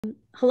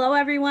Hello,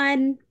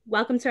 everyone.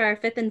 Welcome to our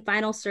fifth and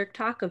final SERC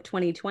Talk of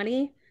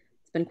 2020.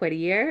 It's been quite a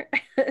year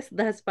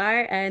thus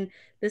far, and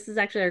this is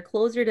actually our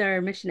closer to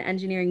our mission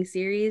engineering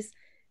series.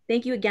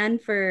 Thank you again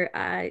for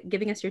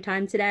giving us your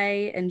time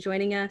today and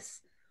joining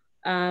us.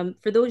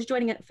 For those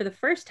joining it for the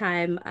first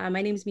time,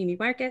 my name is Mimi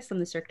Marcus. I'm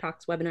the SERC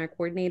Talks webinar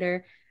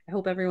coordinator. I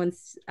hope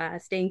everyone's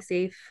staying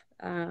safe.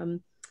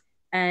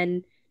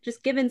 And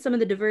just given some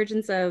of the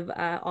divergence of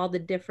all the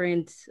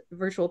different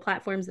virtual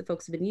platforms that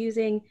folks have been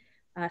using,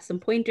 some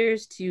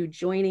pointers to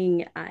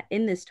joining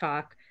in this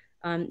talk.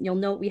 You'll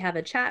note we have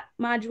a chat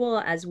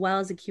module as well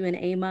as a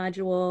Q&A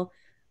module.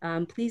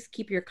 Please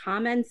keep your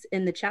comments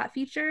in the chat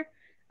feature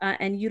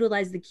and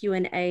utilize the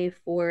Q&A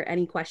for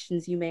any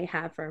questions you may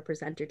have for our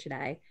presenter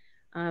today.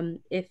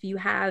 If you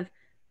have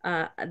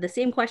the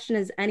same question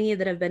as any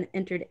that have been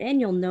entered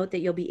in, you'll note that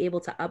you'll be able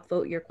to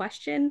upvote your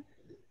question.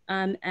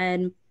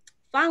 And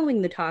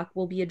following the talk,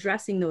 we'll be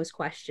addressing those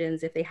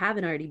questions if they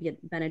haven't already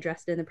been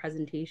addressed in the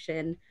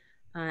presentation.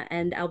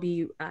 And I'll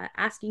be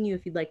asking you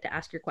if you'd like to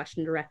ask your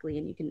question directly,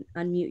 and you can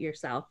unmute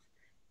yourself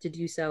to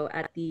do so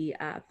at the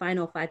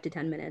final 5 to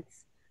 10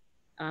 minutes.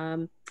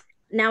 Now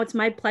it's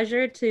my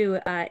pleasure to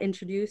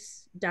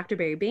introduce Dr.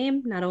 Barry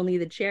Boehm, not only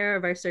the chair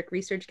of our SERC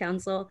Research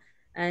Council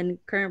and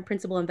current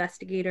principal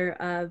investigator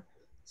of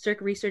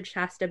SERC Research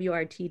Task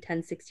WRT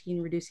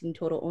 1016, Reducing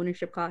Total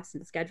Ownership Costs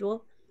and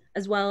Schedule,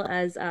 as well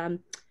as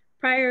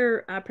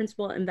prior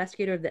principal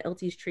investigator of the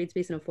ILTI's Trade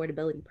Space and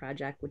Affordability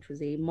Project, which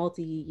was a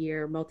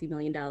multi-year,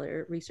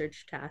 multi-million-dollar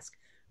research task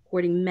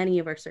coordinating many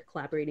of our SERC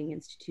collaborating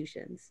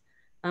institutions,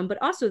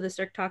 but also the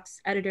SERC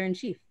Talks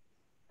editor-in-chief.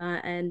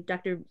 And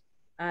Dr.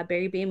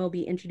 Barry Boehm will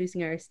be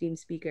introducing our esteemed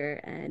speaker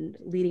and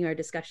leading our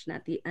discussion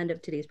at the end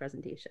of today's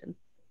presentation.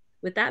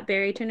 With that,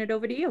 Barry, I turn it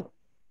over to you.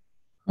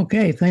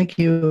 Okay, thank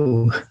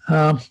you.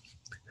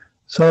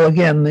 So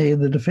again,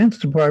 the Defense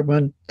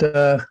Department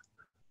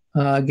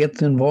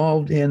gets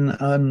involved in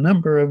a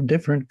number of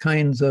different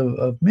kinds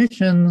of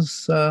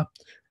missions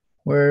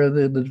where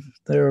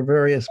there are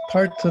various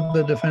parts of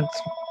the Defense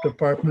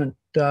Department.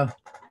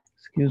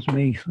 Excuse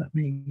me, let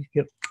me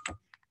get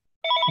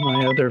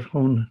my other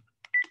phone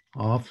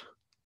off.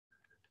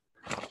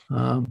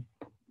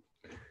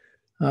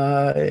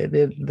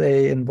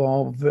 They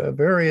involve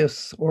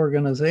various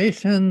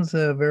organizations,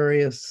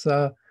 various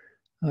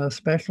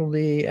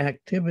specialty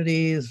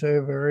activities,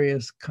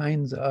 various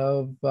kinds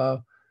of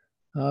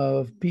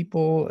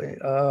people,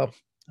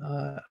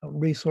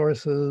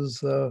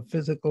 resources,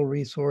 physical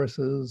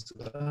resources,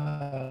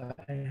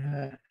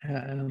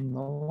 and the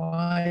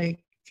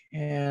like,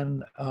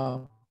 and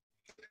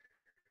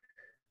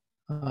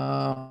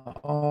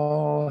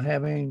all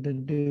having to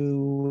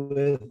do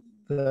with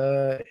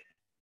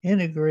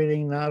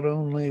integrating not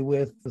only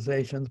with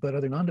organizations but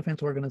other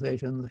non-defense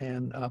organizations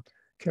and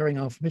carrying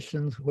out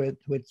missions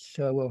which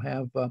will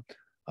have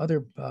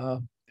other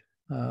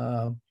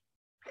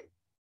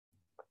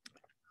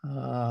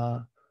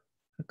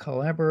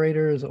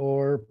collaborators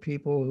or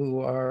people who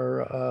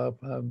are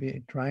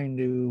trying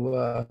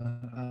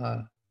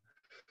to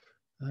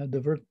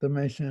divert the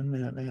mission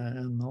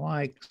and the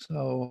like.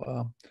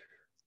 So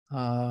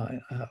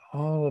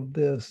all of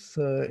this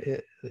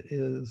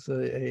is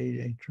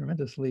a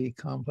tremendously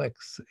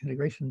complex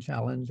integration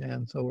challenge,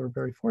 and so we're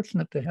very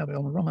fortunate to have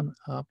Elmer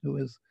who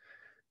is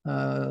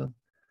the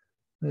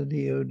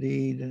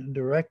DoD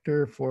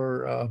director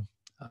for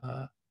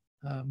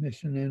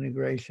mission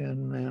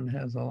integration and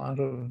has a lot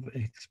of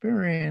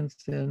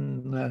experience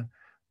in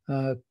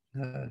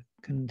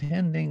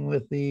contending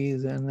with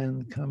these and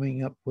then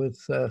coming up with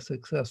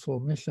successful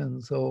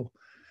missions. So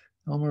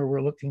Elmer,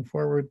 we're looking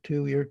forward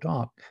to your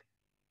talk.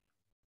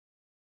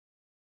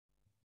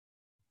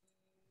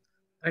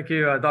 Thank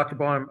you, Dr.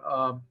 Boehm.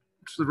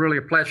 It's really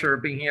a pleasure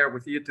being here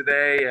with you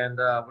today and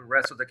with the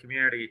rest of the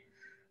community.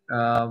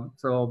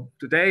 So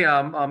today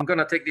I'm going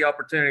to take the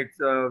opportunity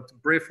to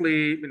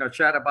briefly,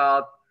 chat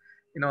about,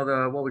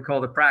 what we call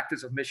the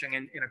practice of mission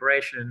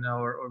integration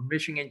or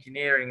mission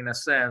engineering in a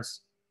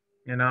sense,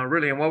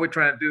 really, and what we're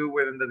trying to do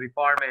within the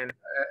department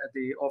at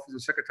the Office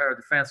of Secretary of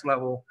Defense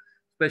level,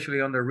 especially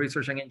under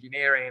research and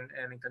engineering,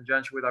 and in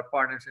conjunction with our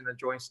partners in the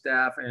Joint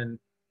Staff and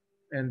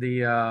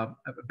the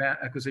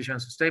Acquisition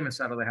and Sustainment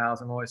side of the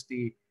house and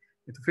OSD,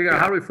 to figure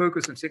out how do we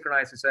focus and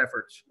synchronize these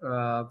efforts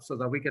so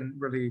that we can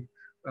really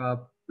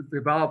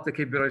develop the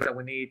capabilities that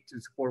we need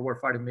to support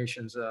warfighting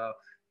missions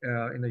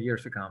in the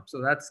years to come. So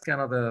that's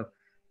kind of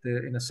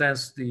in a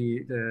sense,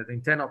 the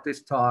intent of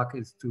this talk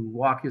is to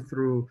walk you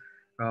through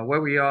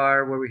where we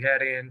are, where we're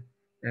heading,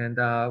 and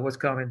what's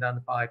coming down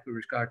the pipe with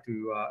regard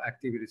to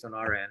activities on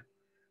our end.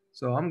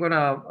 So I'm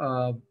gonna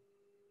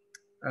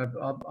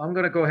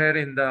go ahead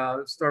and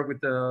start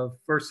with the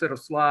first set of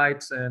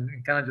slides and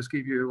kind of just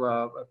give you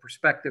a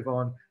perspective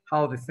on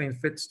how the thing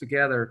fits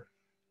together.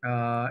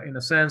 In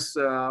a sense,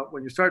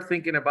 when you start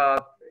thinking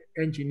about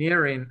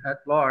engineering at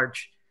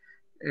large,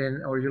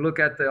 or you look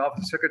at the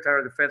Office of Secretary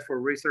of Defense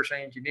for Research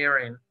and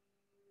Engineering,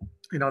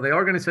 the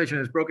organization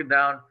is broken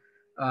down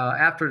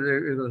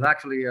after it was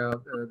actually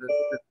the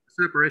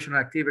separation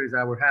activities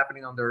that were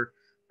happening under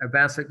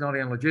advanced technology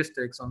and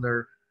logistics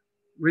under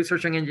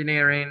research and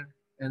engineering,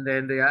 and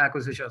then the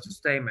acquisition and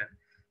sustainment.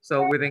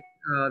 So within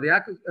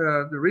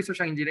the research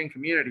and engineering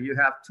community, you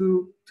have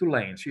two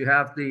lanes. You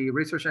have the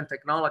research and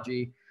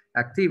technology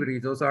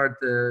activities. Those are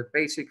the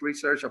basic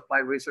research,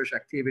 applied research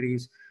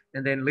activities,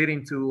 and then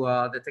leading to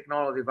the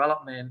technology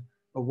development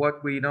of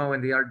what we know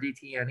in the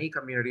RDT&E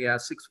community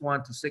as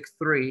 6.1 to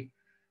 6.3.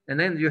 And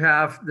then you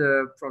have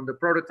from the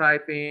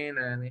prototyping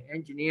and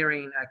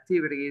engineering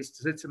activities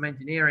to system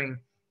engineering,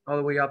 all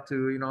the way up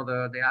to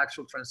the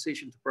actual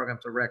transition to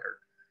programs of record.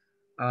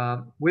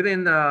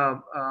 Within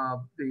that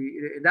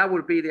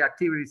would be the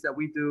activities that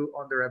we do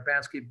under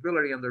advanced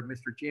capability under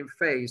Mr. Jim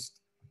Feist.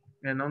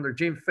 And under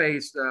Jim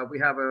Feist, we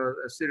have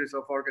a series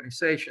of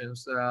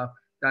organizations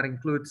that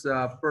includes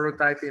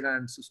prototyping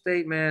and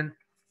sustainment,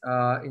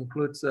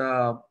 includes,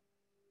 I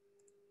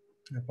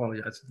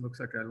apologize, it looks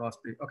like I lost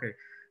the, okay.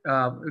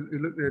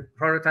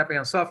 Prototyping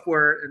and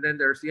software, and then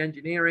there's the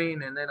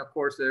engineering, and then of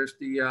course there's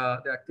the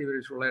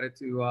activities related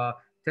to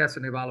test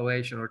and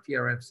evaluation, or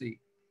TRMC.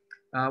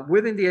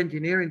 Within the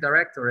engineering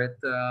directorate,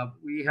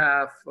 we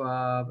have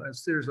a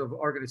series of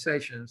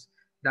organizations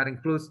that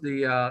includes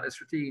the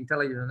strategic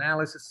intelligence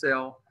analysis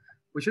cell,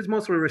 which is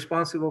mostly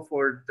responsible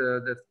for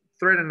the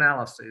threat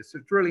analysis to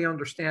really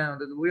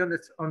understand that we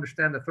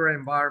understand the threat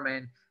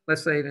environment,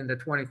 let's say in the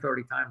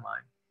 2030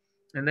 timeline.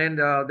 And then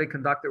they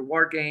conduct their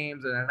war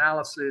games and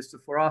analysis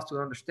for us to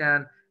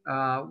understand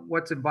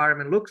what the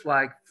environment looks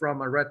like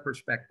from a red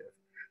perspective.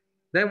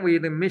 Then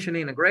the mission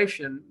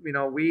integration, and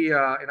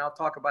I'll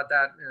talk about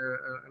that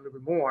a little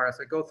bit more as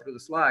I go through the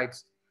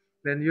slides.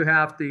 Then you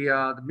have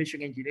the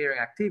mission engineering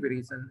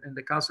activities and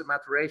the concept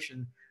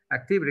maturation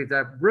activity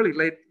that really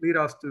lead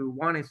us to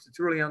one is to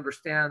truly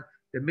understand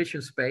the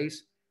mission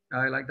space.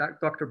 Like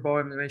Dr.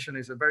 Boehm mentioned,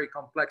 is a very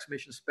complex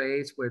mission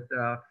space with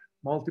a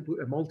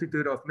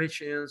multitude of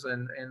missions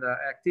and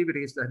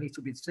activities that need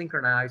to be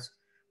synchronized.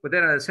 But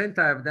then at the same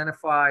time,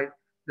 identify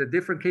the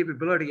different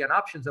capability and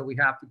options that we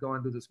have to go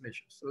and do this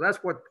mission. So that's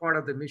what part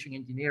of the mission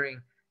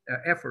engineering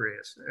effort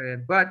is.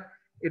 But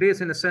it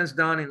is in a sense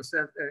done in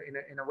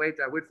a way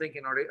that we're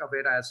thinking of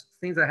it as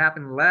things that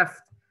happen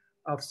left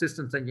of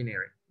systems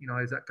engineering.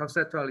 Is that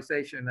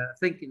conceptualization,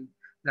 thinking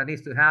that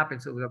needs to happen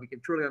so that we can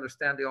truly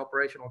understand the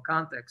operational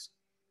context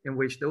in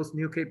which those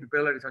new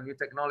capabilities and new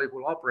technology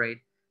will operate,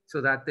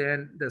 so that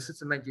then the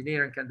system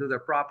engineering can do their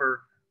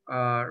proper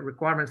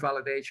requirements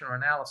validation or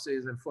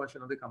analysis and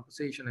functional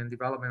decomposition and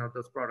development of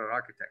those product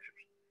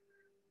architectures.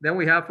 Then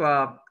we have,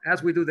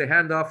 as we do the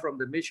handoff from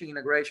the mission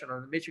integration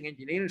or the mission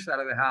engineering side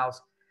of the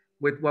house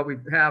with what we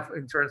have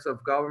in terms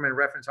of government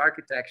reference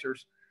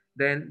architectures,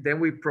 then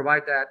we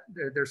provide that.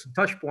 There's some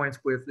touch points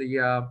with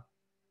the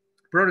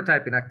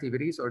prototyping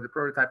activities or the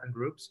prototyping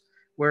groups,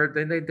 where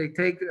then they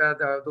take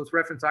those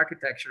reference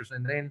architectures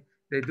and then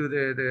they do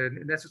the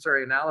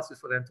necessary analysis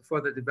for them to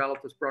further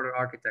develop those product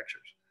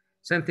architectures.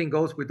 Same thing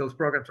goes with those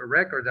programs of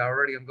record that are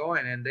already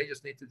ongoing, and they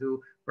just need to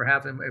do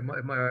perhaps a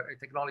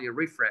technology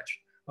refresh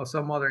or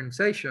some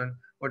modernization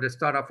or the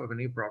startup of a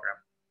new program.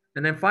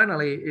 And then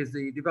finally is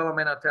the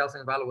developmental test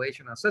and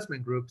evaluation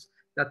assessment groups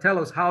that tell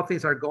us how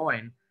things are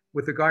going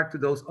with regard to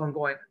those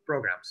ongoing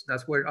programs.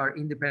 That's where our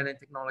independent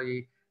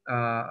technology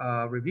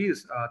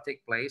reviews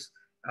take place,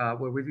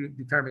 where we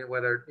determine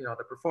whether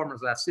the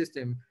performance of that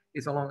system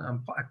is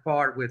along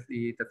par with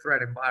the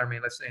threat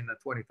environment, let's say in the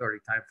 2030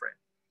 timeframe.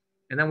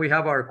 And then we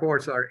have our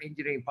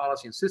engineering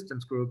policy and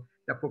systems group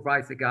that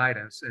provides the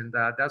guidance. And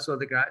that's all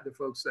the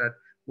folks that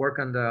work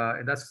on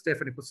and that's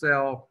Stephanie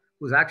Purcell,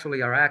 who's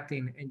actually our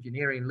acting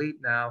engineering lead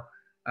now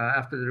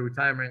after the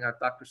retirement of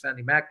Dr.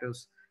 Sandy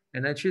Magnus.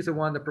 And then she's the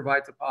one that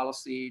provides the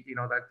policy,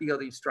 that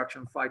DoD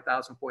instruction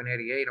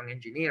 5000.88 on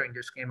engineering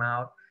just came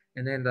out.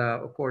 And then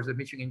of course, the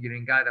mission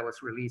engineering guide that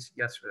was released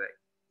yesterday.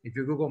 If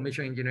you Google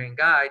mission engineering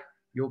guide,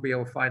 you'll be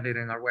able to find it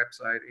in our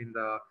website in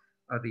the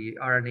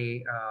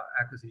R&E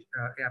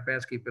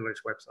Advanced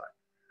Capabilities website.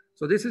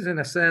 So this is in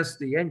a sense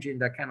the engine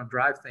that kind of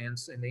drives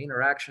things and the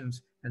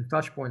interactions and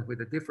touch points with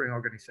the different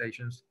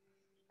organizations.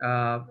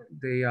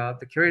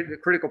 The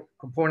critical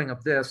component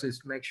of this is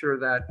to make sure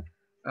that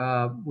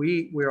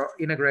we are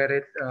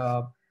integrated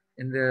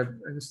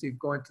let's see,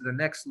 going to the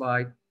next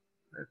slide.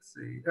 Let's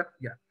see,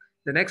 yeah.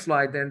 The next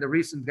slide, then the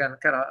reason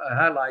kind of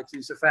highlights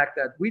is the fact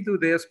that we do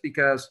this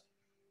because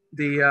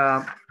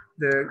the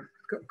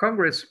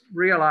Congress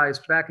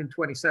realized back in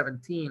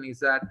 2017 is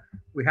that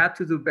we had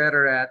to do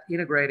better at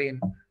integrating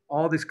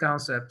all these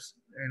concepts,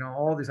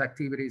 all these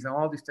activities and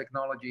all these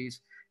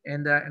technologies.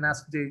 And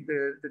as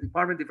the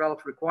department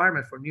develops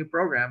requirements for new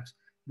programs,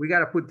 we got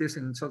to put this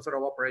in some sort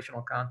of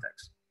operational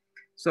context.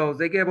 So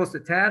they gave us the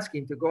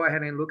tasking to go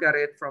ahead and look at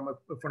it from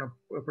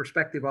a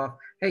perspective of,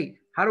 hey,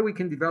 how do we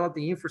can develop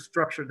the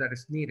infrastructure that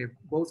is needed,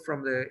 both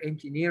from the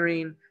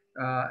engineering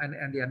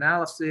and the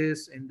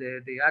analysis and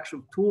the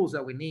actual tools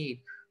that we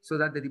need, so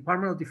that the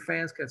Department of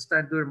Defense can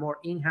start doing more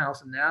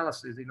in-house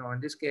analysis, in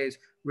this case,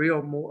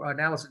 more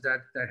analysis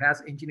that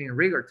has engineering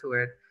rigor to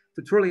it,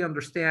 to truly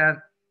understand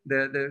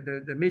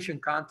the mission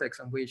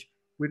context in which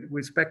we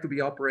expect to be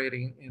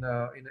operating in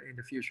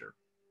the future.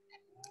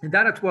 And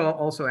that as well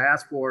also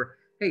asks for,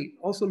 hey,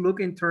 also look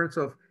in terms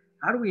of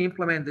how do we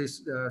implement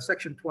this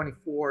Section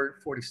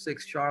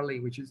 2446 Charlie,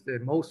 which is the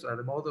MOSA,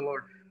 the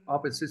modular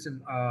open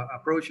system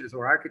approaches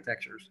or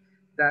architectures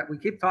that we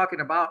keep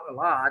talking about a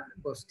lot,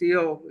 but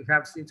still we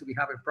seem to be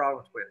having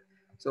problems with.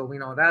 So,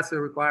 that's a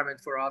requirement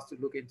for us to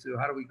look into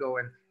how do we go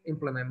and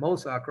implement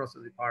MOSA across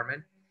the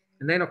department.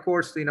 And then, of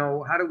course,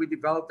 how do we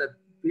develop the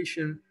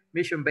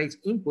mission-based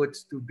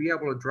inputs to be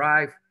able to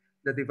drive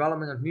the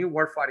development of new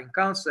warfighting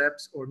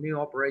concepts or new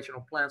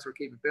operational plans or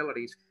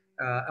capabilities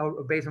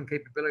based on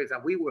capabilities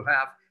that we will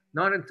have,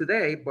 not in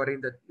today, but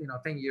in the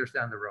 10 years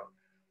down the road.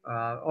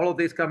 All of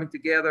this coming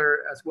together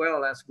as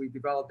well as we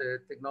develop the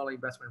technology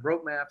investment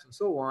roadmaps and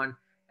so on.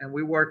 And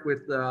we work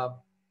with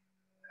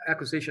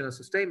acquisition and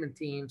sustainment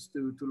teams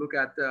to look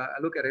at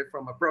it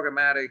from a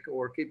programmatic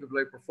or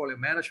capability portfolio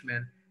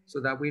management so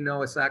that we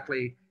know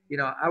exactly,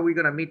 are we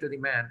going to meet the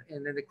demand?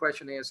 And then the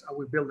question is, are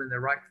we building the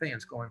right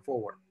things going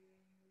forward?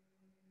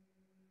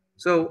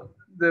 So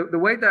the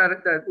way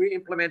that we're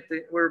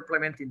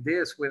implementing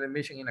this with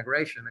mission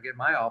integration, again,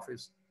 my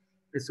office,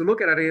 is to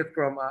look at it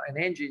from an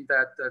engine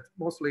that's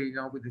mostly,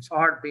 with its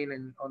heart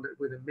being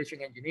with the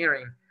mission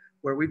engineering,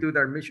 where we do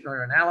their mission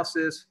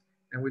analysis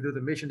and we do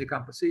the mission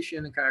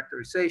decomposition and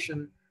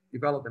characterization,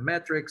 develop the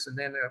metrics, and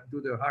then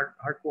do the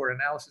hardcore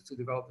analysis to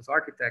develop these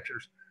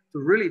architectures to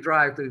really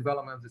drive the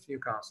development of these new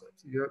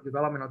concepts, the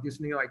development of these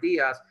new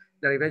ideas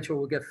that eventually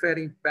will get fed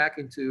back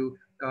into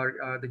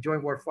the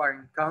joint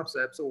warfighting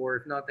concepts, or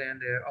if not, then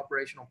the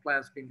operational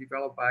plans being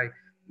developed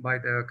by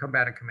the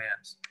combatant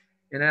commands.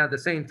 And at the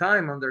same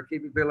time, under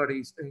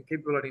capabilities and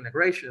capability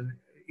integration,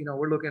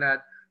 we're looking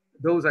at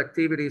those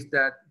activities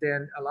that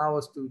then allow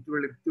us to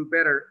really do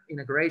better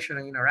integration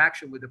and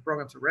interaction with the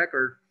programs of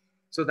record,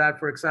 so that,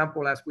 for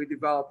example, as we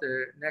develop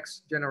the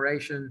next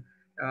generation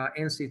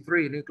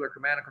NC3, Nuclear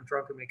Command and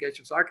Control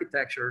Communications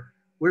Architecture,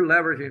 we're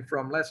leveraging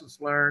from lessons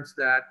learned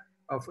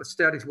of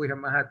studies we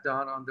have had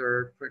done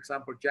under, for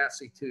example,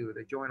 JADC2,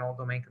 the Joint All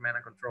Domain Command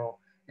and Control,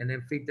 and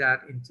then feed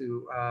that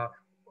into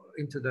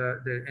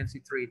the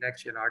NC3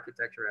 Next Gen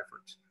architecture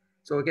efforts.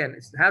 So again,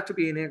 it has to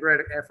be an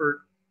integrated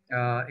effort,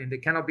 and they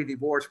cannot be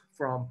divorced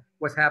from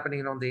what's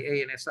happening on the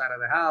A&S side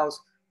of the house,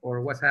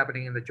 or what's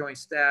happening in the joint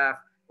staff,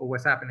 or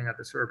what's happening at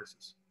the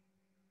services.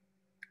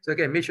 So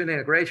again, mission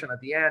integration at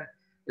the end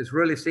is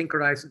really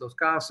synchronizing those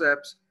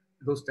concepts,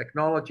 those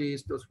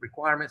technologies, those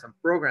requirements and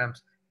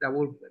programs that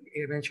will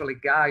eventually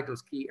guide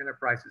those key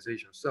enterprise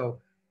decisions.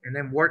 So, and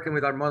then working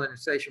with our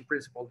modernization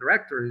principal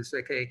director is,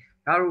 okay,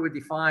 how do we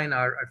define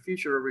our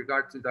future with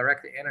regard to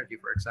directed energy,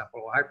 for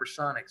example, or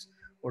hypersonics,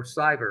 or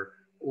cyber,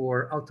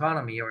 or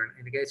autonomy, or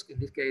in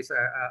this case,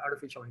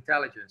 artificial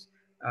intelligence,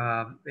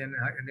 and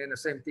then the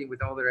same thing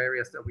with other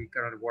areas that we're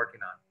currently working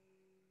on.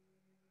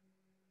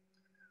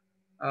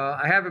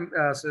 I have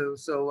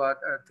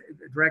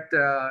direct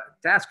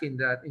tasking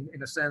that,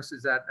 in a sense,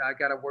 is that I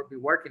got to be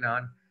working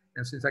on.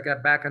 And since I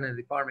got back in the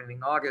department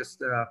in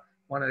August,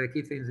 one of the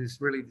key things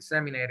is really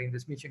disseminating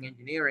this mission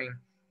engineering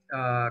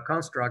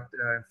construct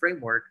and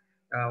framework.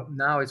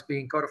 Now it's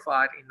being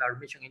codified in our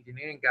mission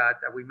engineering guide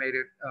that we made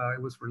it.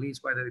 It was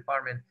released by the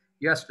department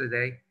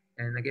yesterday.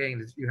 And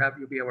again,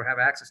 you'll be able to have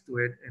access to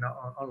it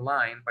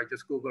online by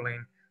just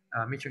Googling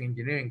mission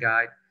engineering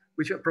guide,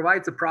 which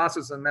provides a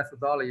process and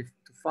methodology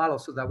to follow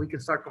so that we can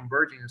start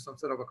converging in some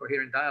sort of a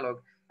coherent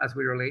dialogue as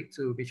we relate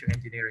to mission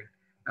engineering.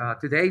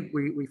 Today,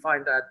 we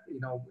find that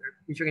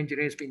mission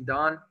engineering has been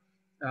done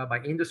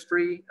by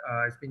industry.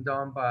 It's been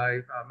done by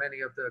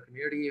many of the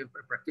community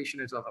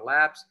practitioners of the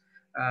labs,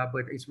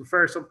 but it's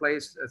referred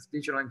someplace as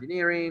digital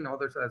engineering,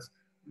 others as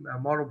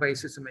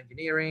model-based system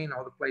engineering,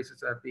 other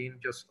places have been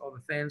just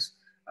other things.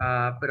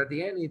 But at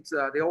the end, it's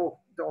a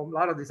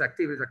lot of these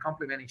activities are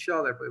complement each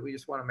other, but we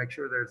just want to make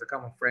sure there's a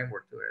common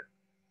framework to it.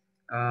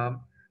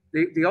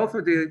 The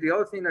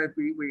other thing that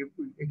we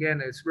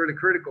again, is really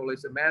critical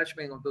is the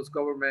management of those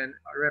government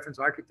reference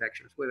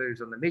architectures, whether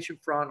it's on the mission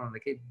front, on the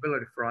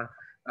capability front,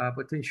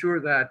 but to ensure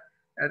that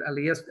at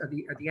least at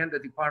the end, the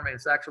department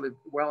is actually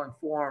well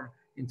informed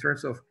in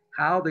terms of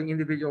how the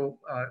individual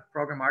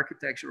program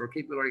architecture or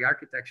capability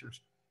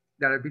architectures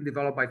that have been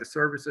developed by the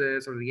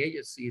services or the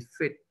agencies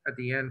fit at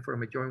the end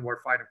from a joint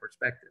warfighting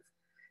perspective.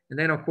 And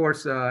then, of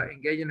course,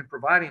 engaging and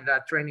providing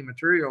that training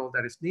material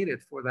that is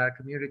needed for that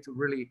community to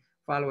really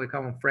follow a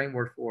common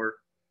framework for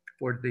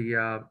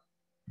the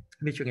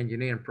mission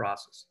engineering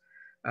process.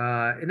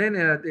 And then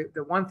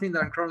the one thing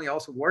that I'm currently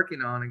also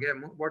working on,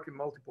 again, working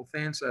multiple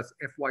things as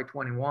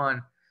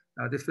FY21,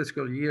 this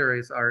fiscal year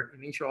is our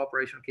initial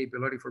operational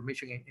capability for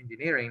mission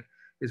engineering,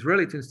 is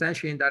really to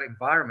instantiate that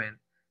environment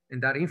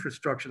and that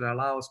infrastructure that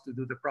allows us to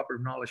do the proper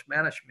knowledge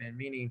management,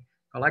 meaning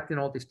collecting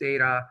all this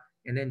data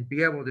and then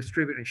be able to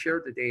distribute and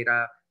share the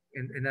data,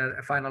 and then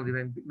finally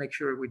then make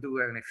sure we do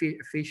an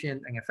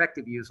efficient and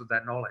effective use of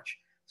that knowledge.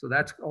 So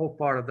that's all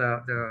part of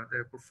the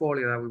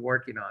portfolio that we're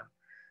working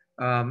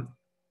on.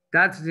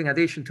 That's in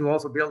addition to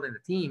also building the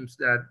teams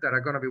that are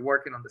going to be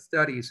working on the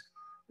studies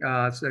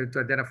so to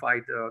identify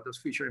those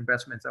future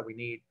investments that we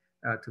need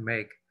to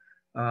make.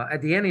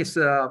 At the end is,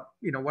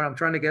 what I'm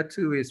trying to get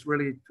to is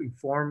really to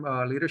inform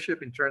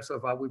leadership in terms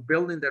of we're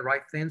building the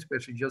right things,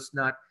 but we're just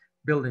not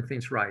building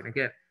things right.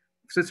 Again,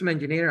 system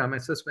engineer, I'm a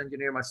system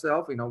engineer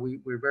myself.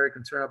 We're very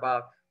concerned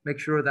about make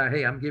sure that,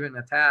 hey, I'm given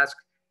a task,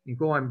 you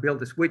go and build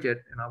this widget,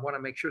 and I want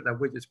to make sure that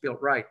widget's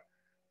built right.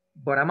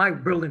 But am I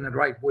building the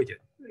right widget?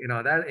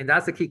 And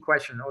that's the key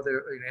question.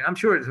 And I'm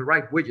sure it's the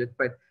right widget,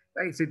 but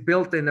is it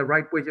built in the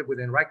right widget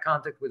within the right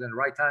context, within the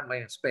right time,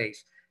 lane, and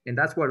space? And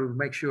that's what will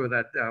make sure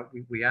that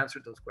we answer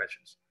those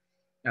questions.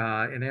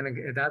 And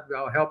then that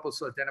will help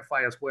us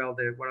identify as well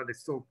what are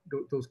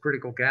those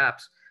critical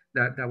gaps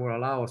that will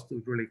allow us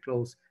to really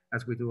close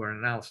as we do our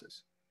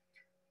analysis.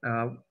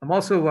 I'm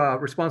also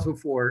responsible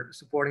for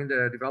supporting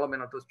the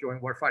development of those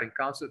joint warfighting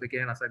concepts,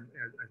 again, as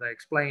I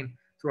explained,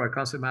 through our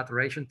concept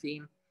maturation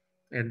team.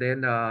 And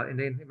then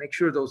make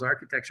sure those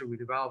architecture we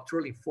develop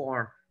truly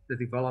inform the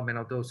development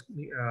of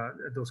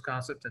those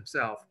concepts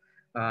themselves.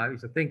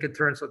 If you think in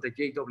terms of the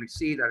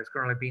JWC that is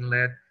currently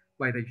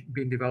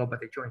being developed by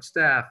the Joint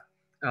Staff,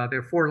 there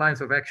are 4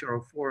 lines of action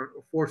or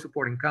four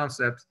supporting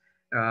concepts,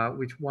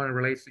 which one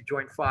relates to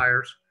joint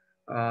fires.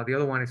 The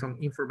other one is on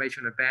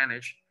information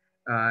advantage,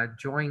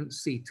 joint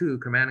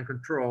C2, command and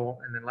control,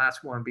 and then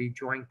last one be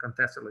joint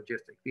contested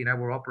logistics. Being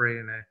able to operate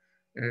in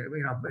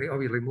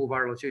obviously move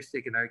our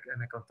logistic in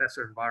a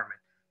contested environment.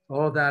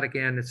 All of that,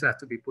 again, has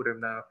to be put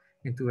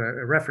into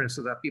a reference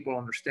so that people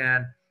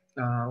understand,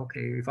 okay,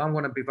 if I'm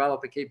going to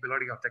develop the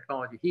capability of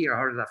technology here,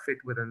 how does that fit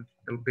within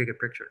the bigger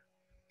picture?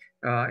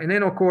 And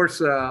then, of course,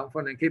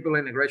 from the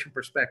capability integration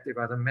perspective,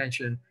 as I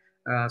mentioned,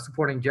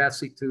 supporting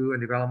JADC2 and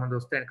development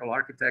of those technical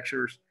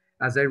architectures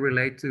as they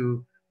relate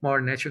to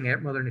modernization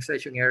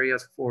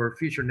areas for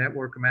future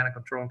network command and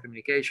control and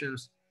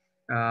communications.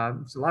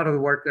 It's a lot of the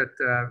work that,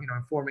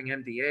 informing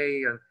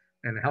MDA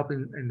and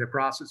helping in the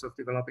process of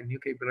developing new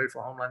capability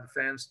for homeland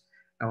defense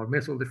or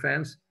missile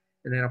defense.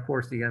 And then, of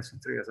course, the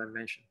NC3, as I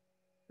mentioned.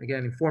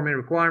 Again, informing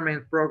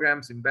requirements,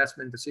 programs,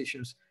 investment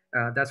decisions.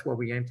 That's what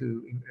we aim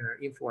to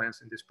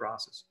influence in this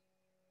process.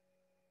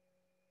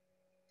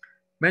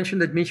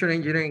 Mentioned the mission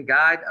engineering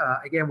guide.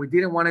 Again, we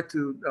didn't want it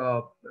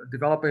to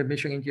develop a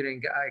mission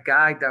engineering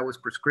guide that was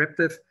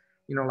prescriptive,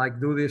 like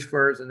do this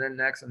first and then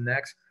next and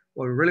next.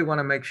 Well, we really want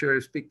to make sure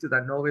to speak to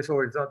that novice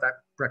or it's not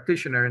that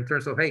practitioner in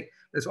terms of, hey,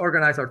 let's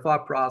organize our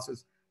thought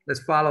process. Let's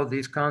follow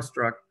this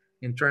construct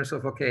in terms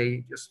of,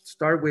 okay, just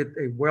start with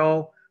a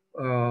well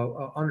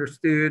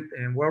understood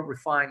and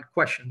well-refined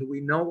question. Do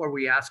we know what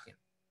we're asking?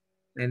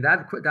 And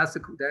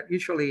that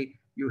usually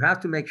you have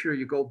to make sure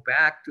you go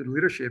back to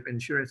leadership and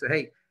ensure and say,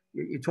 hey,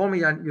 you told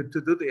me to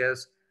do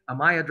this. Am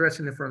I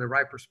addressing it from the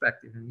right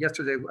perspective? And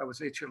yesterday I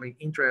was actually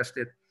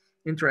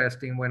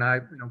interesting when I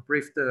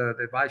briefed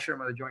the Vice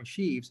Chairman of the Joint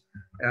Chiefs,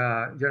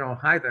 General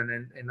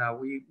Hyden, and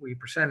we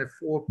presented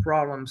 4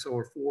 problems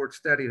or 4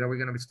 studies that we're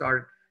going to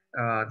start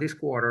this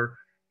quarter.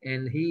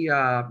 And he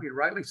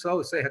rightly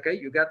so say, okay,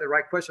 you got the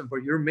right question, but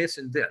you're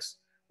missing this,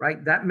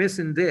 right? That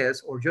missing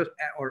this or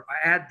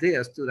add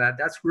this to that,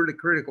 that's really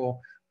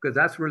critical because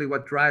that's really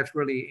what drives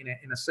really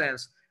in a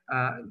sense,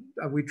 are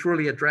we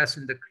truly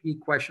addressing the key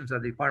questions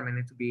that the department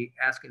needs to be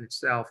asking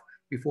itself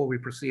before we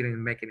proceed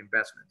in making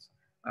investments.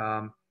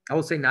 I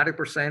would say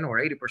 90% or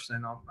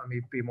 80%, I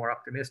may be more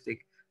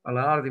optimistic. A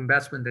lot of the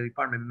investment the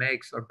department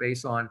makes are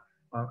based on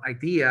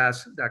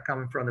ideas that are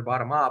coming from the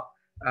bottom up,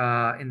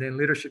 and then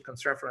leadership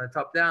concern from the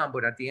top down.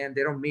 But at the end,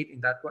 they don't meet in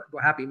that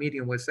happy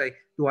medium where say,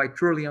 do I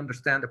truly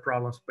understand the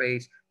problem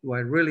space?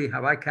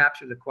 Have I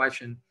captured the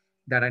question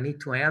that I need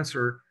to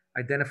answer,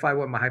 identify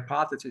what my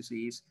hypothesis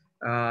is,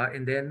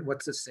 and then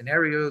what's the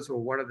scenarios or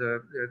what are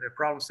the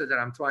problems that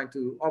I'm trying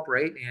to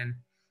operate in,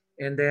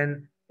 and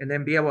then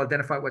be able to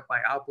identify what my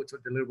outputs or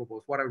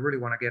deliverables, what I really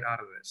want to get out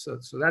of this.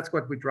 So that's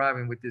what we're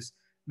driving with this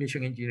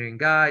mission engineering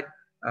guide,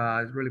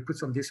 really put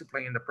some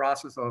discipline in the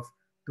process of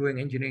doing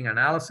engineering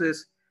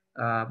analysis,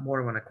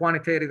 more on a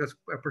quantitative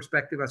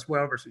perspective as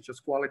well versus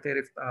just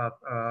qualitative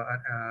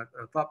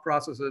thought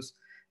processes,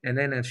 and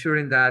then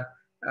ensuring that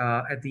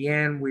at the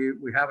end we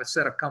have a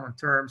set of common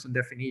terms and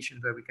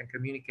definitions that we can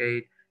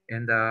communicate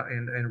and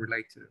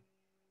relate to.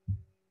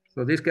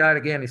 So this guide,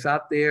 again, is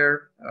out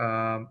there.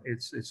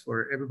 It's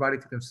for everybody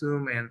to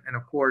consume. And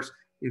of course,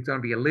 it's going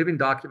to be a living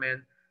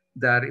document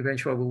that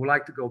eventually we would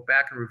like to go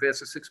back and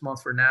revisit 6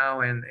 months from now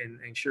and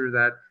ensure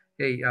that,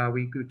 hey,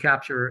 we could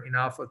capture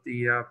enough of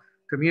the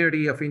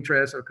community of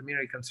interest or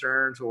community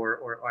concerns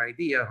or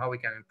idea how we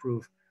can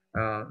improve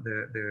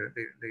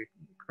the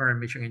current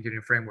mission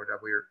engineering framework that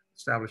we're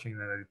establishing in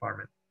the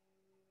department.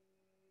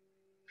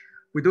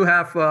 We do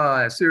have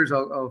a series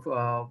of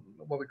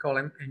what we call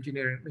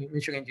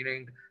mission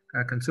engineering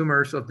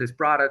consumers of these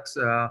products.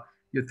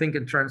 You think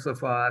in terms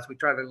of as we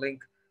try to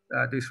link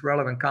this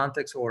relevant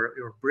context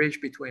or bridge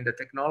between the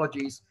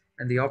technologies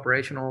and the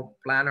operational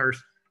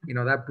planners,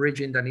 that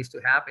bridging that needs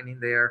to happen in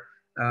there.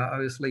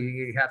 Obviously,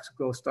 you have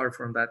to start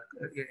from that,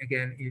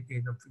 again,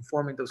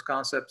 informing those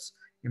concepts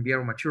and be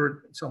able to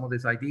mature some of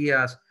these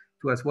ideas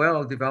to as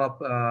well develop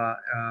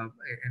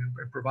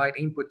and provide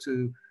input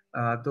to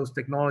those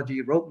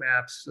technology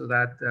roadmaps so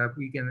that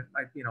we can,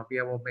 be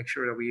able to make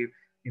sure that we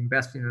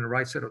invest in the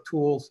right set of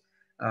tools,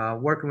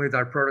 working with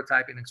our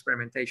prototyping and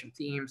experimentation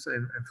teams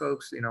and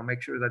folks,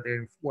 make sure that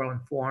they're well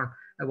informed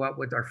about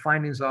what our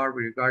findings are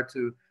with regard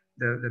to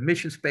the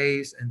mission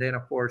space, and then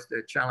of course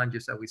the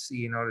challenges that we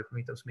see in order to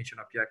meet those mission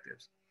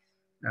objectives.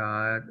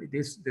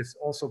 This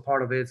also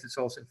part of it is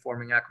also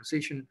informing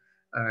acquisition,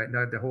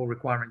 the whole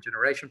requirement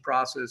generation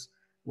process,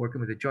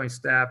 working with the joint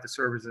staff, the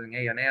services and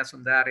A&S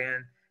on that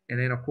end, and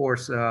then of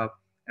course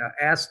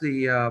as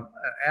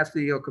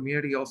the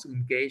community also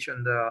engage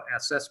in the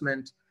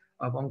assessment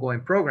of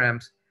ongoing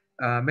programs,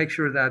 make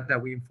sure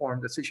that we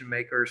inform decision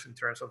makers in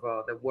terms of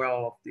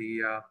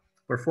the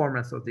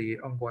performance of the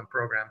ongoing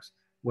programs,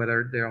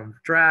 whether they're on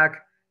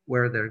track,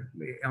 whether they're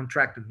on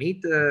track to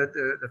meet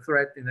the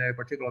threat in a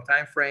particular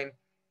time frame,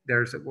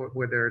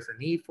 where there's a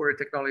need for a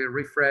technology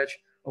refresh,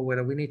 or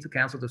whether we need to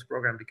cancel this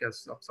program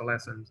because of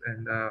obsolescence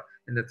and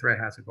the threat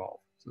has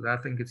evolved. So I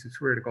think it's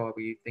critical that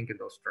we think in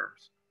those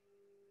terms.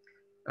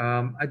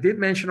 I did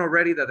mention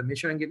already that the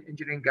mission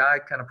engineering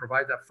guide kind of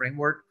provides that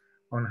framework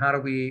on how do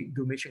we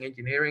do mission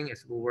engineering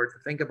if we were to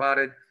think about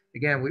it.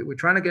 Again, we're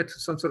trying to get to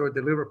some sort of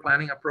deliberate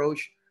planning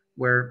approach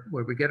where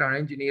we get our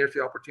engineers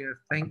the opportunity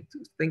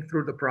to think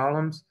through the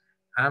problems,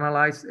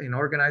 analyze and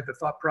organize the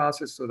thought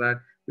process so that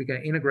we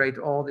can integrate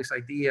all these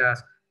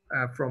ideas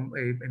from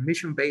a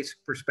mission-based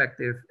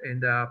perspective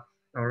and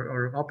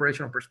or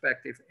operational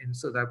perspective, and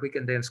so that we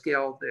can then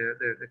scale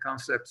the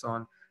concepts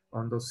on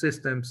those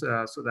systems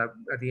so that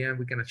at the end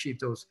we can achieve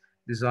those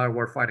desired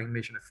warfighting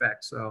mission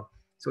effects.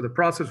 So the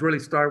process really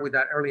starts with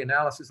that early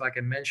analysis, like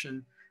I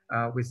mentioned,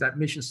 with that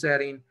mission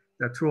setting,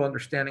 that true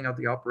understanding of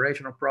the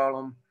operational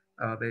problem,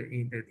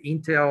 the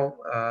intel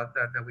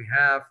that we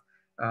have,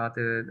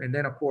 and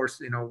then of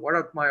course, what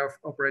are my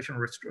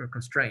operational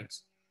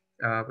constraints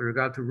with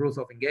regard to rules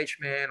of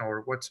engagement,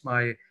 or what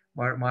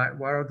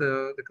are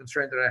the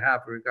constraints that I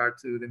have with regard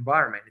to the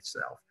environment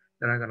itself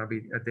that I'm going to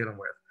be dealing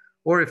with.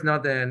 Or if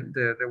not, then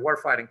the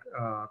warfighting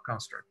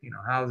construct,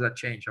 how does that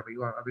change? Are we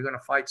going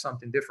to fight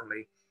something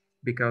differently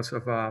because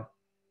of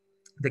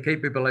the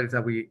capabilities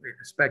that we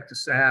expect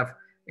to have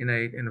in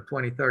a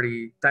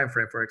 2030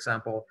 timeframe, for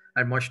example,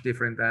 are much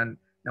different than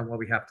what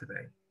we have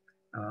today.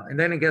 And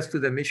then it gets to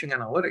the mission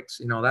analytics,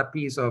 that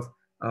piece of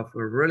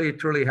really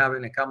truly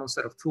having a common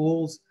set of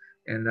tools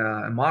and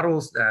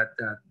models that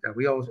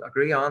we all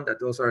agree on, that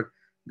those are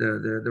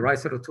the right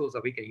set of tools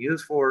that we can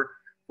use for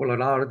a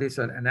lot of this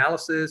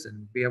analysis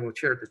and be able to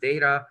share the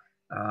data,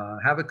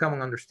 have a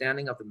common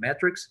understanding of the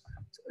metrics,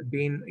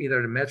 being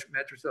either the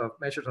measures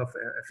of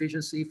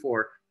efficiency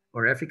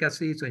or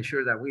efficacy to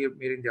ensure that we are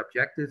meeting the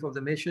objective of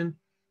the mission,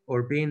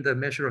 or being the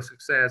measure of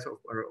success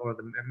or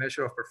the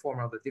measure of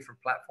performance of the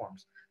different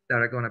platforms that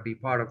are going to be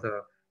part of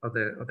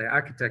the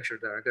architecture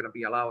that are going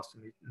to allow us to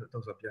meet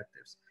those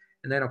objectives.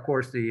 And then of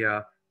course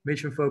the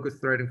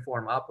mission-focused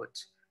threat-informed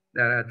outputs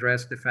that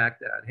address the fact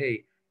that,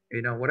 hey,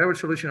 whatever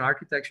solution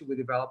architecture we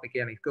develop,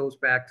 again, it goes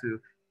back to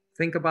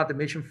think about the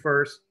mission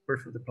first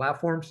versus the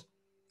platforms,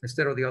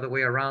 instead of the other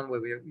way around,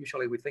 where we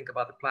usually think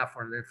about the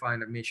platform and then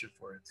find a mission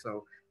for it.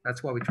 So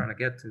that's what we're trying to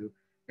get to.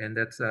 And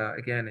that's,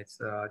 again, it's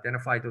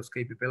identify those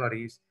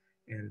capabilities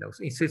and those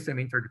system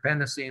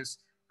interdependencies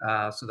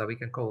so that we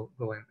can go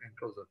and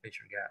close those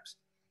mission gaps.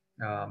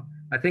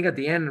 I think at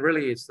the end,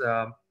 really, it's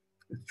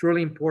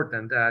truly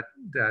important that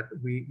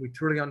we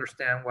truly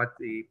understand what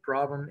the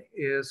problem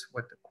is,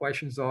 what the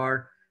questions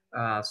are,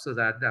 so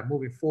that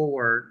moving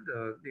forward,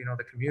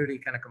 the community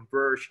kind of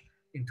converge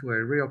into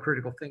a real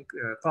critical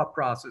thought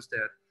process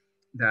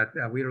that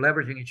we're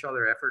leveraging each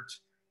other's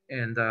efforts,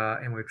 and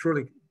we're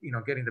truly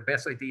getting the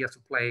best ideas to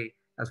play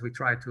as we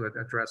try to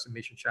address the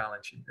mission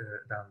challenge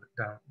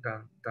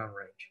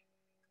downrange.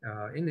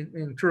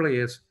 And truly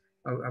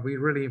are we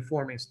really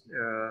informing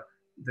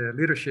the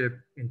leadership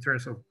in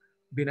terms of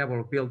being able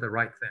to build the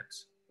right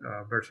things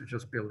versus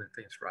just building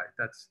things right.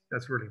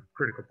 That's really a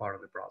critical part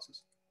of the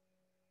process.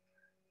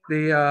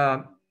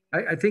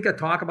 I think I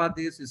talk about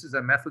this. This is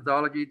a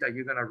methodology that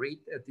you're going to read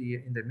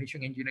in the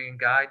mission engineering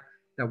guide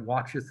that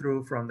walks you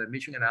through from the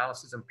mission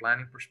analysis and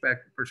planning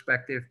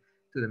perspective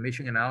to the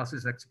mission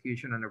analysis,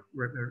 execution, and the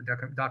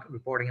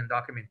reporting and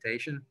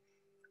documentation.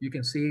 You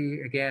can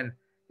see, again,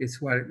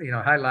 it's what,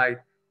 highlight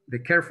the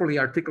carefully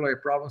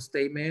articulated problem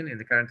statement and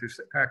the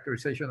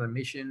characterization of the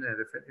mission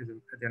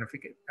and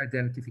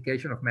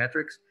identification of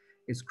metrics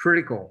is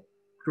critical,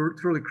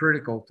 truly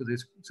critical to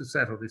this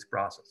success of this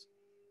process.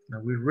 Now,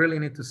 we really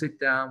need to sit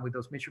down with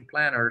those mission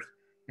planners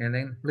and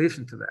then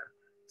listen to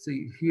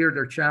them, hear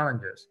their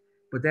challenges.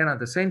 But then at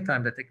the same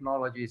time, the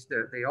technologies,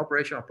 the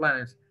operational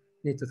planners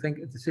need to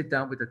sit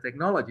down with the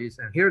technologies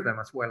and hear them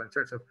as well in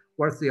terms of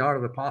what's the art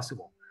of the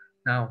possible.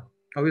 Now,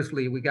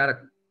 obviously, we got to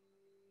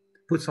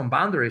put some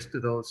boundaries to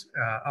those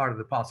art of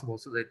the possible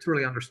so they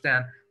truly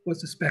understand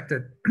what's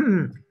expected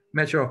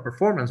measure of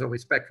performance that we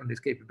expect from these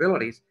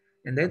capabilities,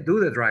 and then do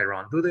the dry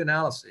run, do the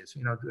analysis,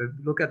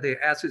 look at the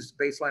assets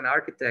baseline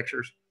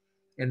architectures,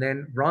 and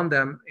then run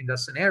them in the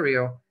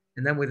scenario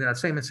And then within that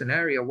same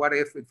scenario, what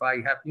if I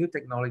have new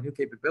technology, new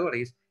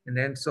capabilities, and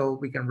then so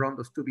we can run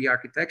those 2B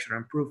architecture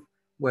and prove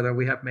whether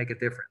we have make a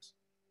difference.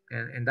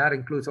 And that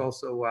includes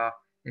also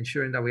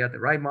ensuring that we have the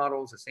right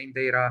models, the same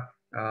data,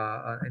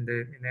 and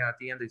then at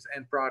the end, these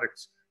end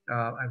products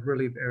are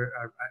really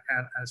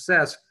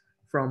assessed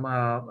from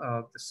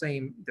the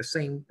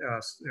same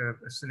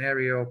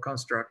scenario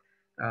construct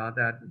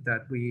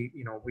that we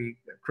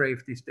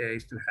crave these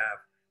days to have,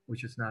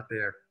 which is not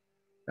there.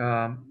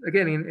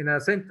 Again,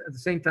 at the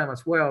same time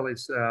as well,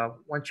 is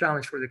one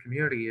challenge for the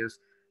community is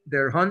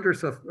there are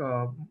hundreds of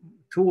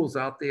tools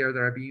out there that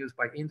are being used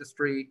by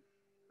industry,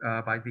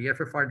 by the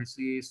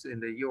FFRDCs in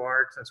the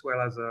UARTs, as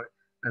well as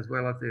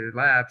the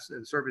labs,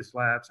 the service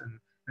labs, and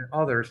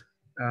others.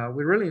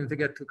 We really need to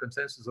get to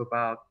consensus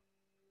about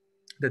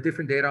the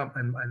different data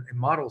and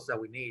models that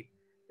we need,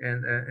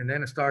 and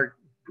then start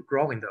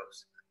growing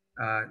those.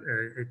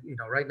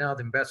 Right now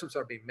the investments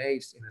are being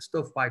made in a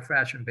stovepipe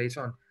fashion based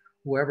on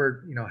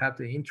whoever have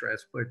the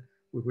interest, but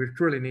we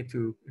truly need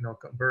to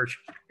converge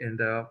and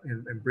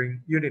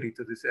bring unity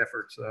to these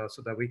efforts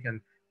so that we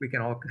can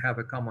all have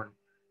a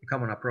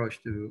common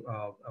approach to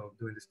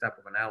doing this type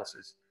of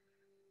analysis.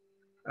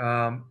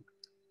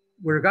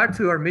 With regard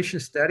to our mission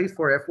studies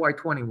for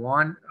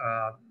FY21,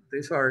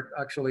 these are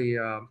actually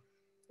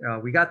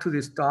we got to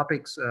these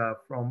topics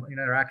from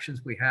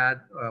interactions we had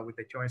with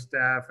the Joint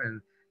Staff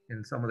and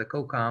some of the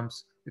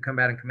COCOMs, the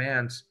combatant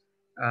commands,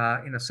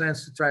 in a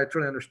sense to try to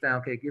truly understand,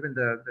 okay, given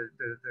the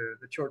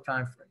short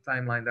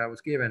timeline that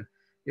was given,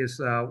 is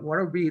what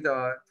would be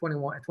the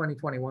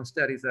 2021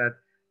 studies that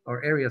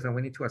are areas that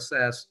we need to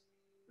assess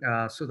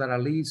so that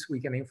at least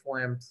we can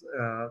influence,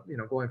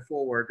 going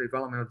forward, the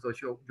development of those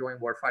joint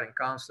warfighting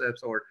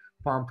concepts or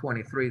POM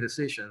 23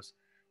 decisions.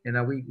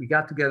 And we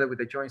got together with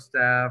the Joint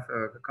Staff,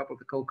 a couple of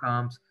the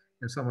COCOMs,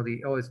 and some of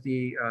the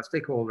OSD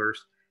stakeholders.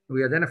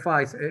 We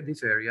identified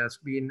these areas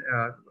being,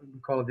 we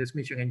call this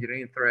mission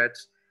engineering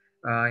threats.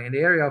 In the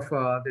area of,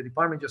 the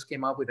department just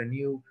came up with a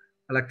new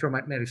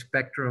electromagnetic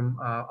spectrum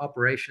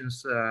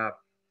operations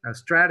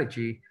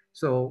strategy.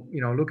 So,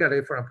 look at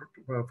it from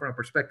a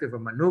perspective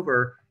of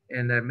maneuver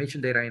and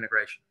mission data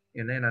integration.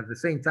 And then at the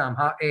same time,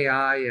 how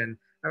AI and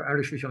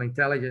artificial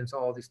intelligence,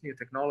 all these new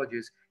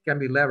technologies can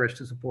be leveraged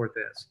to support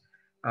this.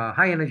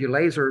 High energy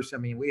lasers, I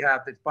mean,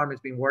 the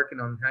department's been working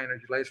on high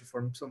energy lasers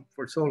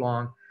for so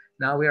long.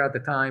 Now we are at the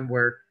time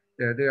where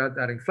they are at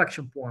that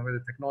inflection point where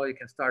the technology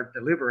can start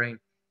delivering.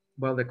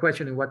 Well, the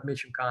question in what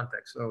mission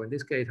context? So in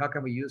this case, how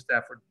can we use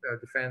that for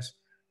defense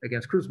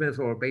against cruise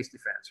missile or base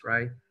defense,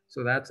 right?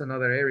 So that's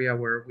another area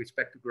where we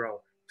expect to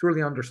grow.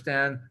 Truly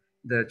understand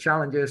the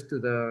challenges to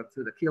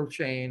the kill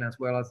chain, as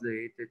well as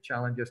the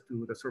challenges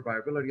to the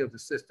survivability of the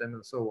system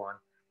and so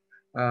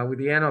on. With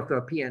the end of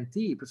the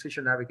PNT,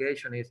 position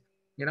navigation, is,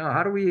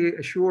 how do we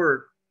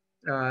assure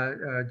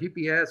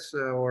GPS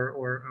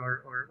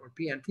or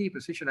PNT,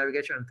 position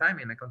navigation and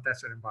timing in a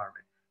contested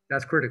environment?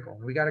 That's critical.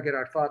 We got to get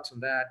our thoughts on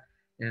that.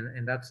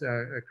 And that's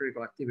a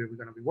critical activity we're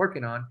going to be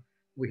working on.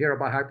 We hear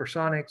about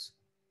hypersonics.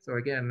 So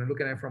again,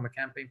 looking at it from a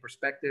campaign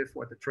perspective,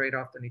 what the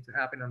trade-off that needs to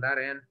happen on that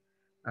end,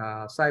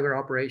 cyber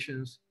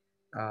operations.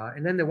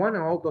 And then the one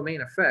on all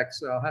domain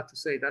effects, I'll have to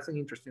say that's an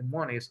interesting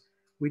one, is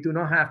we do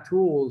not have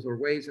tools or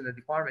ways in the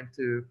department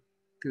to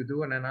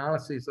do an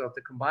analysis of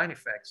the combined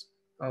effects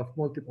of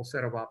multiple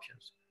set of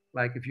options.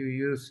 Like if you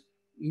use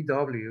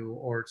EW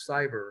or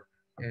cyber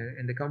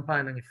and the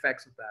compounding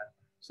effects of that.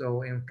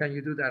 So, and can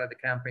you do that at the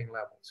campaign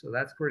level? So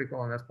that's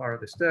critical, and that's part of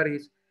the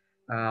studies.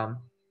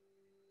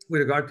 With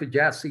regard to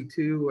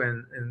JASC2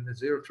 and the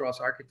zero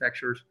trust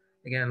architectures,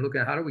 again, look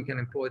at how we can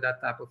employ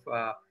that type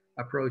of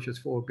approaches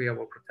for be able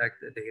to protect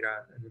the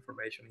data and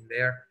information in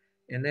there.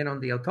 And then on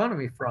the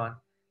autonomy front,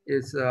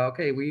 is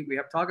okay, we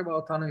have talked about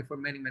autonomy for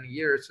many, many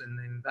years,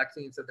 and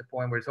vaccines at the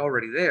point where it's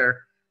already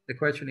there. The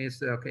question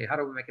is, okay, how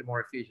do we make it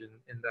more efficient,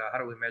 and how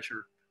do we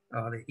measure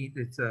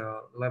its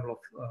level of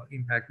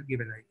impact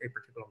given a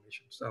particular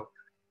mission?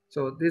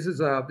 So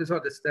these are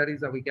the studies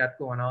that we got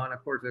going on.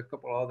 Of course, there are a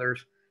couple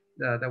others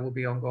that will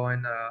be ongoing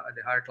at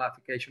the higher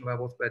classification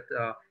levels, but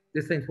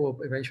these things will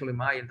eventually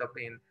might end up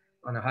being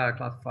on a higher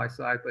classified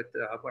side.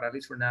 But at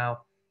least for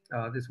now,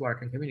 this is what I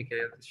can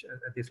communicate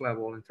at this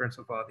level in terms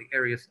of the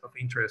areas of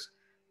interest,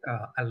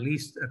 at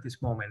least at this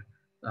moment.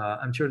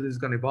 I'm sure this is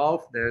going to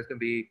evolve. There's going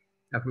to be,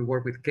 as we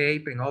work with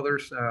CAPE and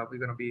others,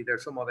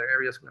 there's some other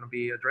areas we're going to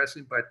be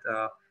addressing, but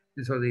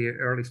these are the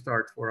early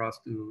starts for us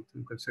to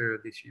consider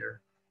this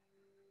year.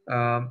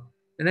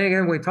 And then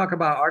again, when we talk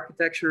about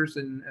architectures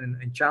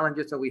and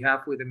challenges that we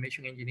have with the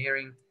mission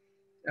engineering,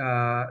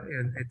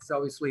 and it's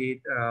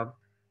obviously,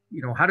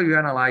 how do you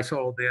analyze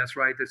all of this,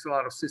 right? There's a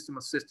lot of system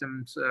of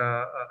systems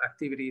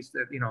activities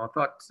that,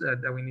 thoughts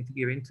that we need to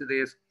give into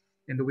this,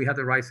 and do we have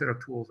the right set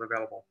of tools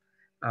available?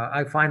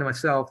 I find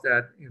myself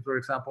that, for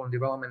example, in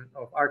development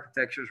of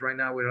architectures right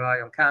now, we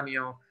rely on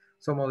Cameo,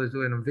 some others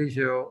doing on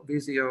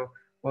Visio,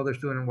 others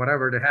doing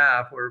whatever they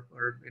have, or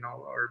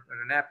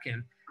a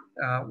napkin.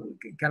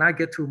 Can I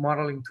get to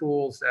modeling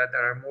tools that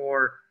are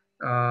more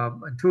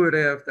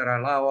intuitive, that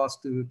allow us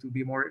to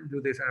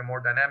do this in a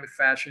more dynamic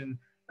fashion,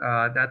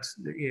 that's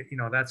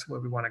that's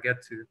what we want to get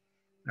to.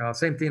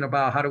 Same thing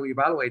about how do we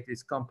evaluate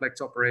these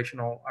complex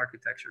operational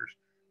architectures,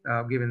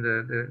 given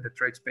the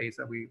trade space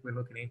that we're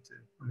looking into.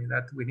 I mean,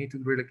 that we need to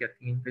really get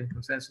in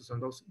consensus on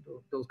those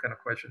kind of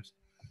questions.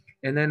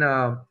 And then,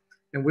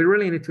 and we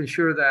really need to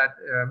ensure that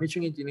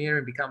mission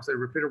engineering becomes a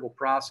repeatable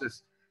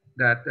process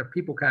that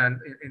people can,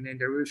 and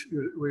the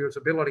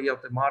reusability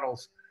of the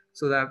models,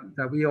 so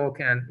that we all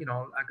can,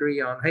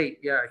 agree on, hey,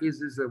 yeah,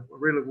 this is a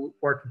really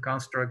working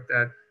construct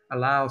that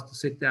allows to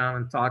sit down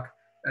and talk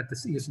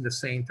using the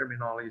same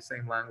terminology,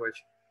 same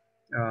language.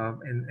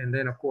 And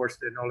then, of course,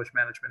 the knowledge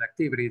management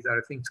activities that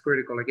I think is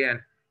critical.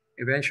 Again,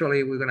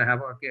 eventually we're going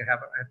to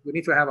we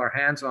need to have our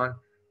hands on,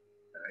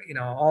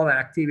 all the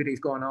activities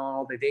going on,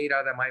 all the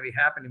data that might be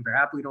happening.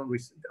 Perhaps we don't,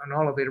 and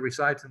all of it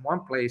resides in one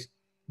place,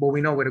 but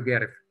we know where to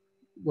get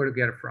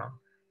it from.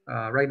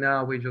 Right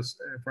now, we just,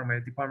 from a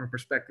department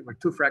perspective, we're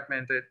too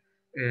fragmented,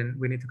 and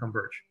we need to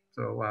converge.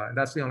 So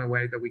that's the only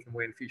way that we can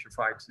win future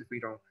fights. If we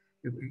don't,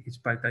 it's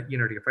by that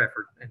unity of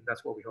effort, and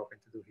that's what we're hoping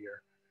to do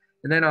here.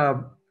 And then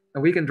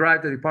and we can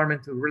drive the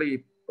department to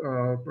really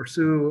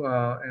pursue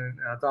and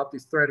adopt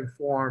this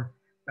threat-informed,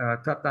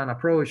 top-down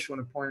approach from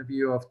the point of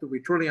view of, do we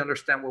truly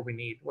understand what we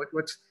need?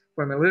 What's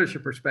from a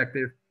leadership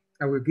perspective,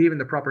 are we given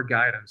the proper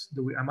guidance?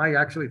 Am I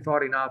actually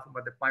thought enough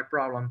about my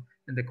problem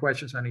and the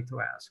questions I need to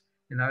ask?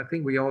 And I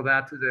think we owe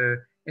that to the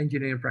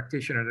engineering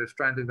practitioner that's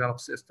trying to develop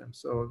systems.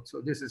 So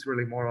this is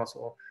really more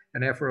also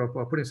an effort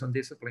of putting some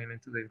discipline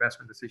into the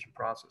investment decision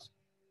process.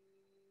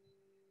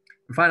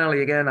 And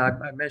finally, again,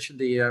 I mentioned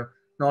the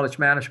knowledge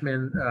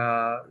management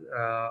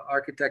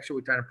architecture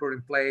we're trying to put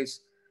in place.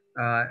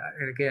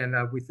 And again,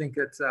 we think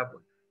it's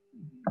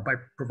by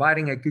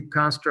providing a good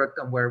construct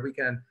on where we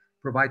can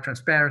provide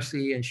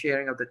transparency and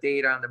sharing of the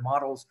data and the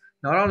models,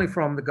 not only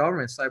from the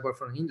government side, but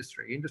from the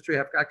industry. Industry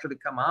have actually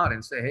come out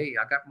and say, hey,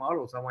 I got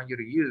models I want you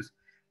to use.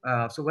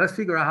 So let's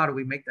figure out how do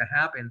we make that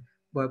happen.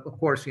 But of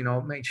course,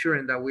 make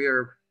sure that we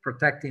are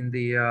protecting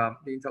the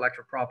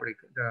intellectual property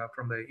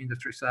from the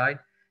industry side.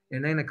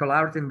 And then a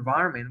collaborative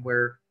environment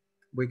where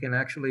we can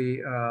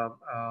actually,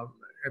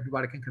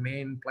 everybody can come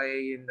in,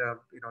 play, and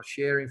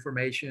share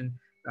information,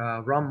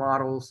 run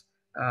models,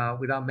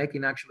 without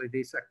making actually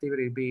this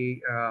activity be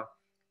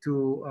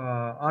too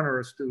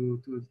onerous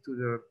to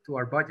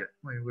our budget.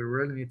 I mean, we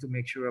really need to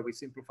make sure that we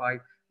simplify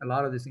a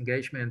lot of these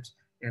engagements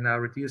and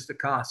reduce the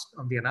cost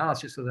of the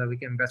analysis, so that we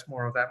can invest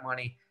more of that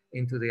money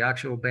into the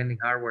actual blending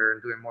hardware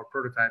and doing more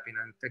prototyping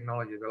and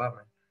technology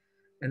development.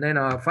 And then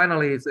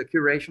finally, it's the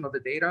curation of the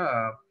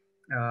data.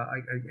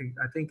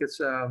 I think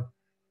it's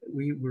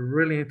we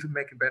really need to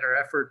make a better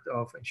effort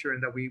of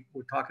ensuring that we're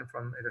talking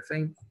from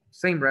the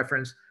same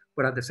reference,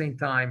 but at the same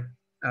time,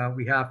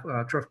 we have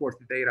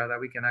trustworthy data that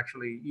we can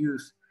actually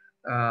use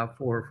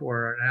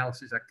for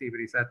analysis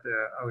activities at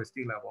the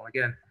OUSD level.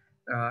 Again,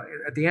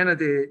 at the end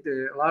of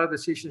a lot of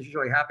decisions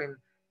usually happen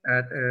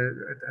at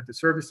the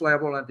service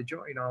level, and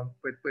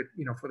but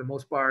for the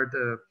most part,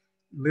 the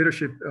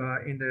leadership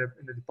in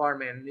the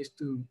department needs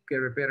to get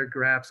a better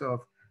grasp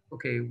of,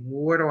 okay,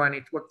 what do I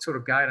need? What sort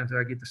of guidance do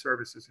I give the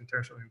services in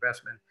terms of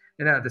investment?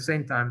 And at the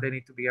same time, they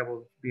need to be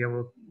able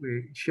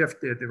to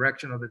shift the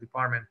direction of the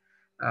department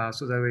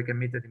so that we can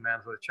meet the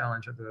demands of the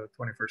challenge of the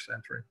 21st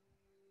century.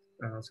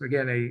 So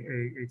again,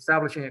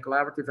 establishing a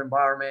collaborative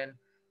environment,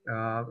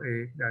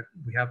 that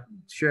we have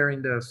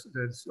sharing the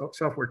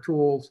software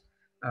tools,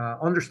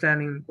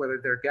 understanding whether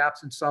there are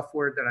gaps in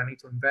software that I need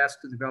to invest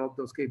to develop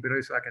those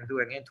capabilities, so I can do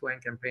an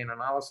end-to-end campaign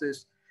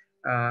analysis.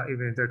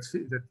 Even if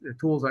the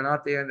tools are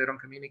not there and they don't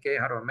communicate,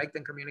 how do I make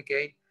them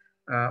communicate?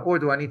 Or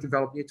do I need to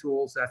develop new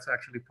tools? That's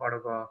actually part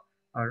of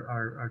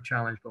our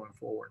challenge going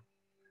forward.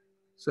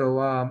 So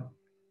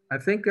I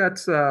think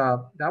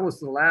that was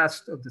the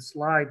last of the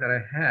slide that I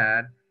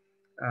had.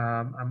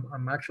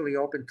 I'm actually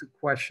open to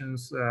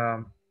questions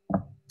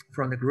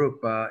from the group,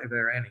 if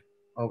there are any.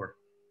 Over.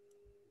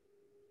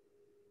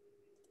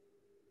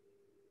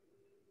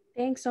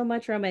 Thanks so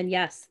much, Roman.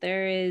 Yes,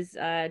 there is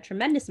a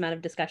tremendous amount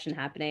of discussion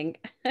happening,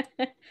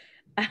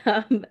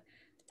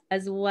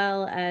 as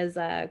well as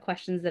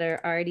questions that are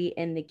already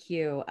in the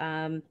queue.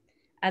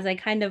 As I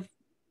kind of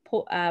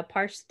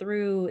parse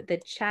through the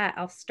chat,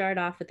 I'll start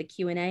off with the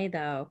Q&A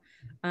though.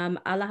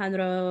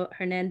 Alejandro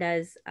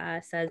Hernandez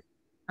says,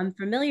 I'm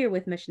familiar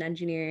with mission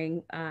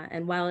engineering,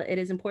 and while it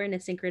is important to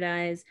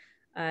synchronize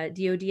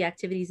DoD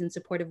activities in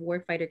support of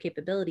warfighter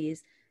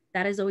capabilities,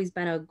 that has always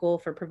been a goal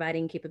for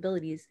providing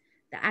capabilities.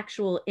 The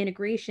actual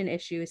integration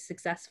issue is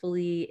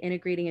successfully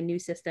integrating a new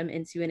system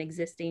into an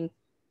existing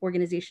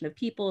organization of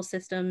people,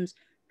 systems,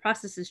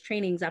 processes,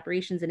 trainings,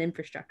 operations, and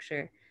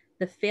infrastructure.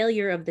 The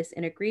failure of this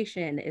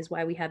integration is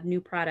why we have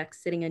new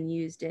products sitting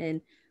unused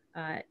in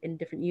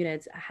different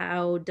units.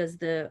 How does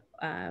the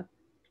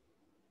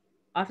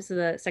Office of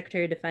the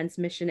Secretary of Defense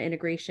mission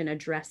integration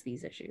address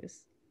these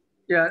issues?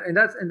 Yeah, and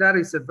that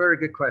is a very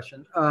good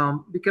question,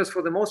 because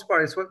for the most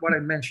part, it's what I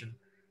mentioned.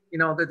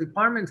 The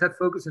departments have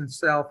focused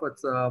itself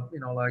at,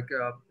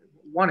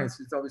 one is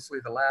it's obviously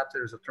the labs.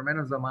 There's a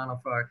tremendous amount of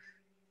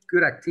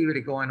good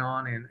activity going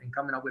on and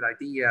coming up with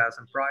ideas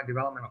and product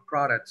development of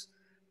products.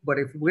 But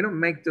if we don't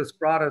make those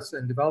products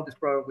and develop this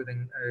product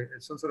within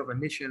some sort of a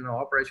mission or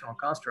operational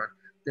construct,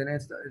 then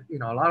it's,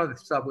 a lot of the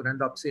stuff would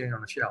end up sitting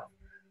on the shelf.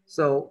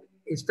 So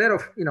instead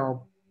of,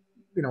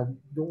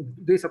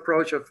 this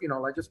approach of,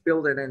 like just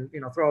build it and,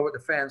 throw over the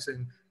fence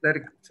and let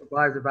it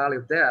survive the valley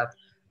of death.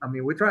 I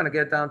mean, we're trying to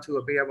get down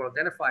to be able to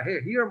identify,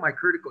 hey, here are my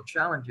critical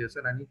challenges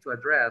that I need to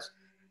address.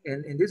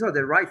 And these are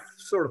the right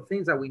sort of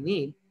things that we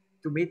need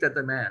to meet that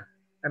demand.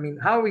 I mean,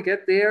 how we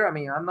get there, I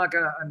mean,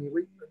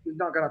 we're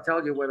not going to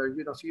tell you whether,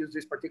 use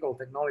this particular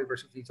technology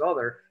versus these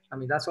other. I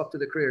mean, that's up to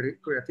the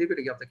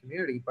creativity of the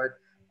community.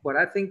 But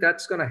I think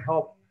that's going to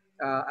help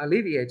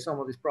alleviate some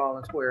of these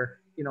problems where,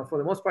 for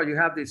the most part, you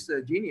have this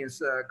genius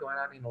going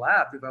on in the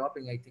lab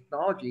developing a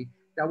technology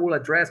that will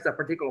address that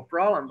particular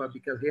problem. But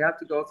because he have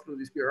to go through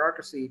this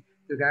bureaucracy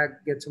to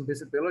get some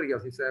visibility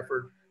of his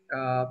effort,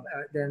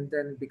 then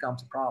it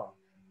becomes a problem.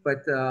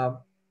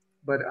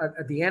 But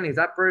at the end, if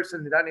that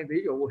person, that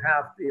individual will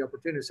have the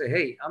opportunity to say,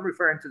 hey, I'm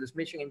referring to this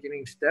mission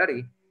engineering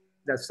study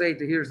that says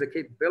that here's the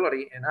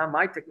capability and how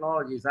my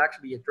technology is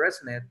actually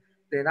addressing it,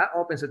 then that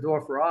opens the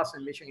door for us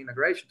in mission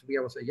integration to be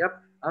able to say, yep,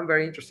 I'm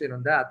very interested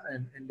in that.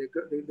 And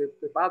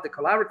about the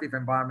collaborative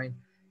environment,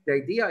 the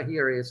idea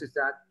here is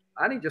that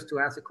I need just to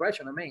ask the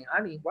question, I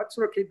mean, what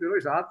sort of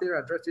capabilities are out there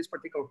to address this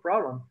particular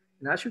problem?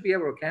 And I should be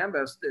able to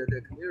canvas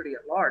the community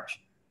at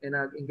large and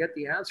get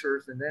the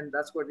answers, and then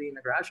that's where the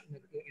interaction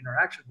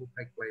will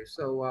take place.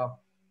 So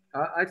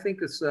I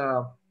think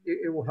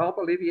it will help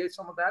alleviate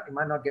some of that. It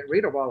might not get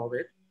rid of all of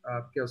it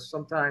because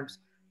sometimes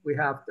we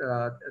have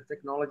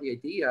technology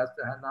ideas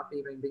that have not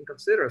even been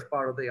considered as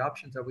part of the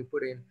options that we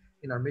put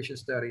in our mission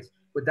studies.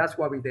 But that's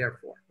what we're there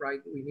for, right?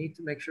 We need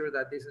to make sure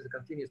that this is a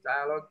continuous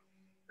dialogue.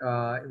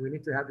 And we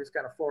need to have these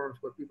kind of forums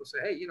where people say,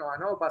 hey, I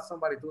know about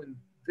somebody doing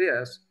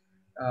this.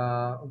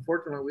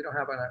 Unfortunately, we don't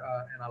have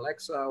an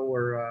Alexa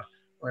or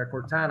a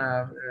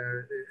Cortana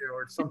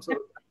or some sort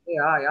of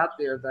AI out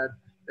there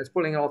that's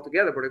pulling it all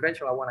together, but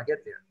eventually I want to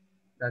get there.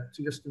 That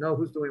to just know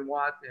who's doing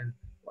what and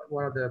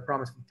what are the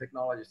promising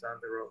technologies down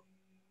the road.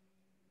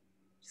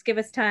 Just give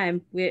us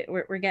time.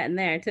 We're getting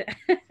there.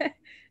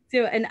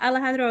 So, and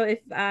Alejandro, if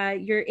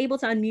you're able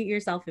to unmute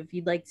yourself, if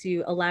you'd like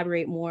to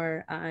elaborate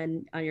more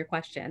on your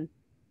question.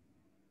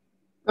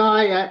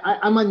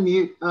 I'm on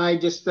mute. I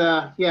just,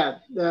 I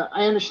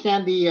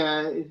understand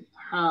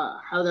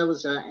how that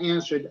was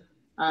answered.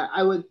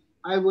 I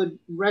would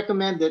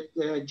recommend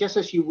that just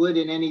as you would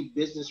in any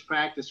business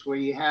practice where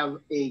you have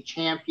a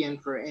champion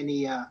for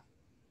any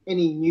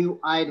new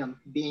item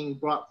being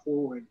brought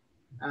forward,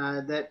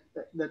 that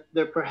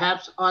there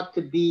perhaps ought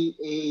to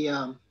be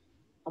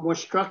a more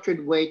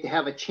structured way to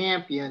have a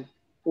champion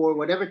for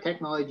whatever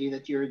technology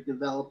that you're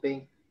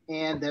developing,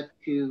 and that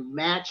to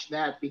match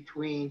that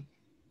between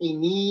a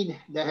need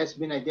that has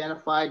been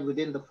identified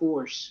within the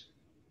force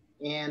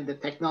and the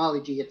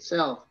technology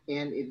itself.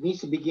 And it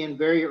needs to begin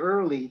very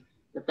early,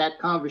 that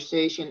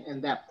conversation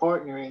and that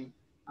partnering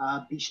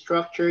be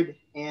structured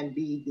and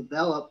be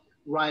developed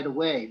right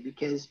away,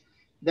 because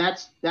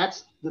that's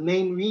the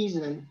main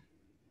reason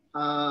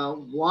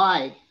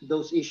why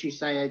those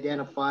issues I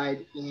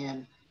identified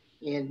and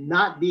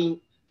not being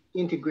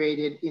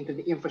integrated into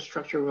the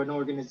infrastructure of an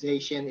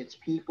organization, its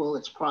people,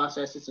 its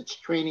processes, its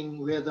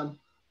training rhythm,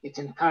 its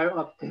entire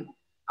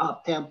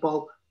up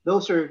tempo.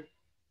 Those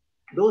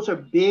are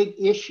big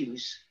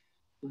issues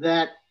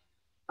that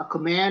a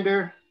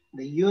commander,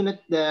 the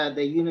unit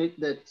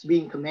that's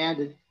being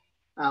commanded,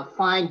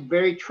 find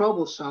very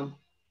troublesome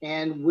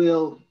and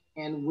will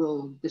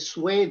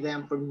dissuade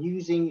them from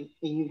using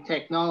a new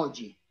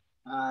technology.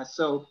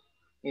 So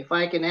if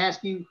I can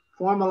ask you,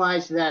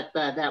 formalize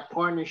that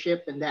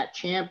partnership and that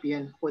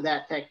champion for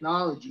that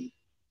technology,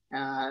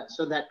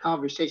 so that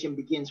conversation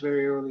begins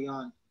very early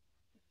on.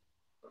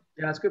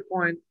 Yeah, that's a good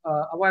point.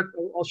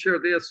 I'll share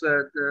this.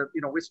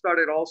 We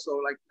started also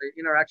like the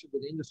interaction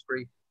with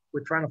industry.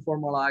 We're trying to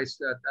formalize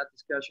that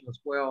discussion as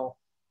well,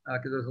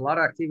 because there's a lot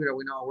of activity that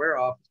we're not aware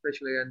of,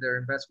 especially in their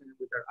investment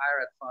with their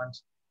IRAD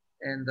funds.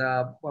 And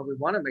what we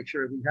want to make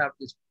sure we have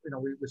is,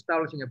 we're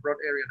establishing a broad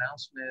area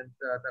announcement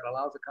that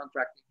allows a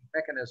contracting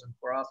mechanism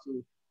for us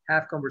to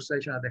have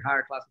conversation at the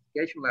higher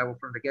classification level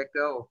from the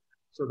get-go,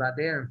 so that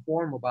they're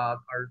informed about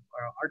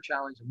our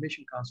challenge and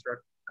mission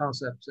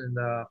concepts, and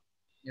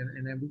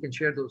then we can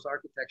share those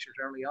architectures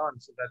early on,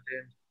 so that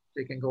then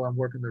they can go and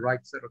work in the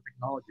right set of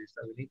technologies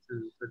that we need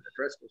to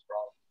address those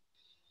problems.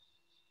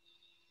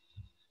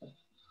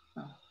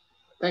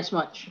 Thanks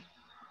much.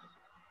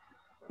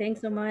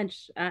 Thanks so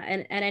much.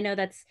 And I know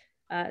that's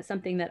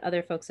something that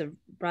other folks have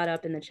brought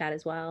up in the chat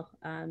as well.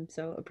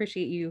 So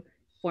appreciate you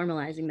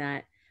formalizing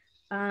that.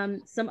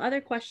 Some other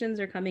questions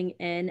are coming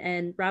in,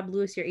 and Rob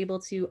Lewis, you're able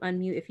to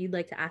unmute if you'd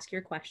like to ask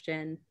your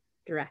question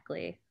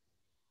directly.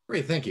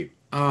 Great, thank you.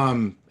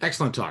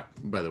 Excellent talk,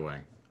 by the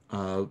way.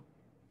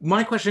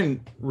 My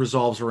question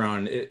revolves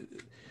around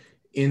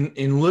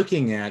in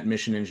looking at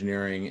mission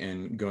engineering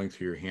and going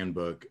through your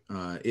handbook.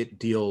 It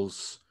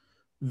deals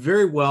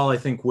very well, I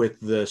think, with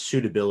the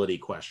suitability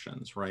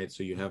questions, right?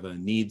 So you have a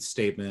needs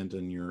statement,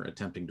 and you're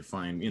attempting to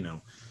find,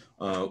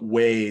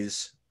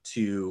 ways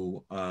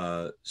to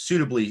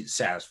suitably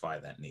satisfy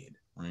that need,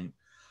 right?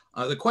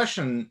 The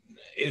question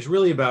is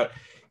really about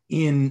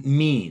in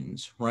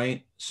means,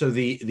 right? So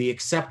the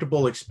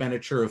acceptable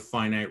expenditure of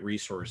finite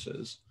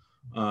resources.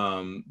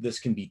 This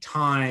can be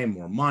time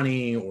or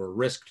money or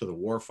risk to the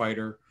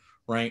warfighter,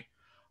 right?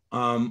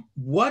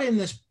 What in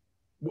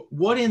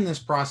this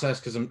process,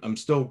 because I'm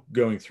still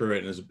going through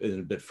it and it's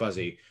a bit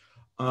fuzzy,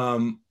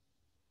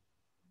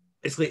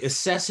 basically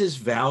assesses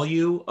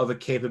value of a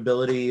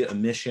capability, a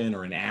mission,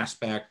 or an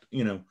aspect,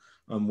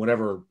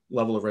 whatever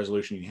level of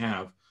resolution you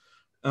have,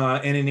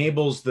 and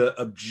enables the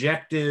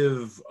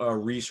objective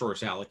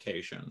resource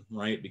allocation,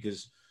 right?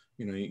 Because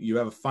you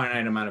have a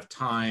finite amount of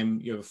time,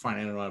 you have a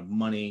finite amount of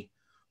money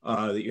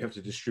that you have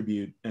to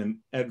distribute and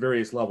at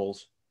various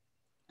levels,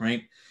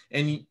 right?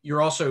 And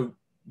you're also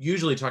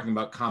usually talking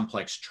about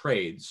complex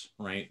trades,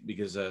 right?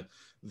 Because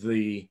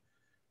the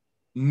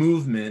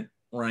movement,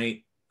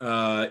 right,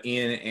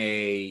 in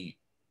a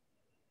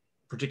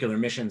particular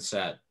mission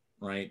set,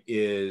 right,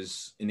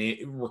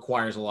 it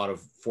requires a lot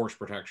of force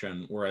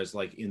protection, whereas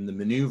like in the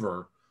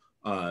maneuver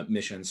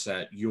mission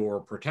set, your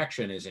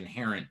protection is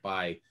inherent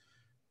by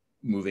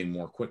moving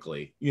more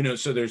quickly.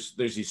 So there's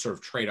these sort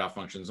of trade-off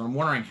functions. I'm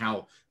wondering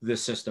how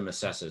this system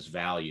assesses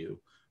value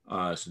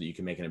so that you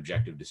can make an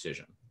objective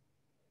decision.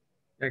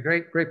 Yeah,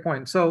 great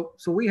point. So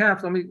we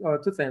have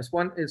two things.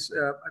 One is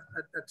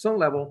at some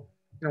level,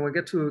 we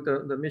get to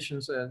the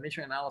missions,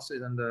 mission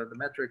analysis, and the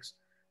metrics.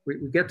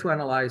 We get to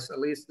analyze at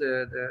least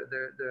the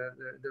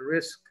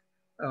risk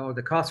or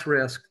the cost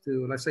risk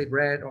to, let's say,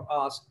 Red or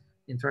us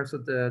in terms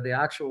of the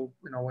actual,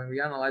 when we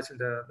analyzing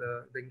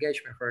the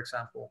engagement, for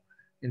example,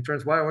 in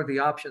terms of what are the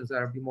options that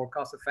would be more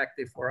cost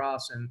effective for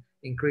us and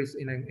increase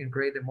and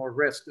create more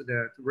risk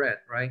to Red,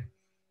 right?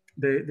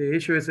 The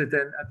issue is that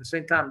then at the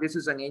same time, this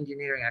is an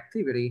engineering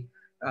activity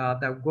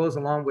that goes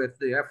along with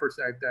the efforts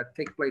that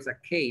take place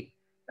at CAPE,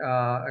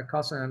 a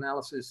cost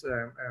analysis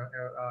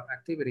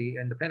activity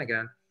in the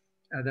Pentagon,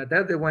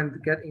 that they want to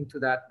get into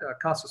that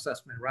cost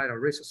assessment, right, or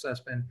risk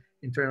assessment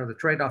in terms of the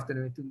trade-off they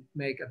need to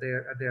make at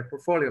their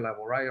portfolio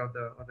level, right, or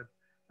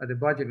at the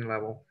budgeting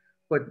level.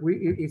 But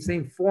it's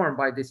informed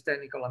by this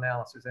technical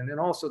analysis, and then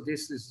also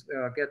this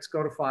gets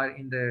codified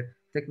in the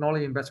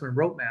technology investment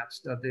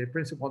roadmaps that the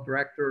principal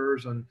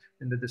directors and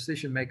the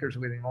decision makers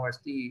within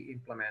OSD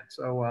implement.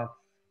 So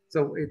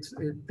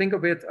think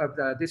of it,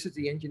 this is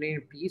the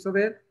engineering piece of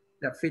it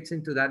that fits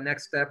into that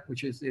next step,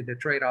 which is the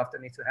trade-off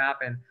that needs to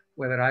happen,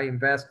 whether I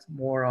invest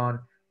more on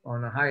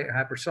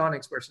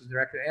hypersonics versus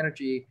directed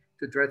energy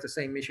to address the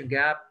same mission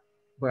gap.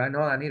 But I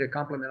know I need a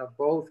complement of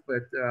both,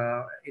 but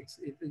it's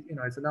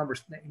a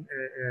numbers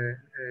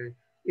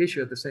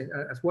issue at the same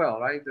as well,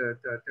 right?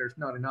 There's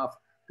not enough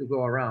to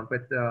go around,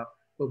 but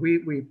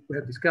we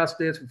have discussed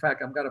this. In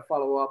fact, I'm going to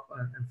follow up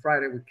on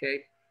Friday with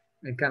Kate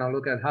and kind of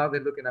look at how they're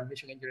looking at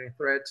mission engineering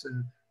threats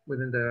and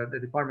within the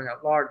department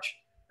at large,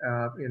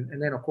 and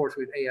then of course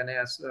with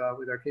ANS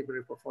with our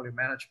capability portfolio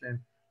management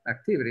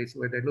activities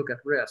where they look at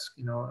risk,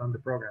 on the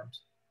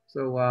programs.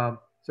 So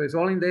it's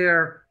all in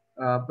there.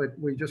 But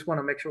we just want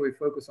to make sure we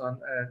focus on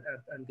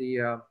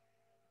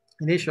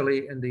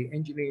initially in the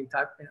engineering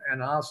type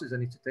analysis that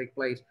needs to take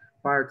place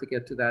prior to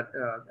get to that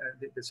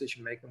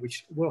decision making,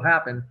 which will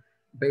happen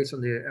based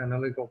on the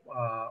analytical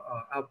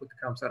output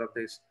that comes out of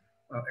this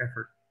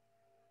effort.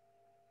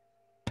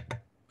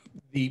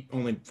 The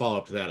only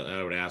follow-up to that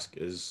I would ask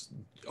is,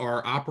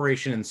 are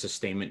operation and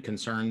sustainment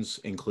concerns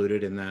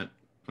included in that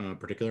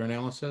particular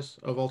analysis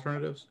of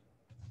alternatives?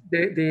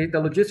 The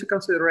logistic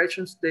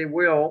considerations, they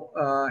will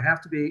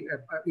have to be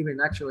even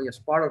actually as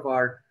part of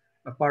our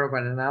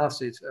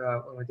analysis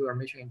when we do our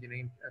mission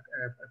engineering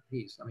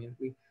piece. I mean,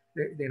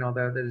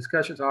 the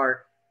discussions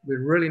are, we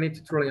really need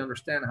to truly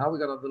understand how we're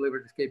going to deliver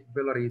these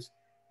capabilities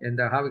and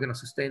how we're going to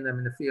sustain them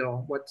in the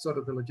field, what sort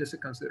of the logistic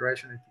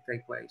consideration needs to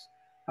take place.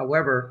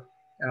 However,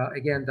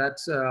 again,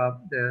 that's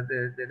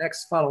the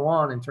next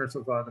follow-on in terms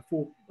of the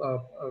full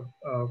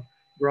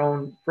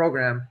grown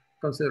program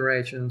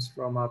considerations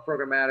from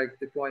programmatic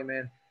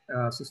deployment,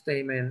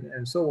 sustainment,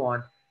 and so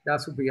on. That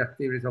would be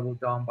activities that will be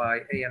done by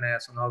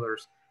ANS and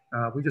others.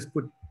 We just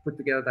put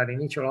together that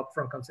initial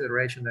upfront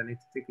consideration that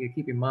needs to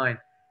keep in mind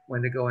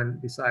when they go and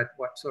decide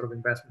what sort of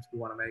investments we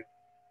want to make.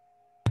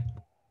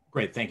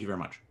 Great, thank you very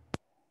much.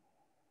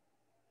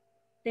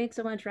 Thanks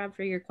so much, Rob,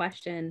 for your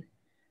question.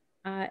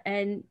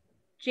 And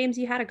James,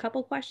 you had a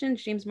couple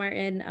questions. James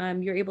Martin,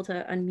 you're able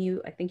to unmute.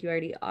 I think you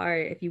already are,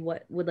 if you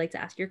would like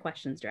to ask your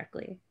questions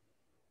directly.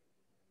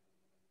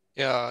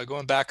 Yeah,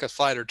 going back a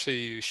slide or two,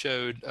 you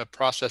showed a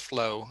process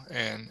flow,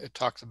 and it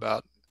talks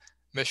about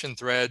mission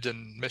threads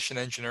and mission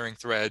engineering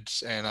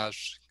threads, and I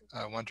was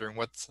wondering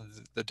what's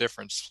the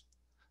difference.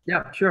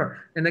 Yeah,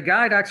 sure. And the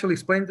guide actually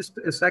explained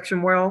this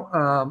section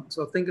well.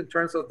 So think in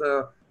terms of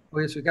so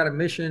you got a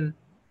mission,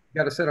 you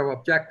got a set of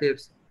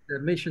objectives. The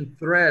mission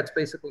threads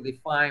basically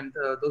define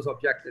those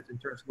objectives in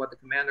terms of what the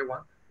commander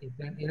wants.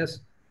 The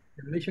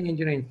mission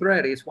engineering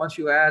thread is once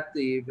you add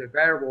the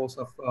variables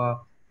of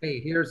hey,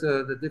 here's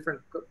the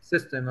different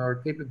system or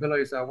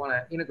capabilities I want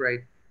to integrate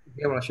to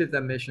be able to ship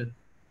that mission.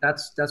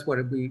 That's what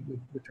we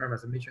term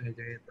as a mission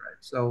engineering threat.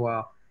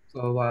 So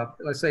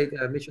let's say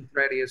the mission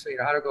threat is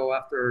how to go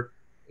after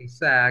a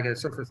SAG, a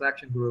surface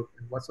action group,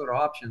 and what sort of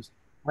options.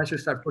 Once you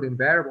start putting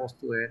variables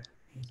to it,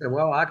 you say,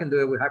 well, I can do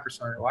it with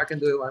hypersonic, or I can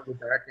do it with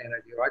direct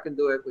energy, or I can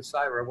do it with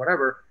cyber, or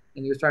whatever,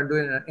 and you start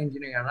doing an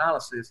engineering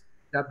analysis,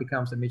 that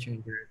becomes a mission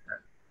engineering threat.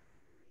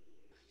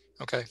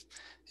 Okay.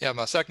 Yeah,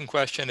 my second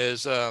question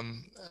is,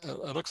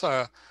 it looks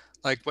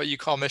like what you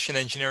call mission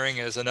engineering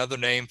is another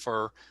name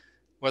for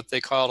what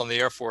they call in the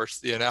Air Force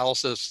the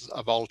analysis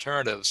of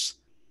alternatives,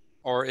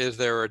 or is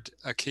there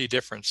a key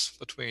difference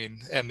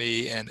between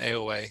ME and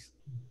AOA?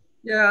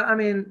 Yeah, I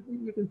mean,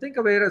 you can think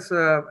of it as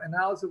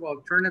analysis of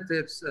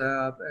alternatives.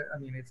 I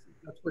mean,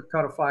 that's what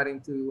codified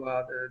into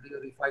the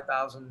DoD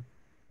 5000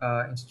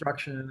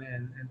 instruction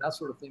and that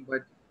sort of thing.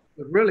 But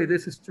really,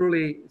 this is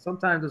truly,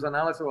 sometimes those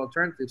analysis of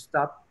alternatives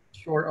stop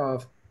short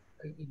of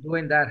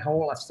doing that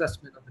whole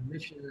assessment of the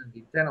mission and the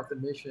intent of the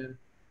mission,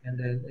 and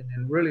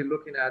then really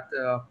looking at,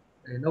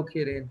 no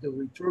kidding, do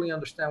we truly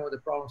understand what the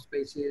problem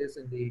space is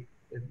and the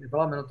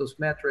development of those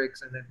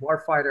metrics, and then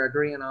warfighter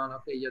agreeing on,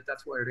 okay, yeah,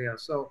 that's what it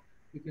is. So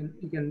you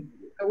can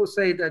I would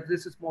say that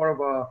this is more of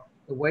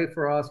a way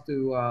for us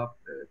to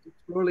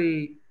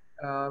really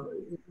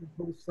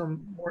impose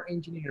some more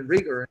engineering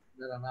rigor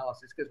in that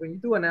analysis. Because when you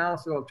do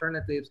analysis of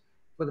alternatives,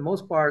 for the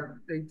most part,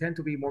 they tend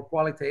to be more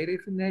qualitative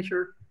in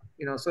nature.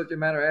 Subject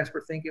matter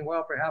expert thinking,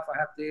 well, perhaps I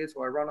have this,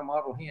 or I run a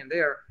model here and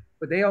there,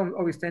 but they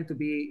always tend to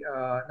be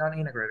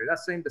non-integrated.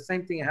 The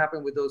same thing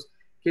happened with those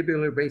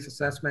capability-based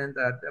assessment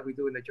that we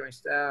do in the Joint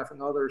Staff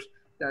and others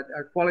that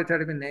are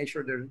qualitative in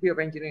nature. There's a bit of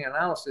engineering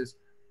analysis,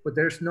 but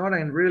there's not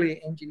a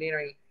really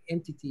engineering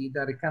entity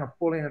that is kind of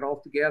pulling it all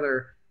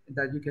together,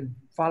 that you can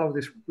follow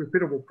this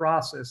repeatable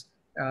process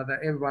that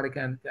everybody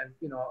can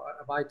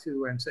abide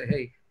to and say,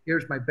 hey,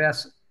 here's my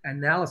best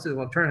analysis of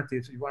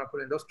alternatives, if you want to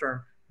put it in those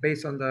terms,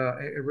 based on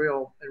a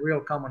real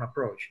common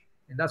approach.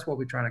 And that's what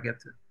we're trying to get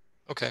to.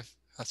 Okay,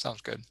 that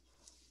sounds good.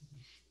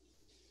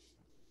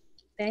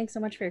 Thanks so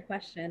much for your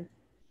question.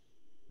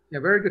 Yeah,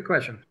 very good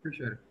question.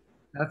 Appreciate it.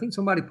 I think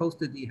somebody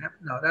posted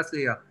that's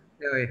the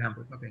AOA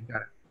handbook. Okay,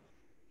 got it.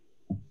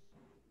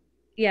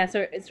 Yeah,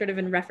 so it's sort of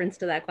in reference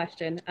to that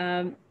question.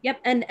 Yep,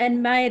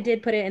 and Maya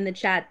did put it in the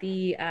chat,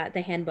 the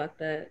handbook,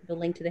 the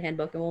link to the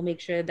handbook, and we'll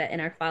make sure that in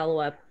our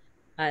follow-up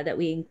that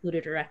we include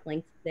a direct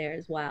link there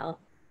as well,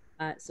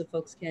 so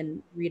folks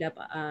can read up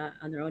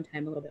on their own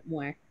time a little bit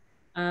more.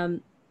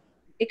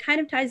 It kind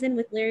of ties in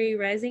with Larry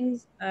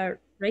Rising's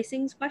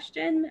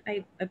question.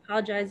 I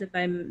apologize if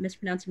I'm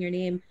mispronouncing your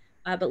name,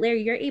 but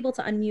Larry, you're able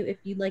to unmute if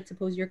you'd like to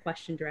pose your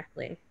question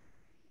directly.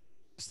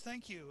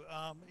 Thank you.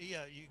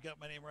 Yeah, you got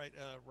my name right,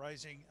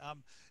 Rising.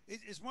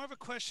 It's more of a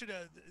question.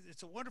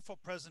 It's a wonderful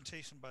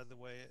presentation, by the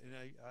way, and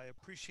I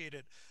appreciate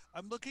it.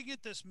 I'm looking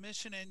at this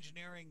mission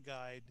engineering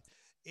guide,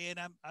 and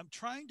I'm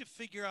trying to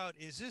figure out,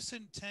 is this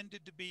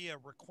intended to be a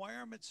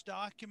requirements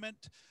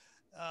document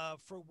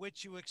for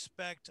which you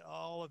expect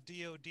all of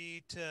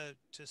DoD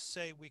to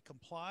say we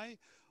comply?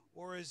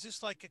 Or is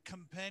this like a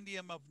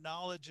compendium of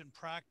knowledge and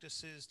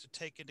practices to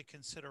take into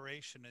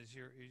consideration as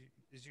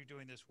you're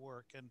doing this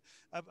work? And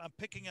I'm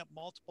picking up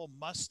multiple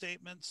must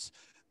statements.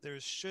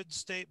 There's should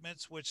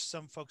statements, which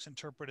some folks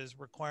interpret as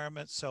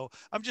requirements. So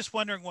I'm just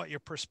wondering what your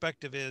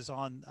perspective is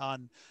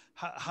on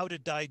how to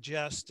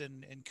digest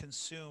and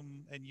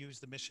consume and use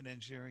the mission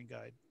engineering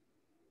guide.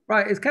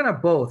 Right, it's kind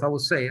of both, I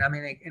would say. I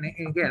mean,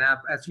 and again,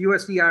 as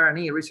USD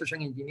R&E, Research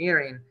and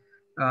Engineering,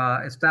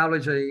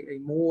 establish a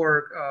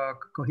more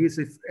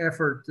cohesive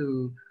effort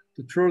to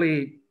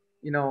truly,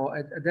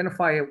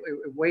 identify a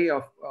way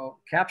of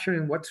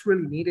capturing what's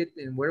really needed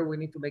and where we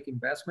need to make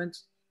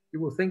investments. You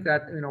will think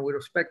that, with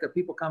respect to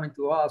people coming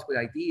to us with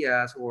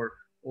ideas or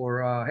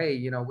hey,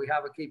 we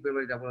have a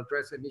capability that will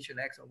address mission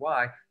X or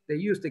Y. They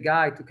use the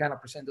guide to kind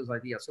of present those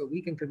ideas so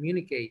we can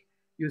communicate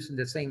using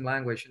the same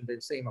language and the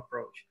same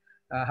approach.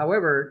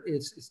 However,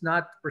 it's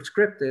not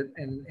prescriptive,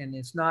 and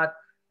it's not,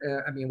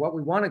 what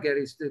we want to get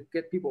is to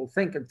get people to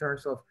think in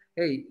terms of,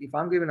 hey, if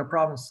I'm given a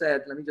problem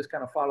set, let me just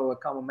kind of follow a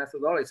common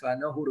methodology so I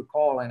know who to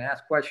call and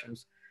ask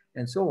questions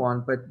and so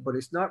on. But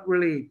it's not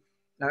really,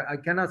 I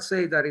cannot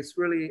say that it's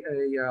really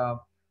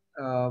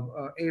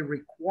a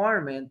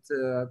requirement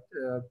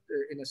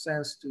in a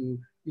sense to,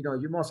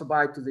 you must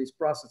abide to this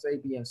process A,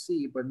 B, and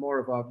C, but more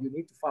of a, you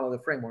need to follow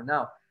the framework.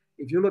 Now,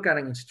 if you look at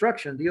an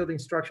instruction, DoD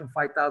instruction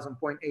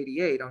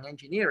 5000.88 on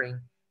engineering,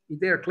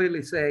 there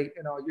clearly say,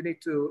 you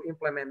need to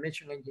implement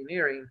mission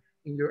engineering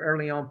in your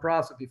early on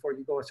process before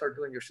you go and start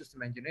doing your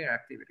system engineering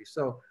activities.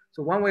 So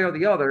one way or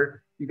the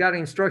other, you got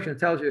an instruction that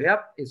tells you,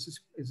 yep, it's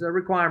a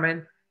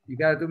requirement. You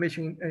got to do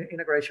mission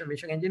integration,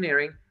 mission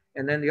engineering.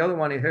 And then the other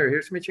one is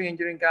here's mission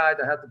engineering guide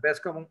that has the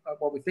best common,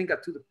 what we think are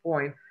to the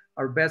point,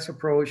 our best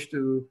approach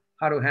to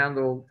how to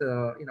handle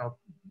the,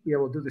 be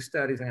able to do the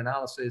studies and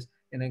analysis,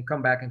 and then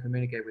come back and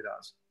communicate with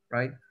us,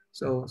 right?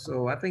 So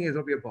I think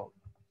it'll be a both.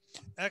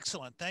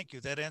 Excellent, thank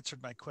you. That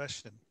answered my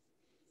question.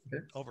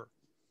 Okay. Over.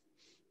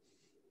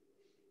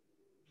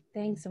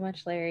 Thanks so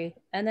much, Larry.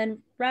 And then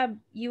Rob,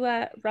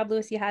 Rob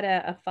Lewis, you had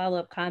a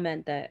follow-up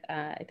comment that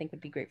I think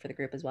would be great for the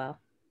group as well.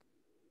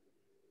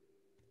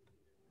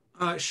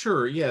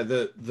 Sure. Yeah.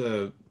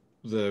 It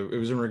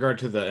was in regard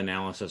to the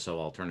analysis of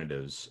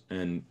alternatives,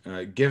 and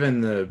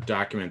given the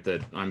document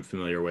that I'm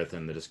familiar with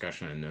and the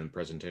discussion and the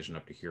presentation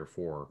up to here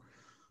for,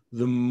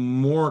 the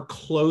more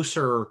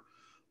closer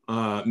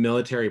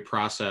military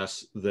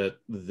process that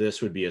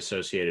this would be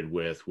associated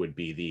with would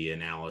be the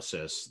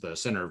analysis, the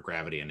center of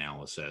gravity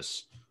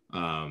analysis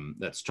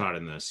that's taught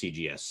in the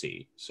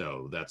CGSC.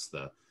 So that's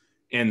the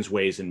ends,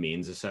 ways, and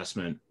means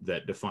assessment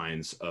that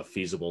defines a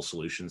feasible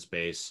solution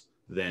space.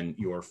 Then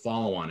your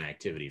follow-on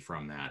activity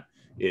from that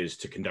is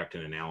to conduct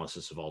an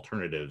analysis of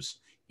alternatives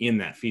in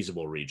that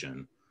feasible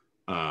region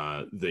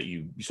that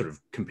you sort of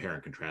compare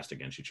and contrast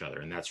against each other.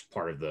 And that's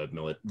part of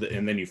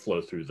and then you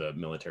flow through the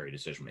military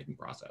decision-making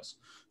process,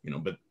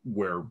 but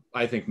where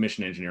I think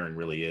mission engineering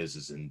really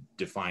is in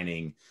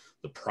defining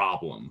the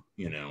problem,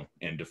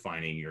 and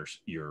defining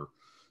your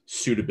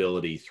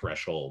suitability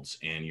thresholds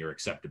and your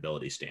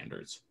acceptability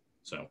standards.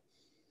 So.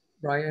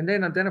 Right, and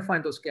then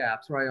identifying those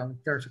gaps, right, in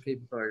terms of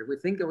capability. We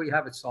think that we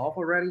have it solved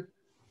already,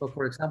 but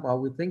for example, are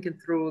we thinking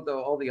through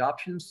all the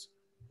options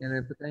and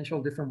the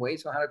potential different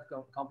ways on how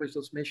to accomplish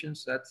those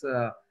missions? That's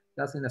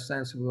in a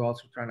sense we're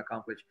also trying to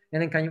accomplish.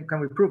 And then can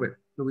we prove it?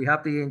 Do we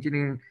have the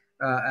engineering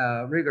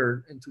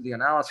rigor into the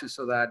analysis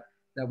so that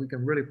we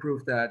can really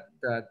prove that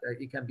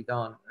it can be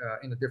done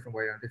in a different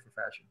way or in a different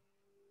fashion?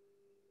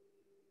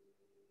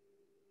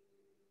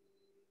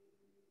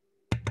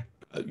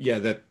 Yeah,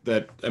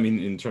 that I mean,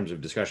 in terms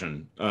of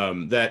discussion,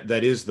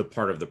 that is the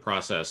part of the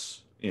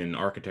process in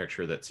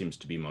architecture that seems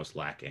to be most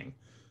lacking,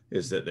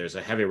 is that there's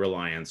a heavy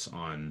reliance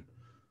on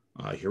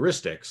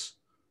heuristics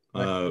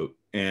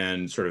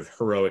and sort of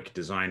heroic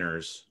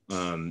designers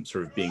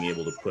sort of being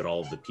able to put all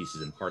of the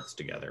pieces and parts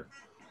together,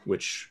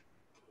 which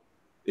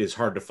is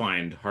hard to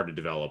find, hard to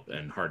develop,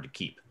 and hard to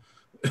keep.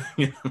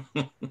 Yeah,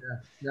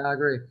 I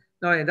agree.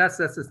 No, and that's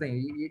the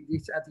thing.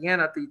 At the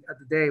end of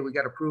the day, we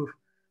got to prove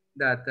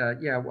that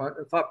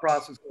the thought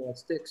process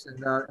sticks and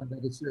that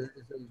it's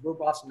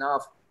robust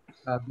enough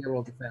to be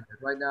able to defend it.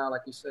 Right now,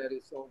 like you said,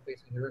 it's all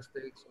based on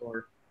heuristics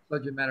or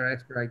subject matter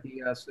expert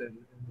ideas and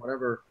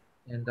whatever.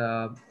 And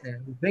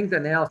we think the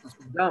analysis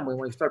is done, but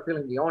when you start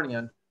peeling the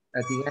onion,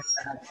 at the end,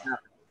 that has to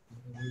happen.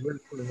 And we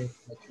really need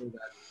to make sure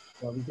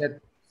that we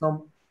get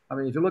some. I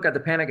mean, if you look at the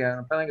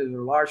Pentagon is a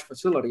large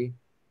facility,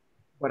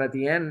 but at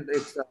the end,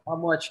 it's how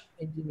much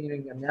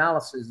engineering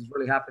analysis is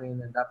really happening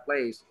in that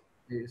place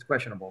is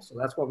questionable. So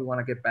that's what we want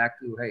to get back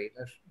to. Hey,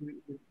 let's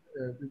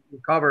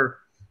recover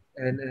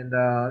and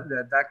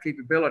that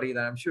capability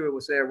that I'm sure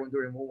was there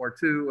during World War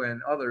II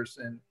and others,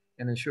 and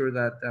ensure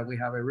that we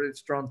have a really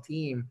strong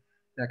team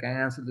that can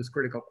answer this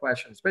critical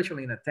question,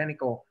 especially from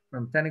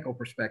a technical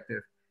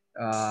perspective,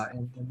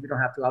 and we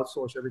don't have to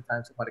outsource every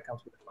time somebody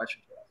comes with a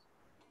question to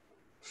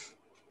us.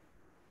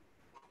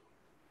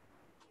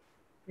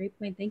 Great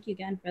point. Thank you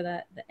again for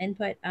the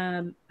input.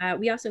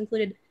 We also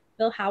included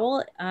Bill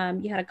Howell.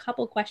 You had a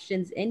couple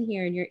questions in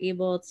here, and you're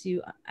able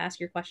to ask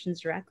your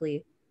questions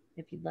directly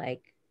if you'd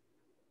like.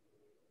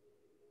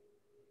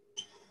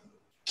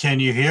 Can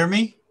you hear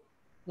me?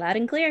 Loud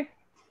and clear.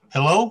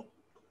 Hello?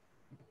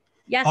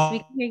 Yes, we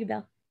can hear you,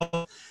 Bill.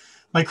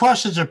 My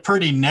questions are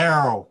pretty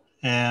narrow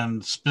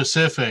and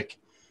specific.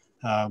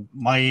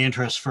 My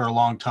interest for a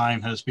long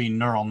time has been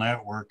neural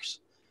networks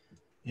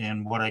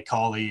and what I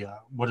call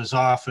what is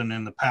often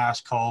in the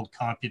past called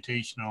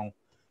computational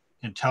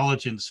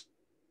intelligence.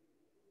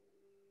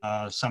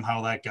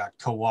 Somehow that got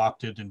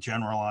co-opted and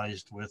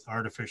generalized with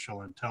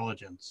artificial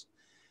intelligence.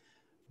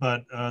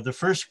 But the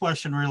first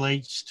question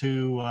relates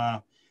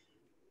to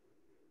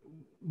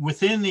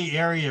within the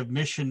area of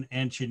mission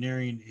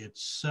engineering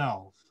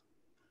itself,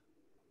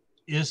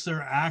 is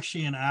there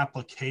actually an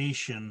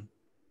application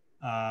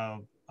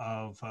of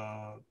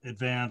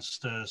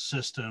advanced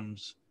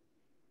systems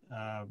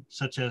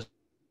such as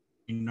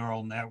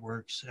neural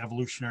networks,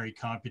 evolutionary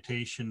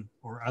computation,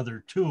 or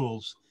other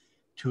tools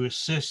to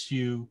assist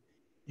you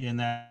in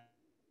that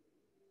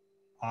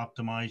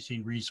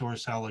optimizing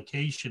resource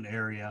allocation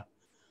area?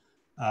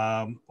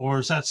 Or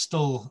is that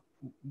still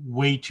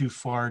way too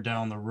far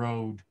down the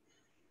road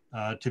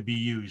to be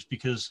used?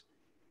 Because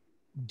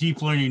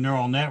deep learning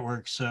neural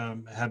networks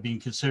have been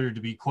considered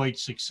to be quite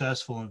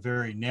successful in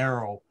very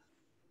narrow,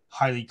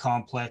 highly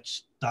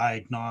complex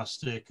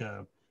diagnostic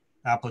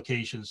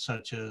applications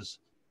such as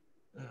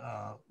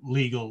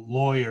legal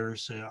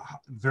lawyers,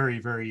 very,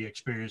 very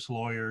experienced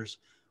lawyers,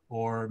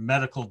 or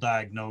medical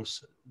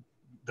diagnosis,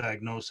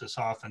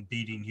 often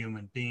beating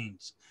human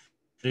beings.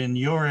 In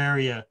your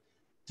area,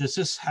 does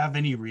this have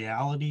any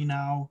reality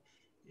now?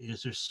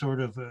 Is there sort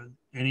of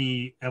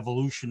any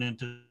evolution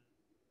into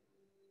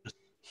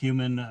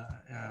human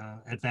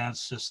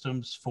advanced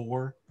systems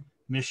for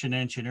mission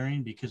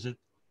engineering? Because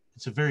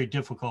it's a very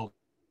difficult.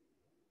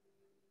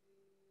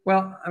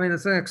 Well, I mean,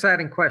 it's an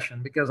exciting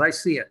question because I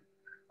see it.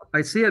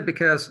 I see it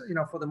because,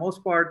 for the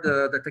most part,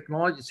 the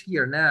technology is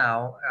here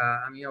now.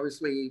 I mean,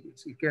 obviously,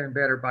 it's getting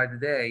better by the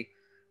day.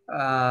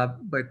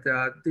 But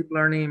deep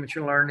learning,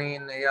 machine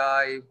learning,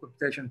 AI,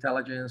 computational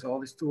intelligence, all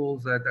these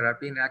tools that are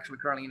being actually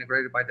currently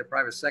integrated by the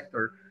private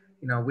sector,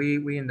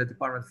 we in the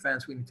Department of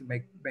Defense, we need to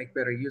make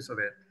better use of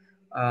it.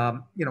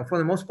 For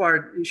the most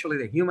part, usually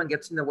the human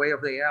gets in the way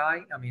of the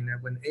AI. I mean,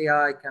 when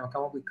AI can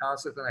come up with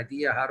concepts and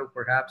idea how to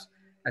perhaps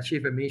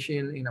achieve a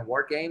mission in a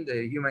war game,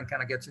 the human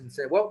kind of gets in and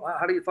say, well,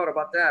 how do you thought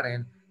about that?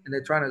 And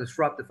they're trying to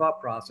disrupt the thought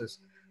process.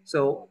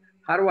 So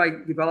how do I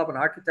develop an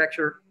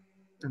architecture?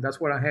 And that's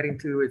what I'm heading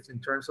to. It's in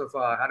terms of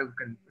how to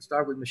can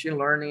start with machine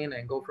learning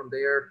and go from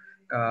there,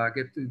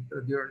 get to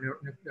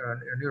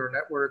neural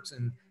networks.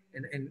 And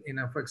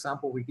for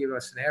example, we give a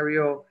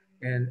scenario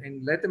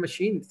and let the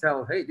machine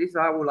tell, hey, this is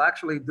how we'll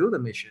actually do the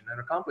mission and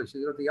accomplish.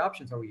 These are the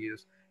options that we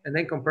use. And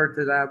then compared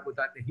to that with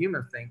the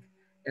human think.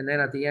 And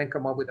then at the end,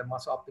 come up with a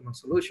most optimal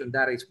solution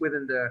that is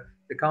within the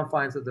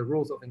confines of the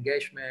rules of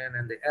engagement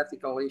and the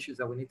ethical issues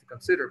that we need to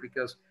consider.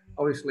 Because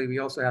obviously, we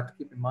also have to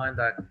keep in mind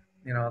that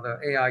the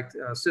AI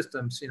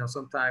systems,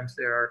 sometimes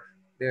they're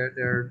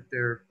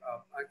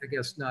I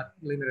guess not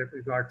limited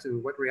with regard to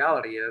what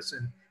reality is,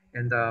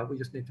 and we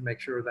just need to make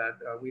sure that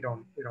we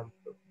don't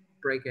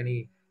break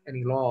any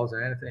laws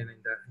or anything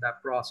in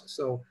that process.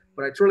 So,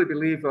 but I truly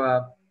believe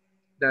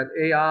that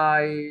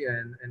AI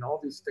and all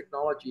these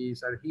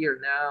technologies are here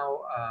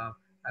now.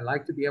 I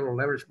like to be able to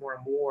leverage more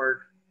and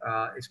more.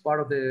 It's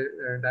part of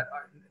that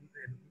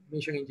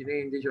mission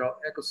engineering digital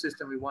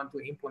ecosystem we want to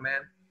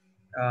implement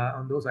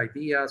on those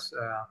ideas.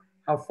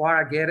 How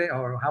far I get it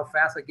or how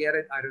fast I get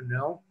it, I don't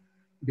know.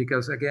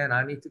 Because again,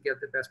 I need to get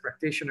the best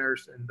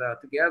practitioners and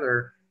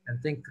together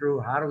and think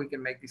through how we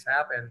can make this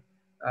happen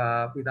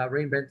without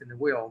reinventing the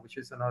wheel, which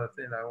is another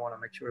thing that I want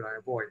to make sure that I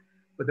avoid.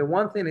 But the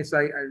one thing is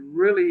I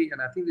really, and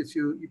I think that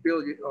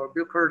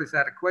Bill Curtis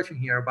had a question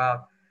here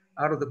about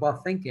out of the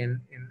box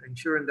thinking and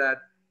ensuring that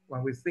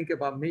when we think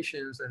about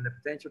missions and the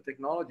potential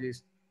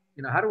technologies,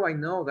 how do I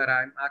know that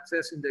I'm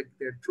accessing the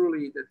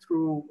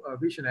true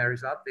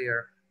visionaries out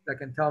there that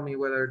can tell me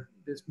whether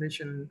this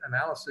mission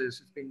analysis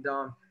has been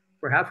done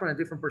perhaps from a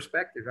different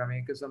perspective? I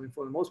mean, because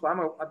for the most part,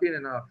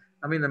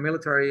 I'm in the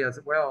military as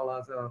well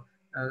as a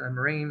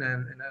Marine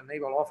and a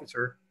naval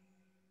officer.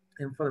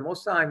 And for the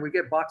most time, we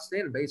get boxed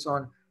in based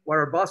on what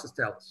our bosses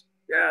tell us.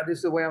 Yeah, this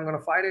is the way I'm going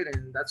to fight it,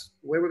 and that's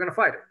the way we're going to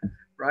fight it,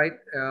 right?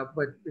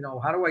 But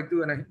how do I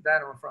do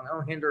that from an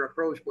unhindered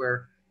approach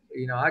where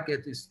I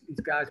get these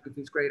guys with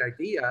these great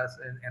ideas,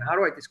 and how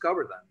do I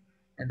discover them?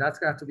 And that's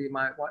got to be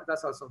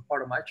that's also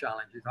part of my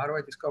challenge is how do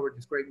I discover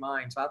these great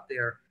minds out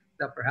there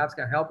that perhaps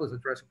can help us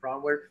address a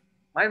problem where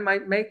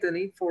might make the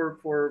need for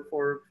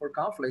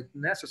conflict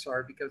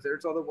necessary because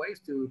there's other ways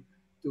to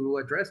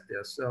address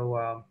this.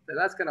 So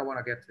that's kind of what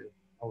I get to.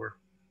 Over.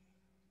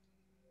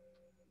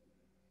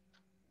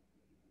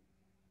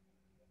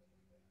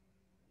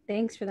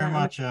 Thanks for that. Very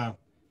much.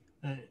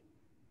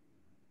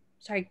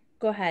 Sorry,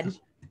 go ahead.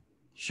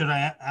 Should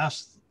I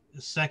ask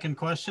the second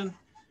question?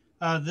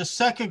 The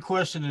second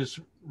question is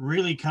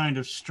really kind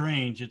of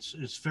strange.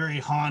 It's very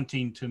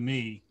haunting to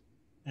me,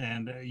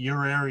 and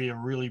your area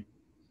really,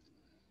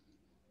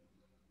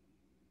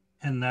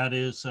 and that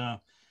is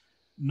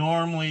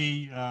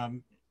normally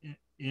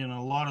in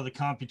a lot of the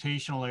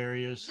computational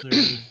areas, there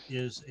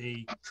is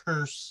a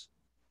curse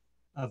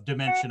of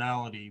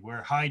dimensionality,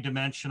 where high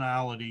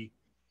dimensionality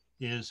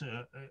is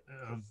a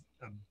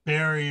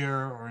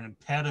barrier or an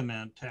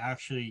impediment to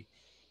actually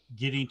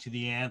getting to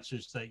the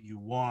answers that you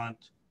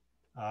want.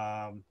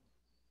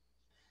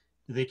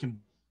 They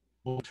can,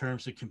 in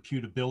terms of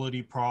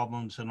computability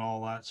problems and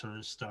all that sort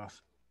of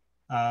stuff.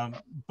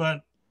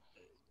 But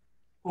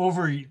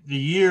over the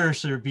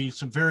years, there have been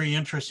some very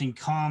interesting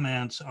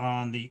comments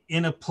on the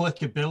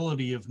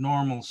inapplicability of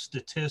normal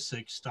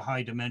statistics to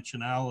high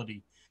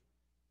dimensionality.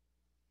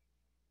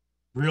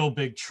 Real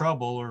big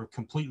trouble or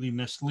completely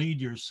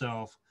mislead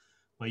yourself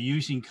by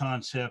using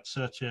concepts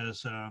such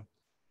as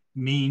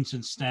means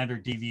and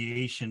standard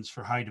deviations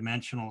for high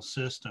dimensional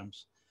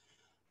systems.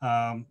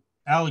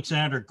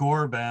 Alexander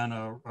Gorban,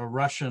 a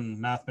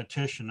Russian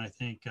mathematician, I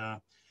think,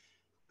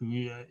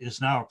 who is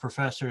now a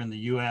professor in the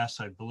US,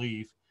 I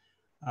believe,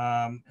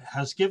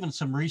 has given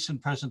some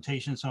recent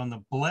presentations on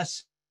the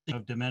blessing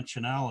of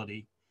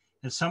dimensionality.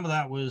 And some of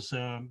that was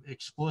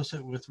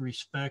explicit with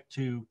respect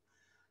to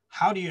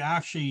how do you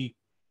actually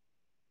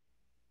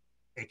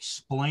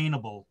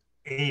explainable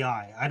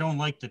AI. I don't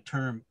like the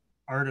term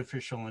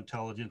artificial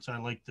intelligence. I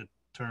like the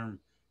term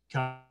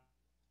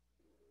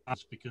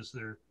because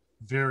they're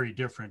very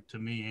different to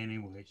me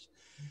anyways.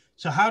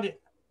 So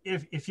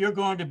if you're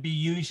going to be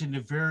using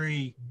a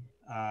very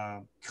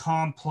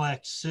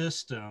complex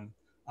system,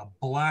 a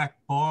black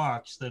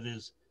box that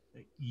is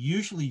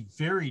usually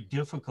very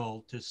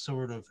difficult to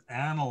sort of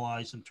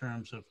analyze in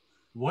terms of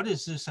what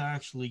is this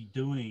actually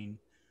doing?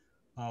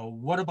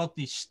 What about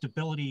the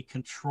stability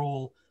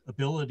control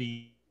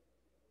ability,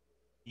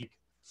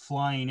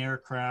 flying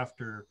aircraft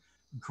or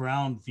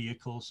ground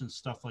vehicles and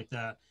stuff like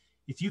that?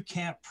 If you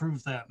can't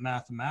prove that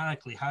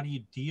mathematically, how do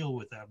you deal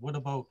with that? What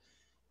about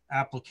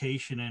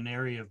application in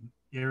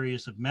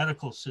areas of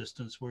medical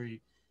systems where you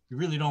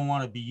really don't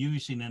want to be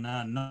using an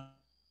unknown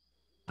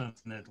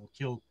and it'll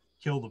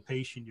kill the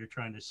patient you're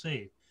trying to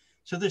save.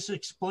 So this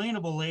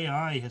explainable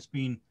AI has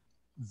been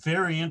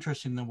very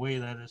interesting the way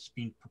that it's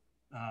been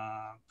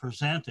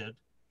presented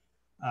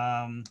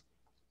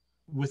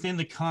within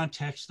the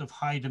context of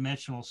high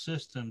dimensional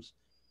systems,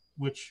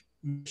 which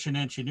mission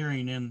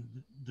engineering in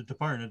the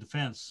Department of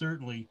Defense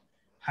certainly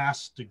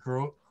has to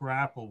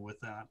grapple with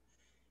that.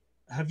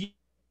 Have you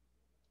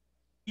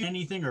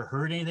anything or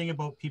heard anything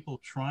about people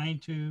trying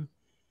to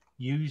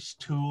use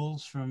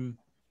tools from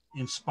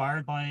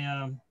inspired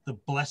by the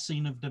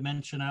blessing of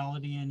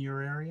dimensionality in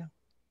your area?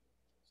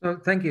 So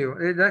thank you.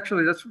 It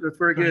actually, that's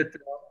very good.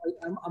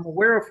 I'm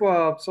aware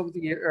of some of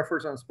the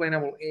efforts on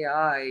explainable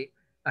AI.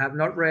 I have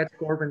not read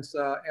Corbin's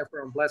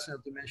effort on blessing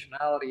of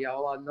dimensionality.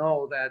 All I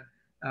know that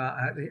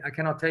I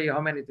cannot tell you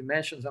how many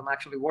dimensions I'm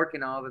actually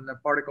working on in the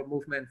particle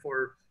movement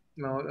for,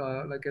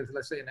 like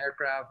let's say an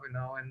aircraft,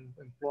 and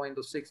employing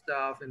the SIG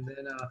stuff, and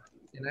then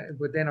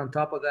but then on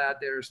top of that,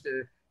 there's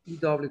the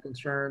EW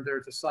concern,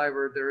 there's the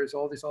cyber, there is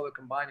all these other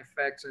combined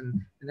effects,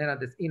 and then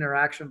this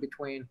interaction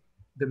between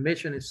the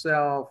mission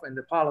itself and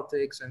the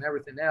politics and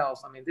everything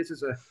else. I mean, this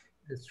is a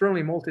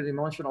extremely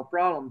multidimensional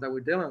problem that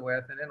we're dealing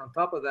with. And then on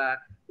top of that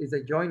is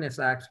the jointness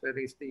aspect,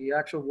 is the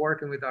actual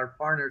working with our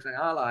partners and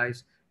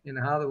allies and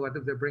what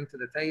do they bring to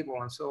the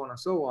table, and so on and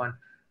so on.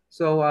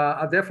 So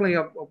I definitely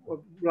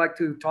would like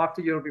to talk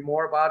to you a little bit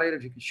more about it.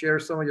 If you could share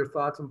some of your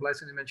thoughts on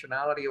blessing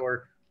dimensionality,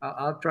 or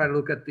I'll try to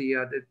look at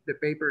the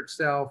paper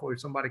itself, or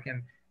if somebody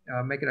can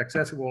make it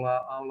accessible.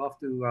 I'll love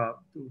to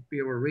be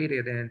able to read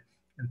it and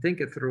think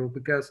it through,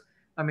 because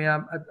I mean,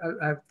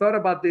 I've thought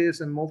about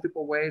this in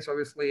multiple ways.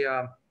 Obviously,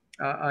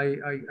 I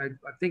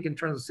think in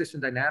terms of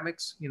system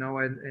dynamics,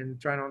 and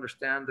trying to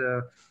understand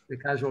the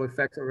causal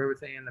effects of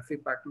everything and the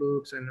feedback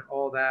loops and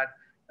all that,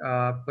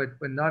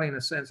 but not in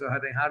a sense of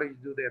how do you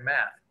do the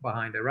math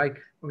behind it, right?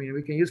 I mean,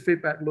 we can use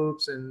feedback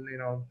loops and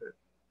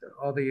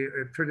all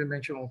the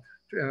three-dimensional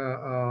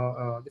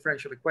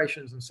differential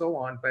equations and so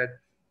on, but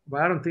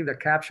I don't think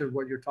that captures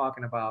what you're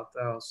talking about.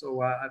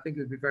 So I think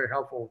it'd be very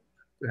helpful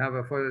to have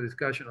a further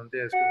discussion on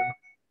this.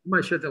 It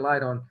might shed the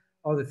light on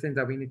all the things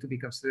that we need to be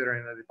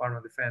considering in the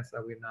Department of Defense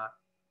that we're not.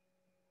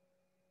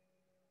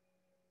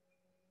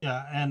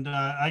 Yeah, and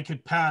I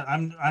could pat.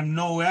 I'm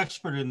no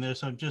expert in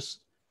this. I'm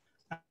just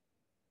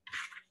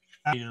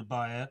fascinated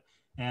by it.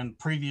 And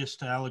previous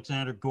to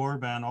Alexander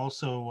Gorban,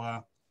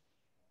 also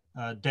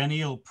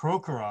Daniil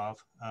Prokhorov,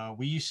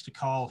 we used to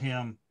call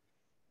him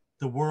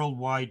the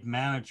worldwide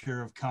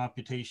manager of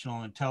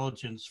computational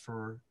intelligence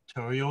for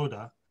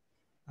Toyota,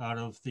 out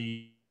of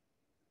the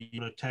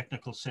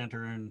Technical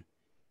Center in,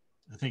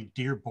 I think,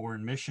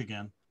 Dearborn,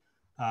 Michigan.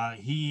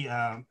 He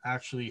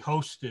actually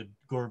hosted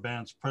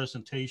Gorban's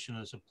presentation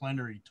as a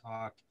plenary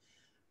talk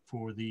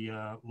for the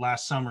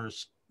last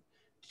summer's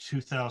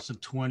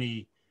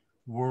 2020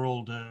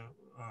 World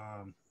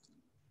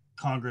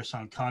Congress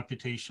on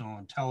Computational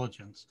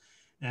Intelligence.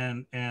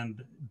 And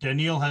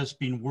Daniil has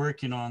been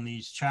working on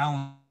these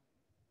challenges,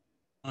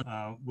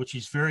 which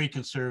he's very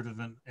conservative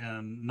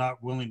and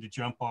not willing to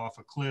jump off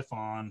a cliff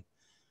on,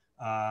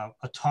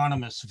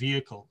 autonomous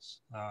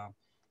vehicles.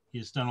 He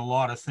has done a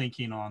lot of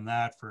thinking on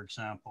that, for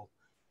example.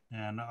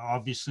 And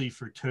obviously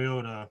for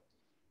Toyota,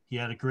 he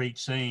had a great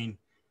saying,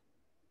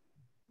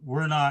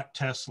 we're not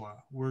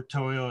Tesla, we're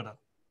Toyota.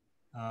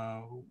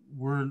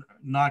 We're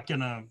not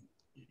gonna,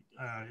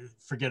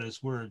 forget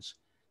his words,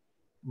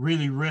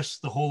 really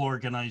risk the whole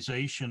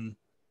organization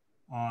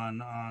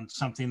on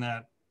something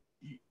that,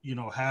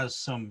 has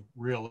some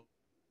real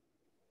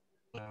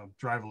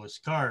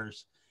driverless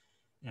cars.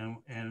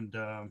 And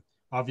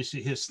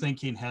obviously his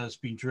thinking has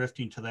been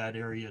drifting to that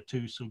area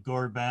too. So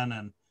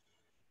Gorban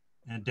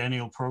and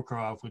Daniil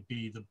Prokhorov would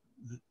be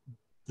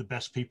the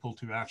best people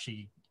to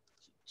actually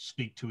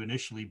speak to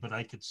initially, but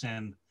I could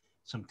send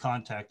some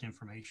contact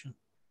information.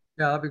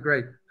 Yeah, that'd be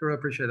great. Really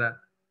appreciate that.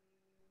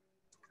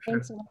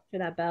 Thanks so much for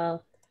that,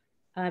 Belle.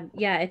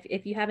 Yeah,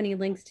 if you have any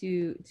links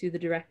to the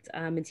direct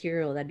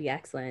material, that'd be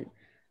excellent.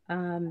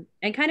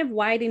 And kind of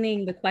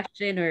widening the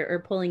question or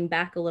pulling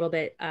back a little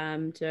bit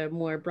to a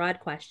more broad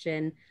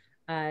question,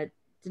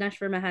 Dinesh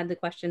Verma had the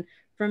question,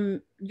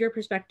 from your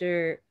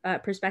perspective,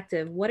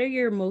 what are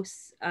your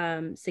most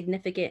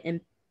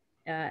significant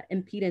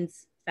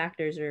impedance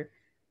factors, or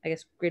I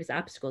guess greatest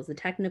obstacles, the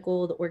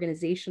technical, the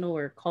organizational,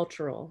 or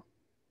cultural?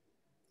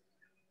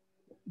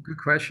 Good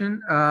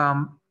question.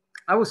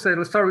 I would say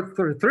let's start with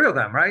the three of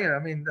them, right? I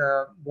mean,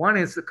 one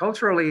is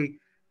culturally,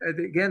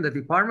 again, the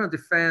Department of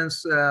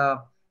Defense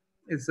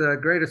is the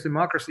greatest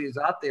democracy is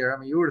out there. I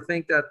mean, you would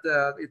think that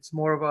it's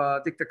more of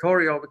a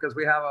dictatorial because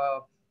we have a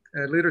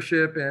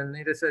leadership and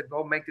they said,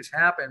 go make this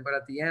happen. But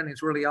at the end,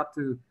 it's really up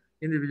to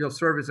individual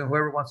service and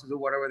whoever wants to do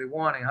whatever they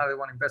want and how they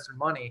want to invest their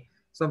money.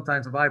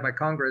 Sometimes abide by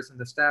Congress, and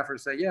the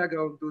staffers say, yeah,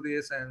 go do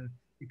this. And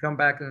you come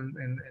back and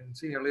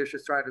senior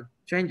leadership try to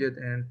change it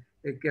and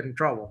they get in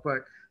trouble.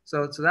 But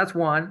so that's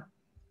one.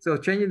 So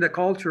changing the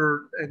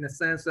culture in the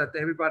sense that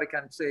everybody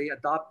can say,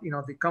 adopt,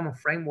 the common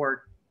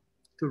framework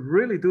to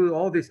really do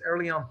all this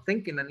early on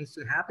thinking that needs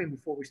to happen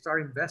before we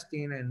start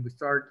investing and we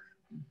start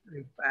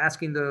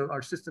asking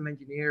our system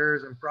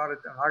engineers and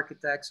product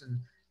architects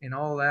and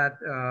all that,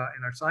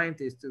 and our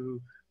scientists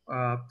to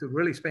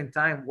really spend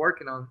time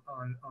working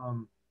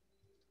on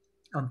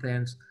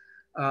things.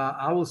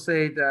 I will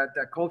say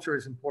that culture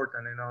is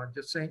important,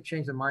 just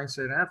change the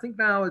mindset. And I think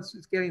now it's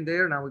getting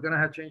there. Now we're going to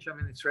have change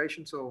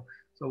administration, so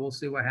we'll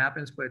see what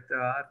happens. But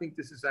I think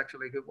this is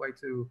actually a good way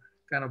to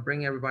kind of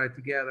bring everybody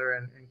together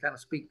and kind of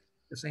speak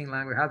the same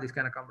language, have these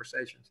kind of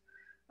conversations.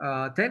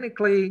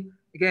 Technically,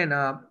 again,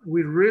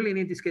 we really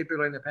need this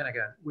capability in the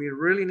Pentagon. We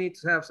really need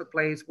to have a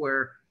place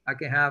where I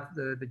can have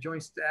the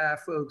joint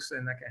staff folks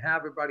and I can have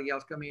everybody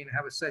else come in and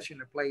have a session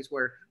in a place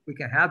where we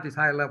can have these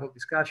high level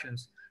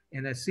discussions.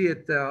 And I see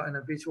it in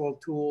the visual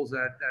tools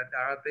that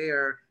are out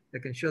there that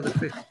can show the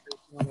 50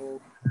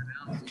 model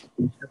analysis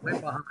that went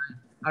behind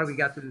how we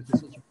got to this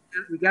decision.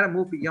 We got to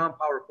move beyond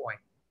PowerPoint.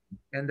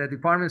 And the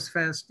Department of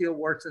Defense still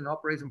works and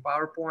operates in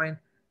PowerPoint.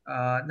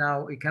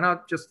 Now, we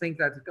cannot just think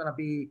that it's going to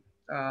be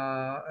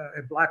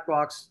a black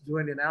box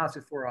doing the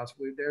analysis for us.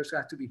 There's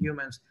got to be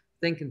humans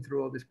thinking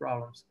through all these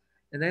problems.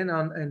 And then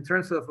in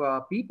terms of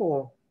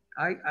people,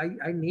 I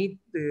need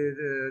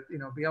to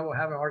be able to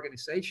have an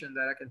organization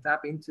that I can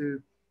tap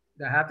into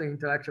that have the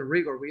intellectual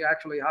rigor. We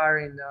actually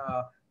hiring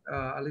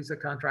at least a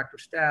contractor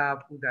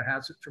staff that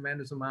has a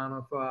tremendous amount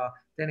of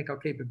technical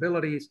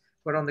capabilities.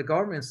 But on the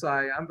government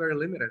side, I'm very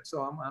limited.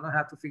 So I'm going to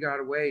have to figure out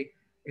a way,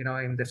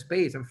 in the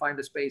space and find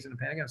the space in the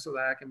Pentagon so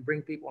that I can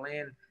bring people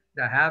in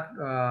that have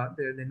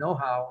the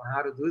know-how on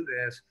how to do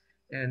this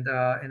and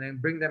then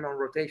bring them on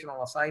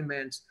rotational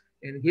assignments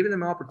and giving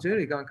them an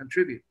opportunity to go and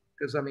contribute.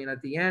 Because, I mean,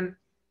 at the end,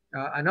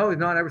 I know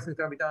not everything's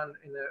going to be done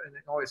in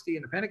the OSD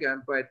in the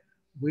Pentagon, but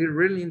we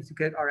really need to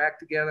get our act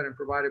together and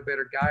provide a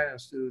better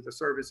guidance to the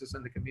services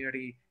and the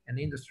community and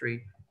the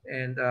industry.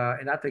 And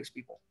that takes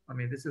people. I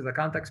mean, this is a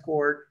contact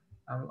sport.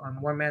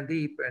 I'm one man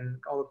deep and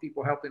all the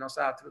people helping us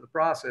out through the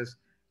process.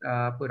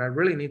 But I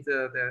really need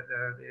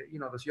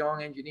those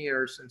young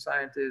engineers and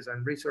scientists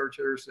and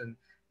researchers and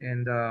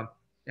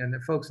the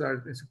folks that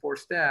are in support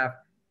staff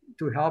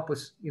to help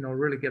us,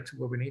 really get to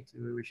where we need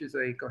to, which is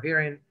a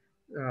coherent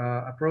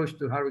approach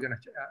to how we're going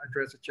to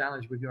address the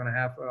challenge we're going to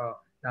have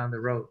down the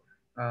road.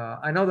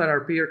 I know that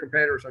our peer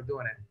competitors are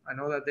doing it. I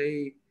know that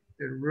they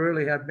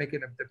really have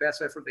making the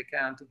best effort they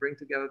can to bring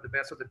together the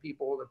best of the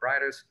people, the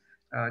brightest,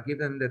 give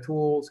them the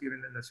tools, give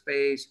them the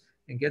space,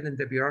 and get them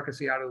the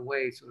bureaucracy out of the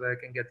way so that they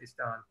can get this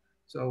done.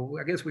 So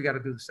I guess we got to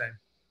do the same.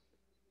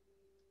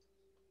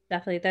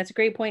 Definitely. That's a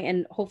great point.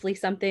 And hopefully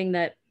something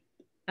that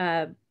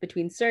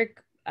between SERC,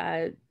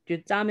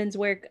 Jude Zaman's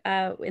work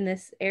in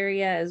this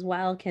area as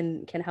well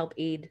can help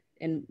aid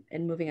in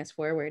moving us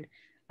forward.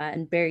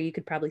 And Barry, you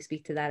could probably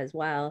speak to that as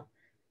well.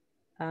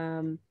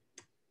 And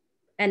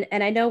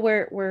I know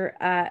we're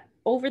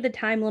over the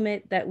time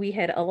limit that we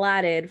had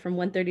allotted from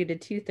 1:30 to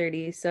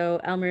 2:30. So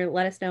Elmer,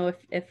 let us know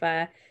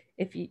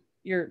if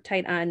you're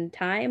tight on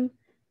time.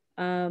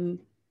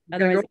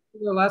 Otherwise, go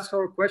to the last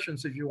 4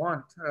 questions if you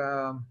want.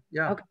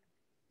 Yeah. Okay.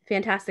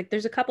 Fantastic.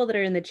 There's a couple that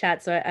are in the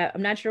chat, so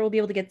I'm not sure we'll be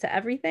able to get to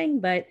everything,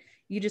 but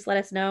you just let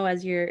us know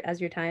as your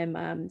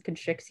time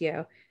constricts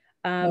you.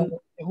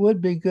 It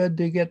would be good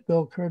to get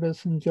Bill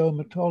Curtis and Joe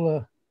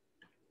Matola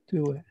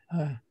to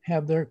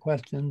have their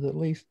questions. At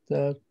least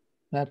that'll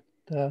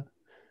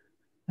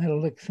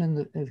extend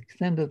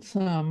it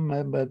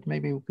some, but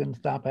maybe we can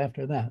stop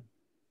after that.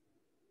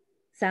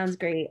 Sounds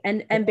great.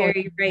 And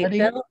Barry, right?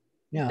 Bill,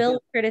 yeah.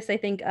 Bill Curtis, I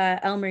think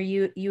Elmer,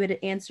 you had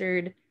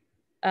answered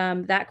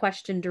that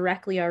question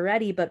directly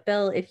already. But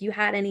Bill, if you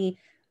had any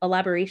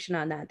elaboration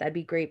on that, that'd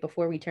be great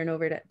before we turn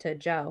over to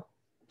Joe.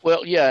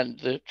 Well, yeah, and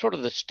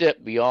the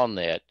step beyond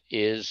that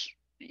is,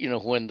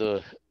 when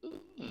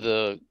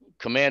the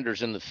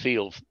commander's in the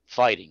field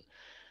fighting,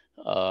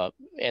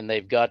 and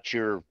they've got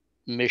your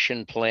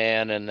mission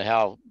plan and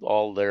how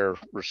all their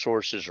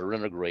resources are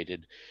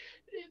integrated,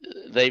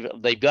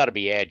 they've got to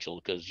be agile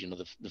because,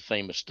 the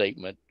famous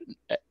statement,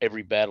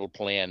 every battle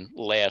plan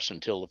lasts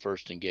until the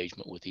first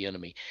engagement with the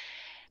enemy.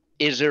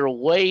 Is there a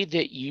way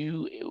that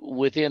you,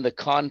 within the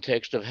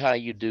context of how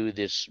you do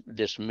this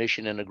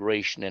mission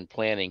integration and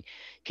planning,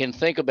 can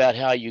think about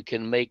how you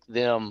can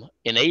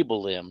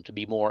enable them to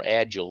be more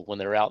agile when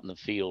they're out in the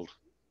field,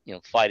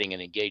 fighting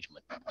an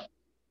engagement?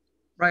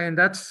 Right, and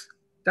that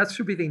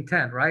should be the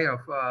intent, right,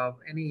 of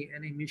any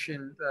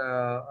mission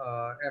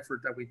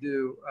effort that we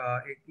do.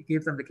 It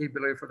gives them the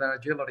capability for that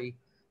agility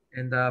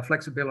and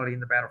flexibility in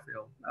the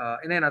battlefield,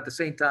 and then at the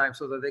same time,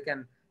 so that they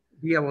can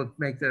be able to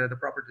make the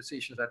proper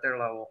decisions at their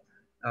level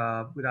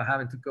without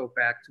having to go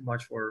back too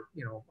much for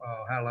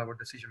high-level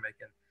decision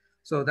making.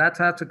 So that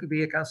has to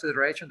be a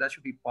consideration. That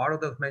should be part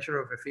of the measure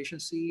of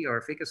efficiency or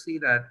efficacy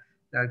that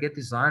get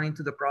designed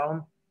into the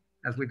problem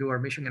as we do our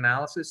mission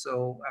analysis.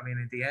 So I mean,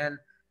 in the end,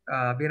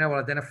 being able to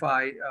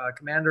identify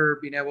commander,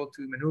 being able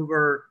to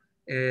maneuver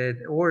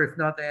it, or if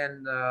not,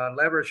 then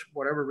leverage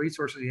whatever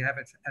resources you have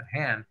at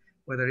hand,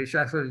 whether it's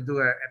actually do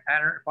a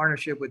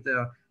partnership with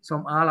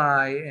some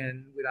ally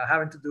and without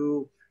having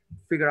to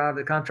figure out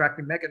the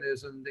contracting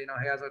mechanism, he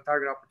has a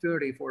target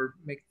opportunity for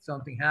make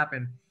something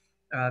happen.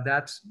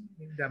 that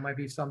might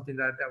be something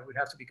that would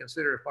have to be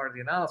considered as part of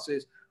the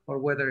analysis, or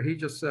whether he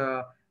just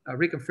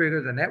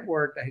reconfigured the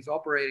network that he's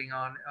operating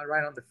on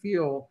right on the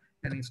field,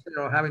 and instead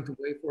of having to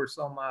wait for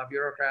some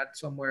bureaucrat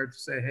somewhere to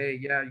say, hey,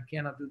 yeah, you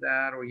cannot do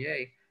that, or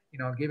yay,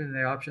 giving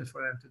the options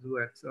for them to do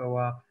it.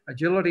 So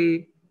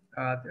agility,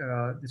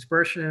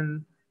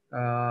 dispersion,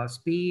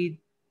 speed,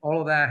 all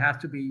of that has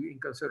to be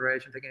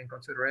taken in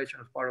consideration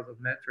as part of the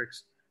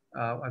metrics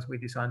as we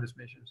design these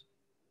missions.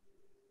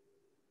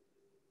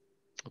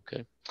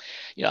 Okay.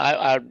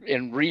 I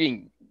in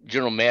reading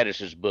General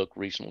Mattis's book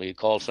recently,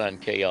 Call Sign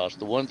Chaos,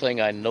 the one thing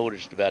I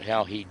noticed about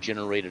how he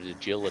generated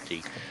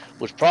agility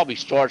was probably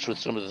starts with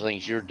some of the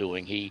things you're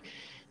doing.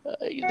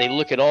 They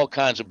look at all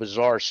kinds of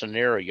bizarre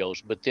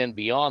scenarios, but then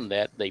beyond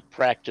that, they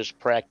practice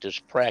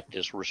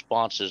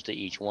responses to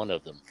each one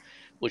of them,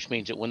 which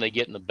means that when they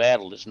get in the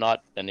battle, it's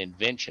not an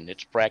invention.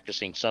 It's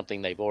practicing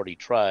something they've already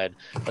tried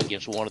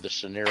against one of the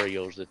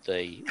scenarios that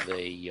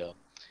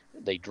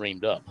they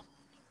dreamed up.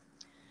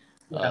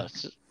 Yeah.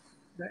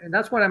 And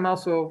that's what I'm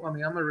also,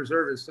 I'm a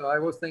reservist, so I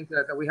always think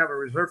that we have a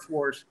reserve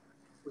force,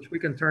 which we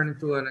can turn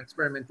into an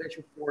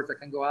experimentation force that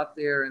can go out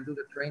there and do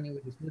the training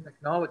with these new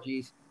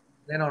technologies.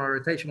 Then on a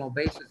rotational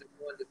basis,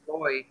 go and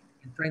deploy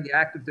and train the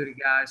active duty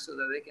guys so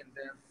that they can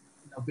then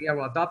be able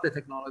to adopt the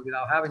technology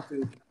without having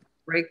to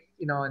break,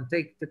 and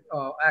take the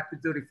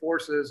active duty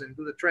forces and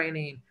do the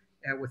training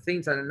with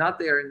things that are not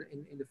there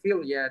in the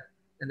field yet,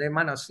 and they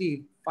might not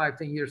see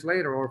 5-10 years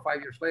later, or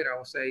 5 years later, I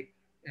will say.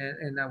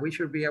 And we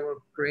should be able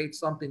to create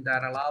something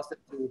that allows them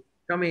to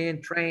come in,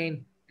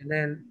 train, and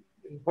then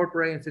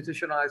incorporate,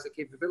 institutionalize the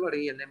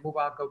capability, and then move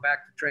out, go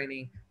back to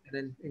training, and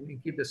then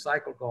keep the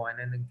cycle going,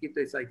 and then keep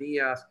these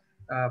ideas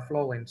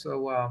flowing.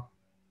 So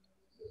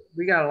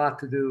we got a lot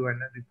to do in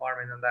the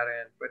department on that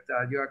end. But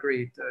you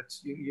agree,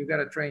 you got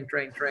to train.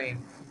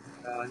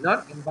 And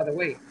by the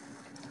way,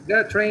 you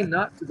got to train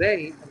not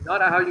today,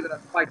 not how you're going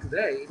to fight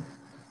today.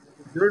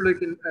 If you're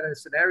looking at a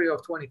scenario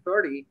of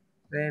 2030,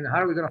 then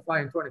how are we going to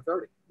fight in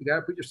 2030? You got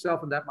to put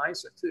yourself in that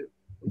mindset too,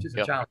 which is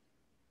a challenge.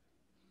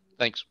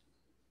 Thanks.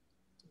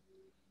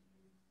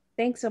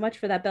 Thanks so much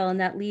for that, Bill. And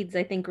that leads,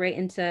 I think, right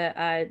into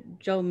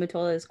Joe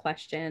Matola's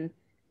question.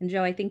 And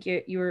Joe, I think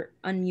you're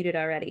unmuted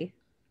already.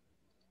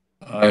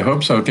 I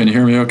hope so. Can you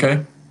hear me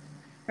okay?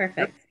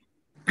 Perfect.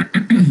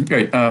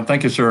 Great.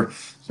 Thank you, sir.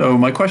 So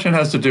my question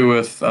has to do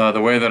with the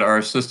way that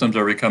our systems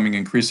are becoming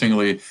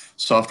increasingly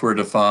software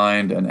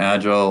defined and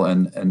agile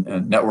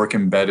and network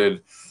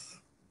embedded.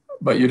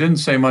 But you didn't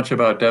say much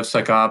about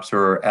DevSecOps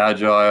or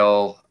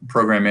agile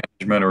program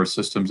management or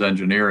systems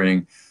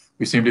engineering.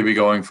 We seem to be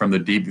going from the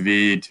deep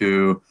V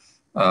to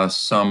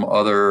some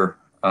other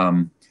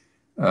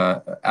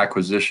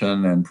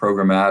acquisition and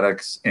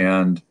programmatics,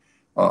 and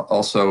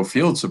also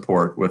field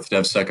support with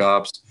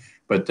DevSecOps.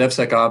 But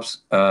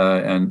DevSecOps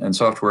and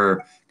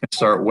software can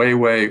start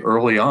way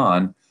early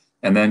on,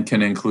 and then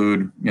can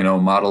include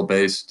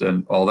model-based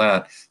and all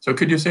that. So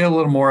could you say a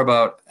little more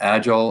about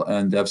Agile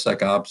and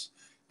DevSecOps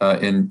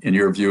in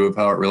your view of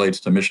how it relates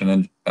to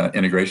mission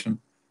integration,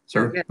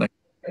 sir? Yeah.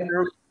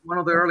 One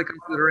of the early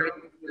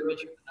considerations is the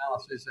mission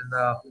analysis and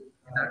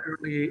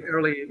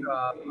early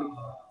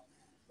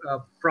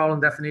problem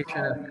definition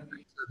and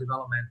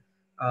development.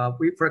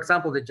 For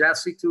example, the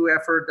JASC2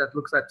 effort that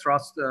looks at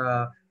trust,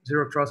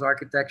 zero trust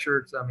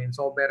architectures. It's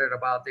all better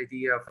about the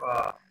idea of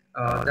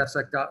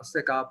DevSecOps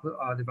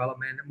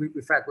development.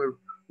 In fact,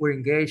 we're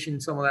engaged in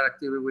some of that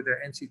activity with the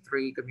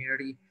NC3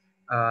 community,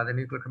 the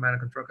Nuclear Command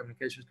and Control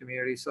Communications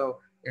community. So,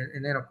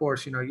 and then of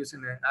course,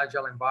 using an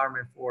agile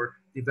environment for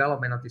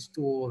development of these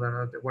tools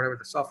and whatever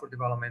the software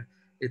development,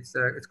 it's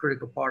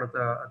critical part of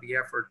the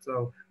effort.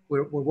 So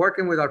we're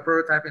working with our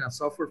prototyping and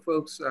software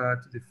folks to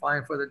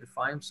further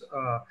define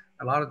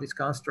a lot of these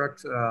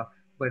constructs.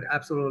 But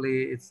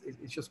absolutely, it's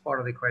just part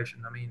of the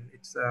equation.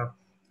 It's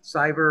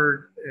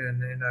cyber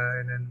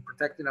and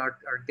protecting our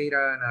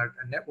data and our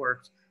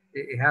networks.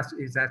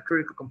 Is that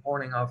critical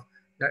component of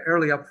the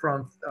early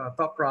upfront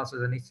thought process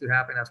that needs to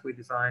happen as we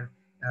design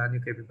new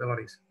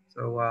capabilities.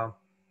 So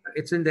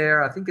it's in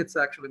there. I think it's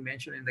actually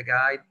mentioned in the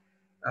guide.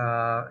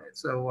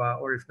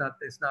 Or if not,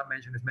 it's not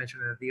mentioned. It's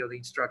mentioned in the DoD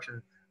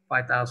instruction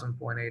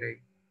 5000.88.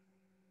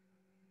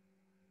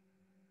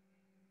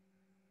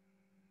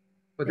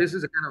 But this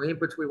is the kind of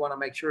inputs we want to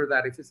make sure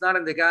that if it's not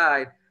in the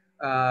guide,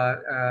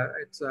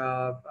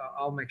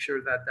 I'll make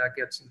sure that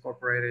gets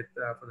incorporated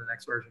for the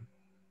next version.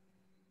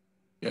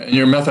 Yeah, and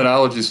your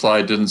methodology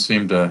slide didn't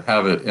seem to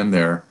have it in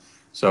there,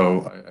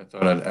 so I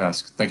thought I'd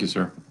ask. Thank you,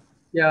 sir.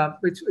 Yeah,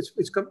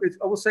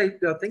 I will say,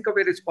 think of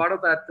it as part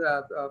of that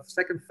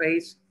second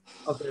phase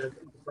of the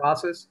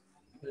process.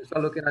 You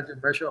start looking at the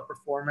measure of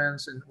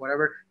performance and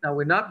whatever. Now,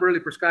 we're not really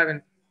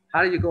prescribing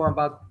how do you go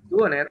about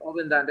doing it,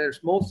 other than there's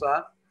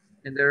MOSA,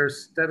 and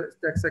there's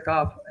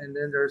DevSecOps, and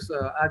then there's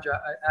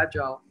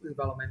agile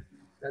development.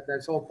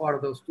 That's all part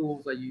of those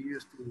tools that you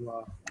use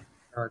to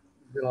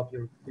develop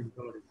your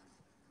capabilities.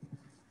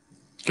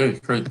 Okay,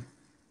 great.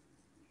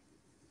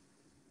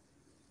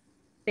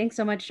 Thanks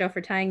so much, Joe,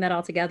 for tying that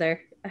all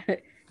together.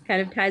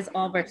 Kind of ties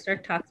all of our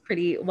SERC talks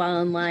pretty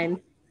well in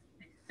line.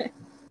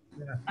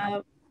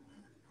 Uh,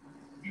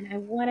 and I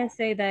want to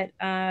say that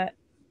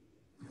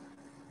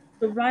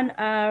so Ron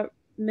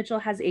Mitchell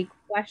has a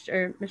question,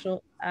 or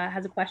Mitchell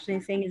has a question.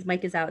 He's saying his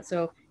mic is out,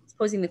 so he's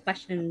posing the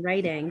question in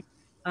writing.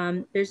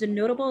 There's a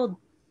notable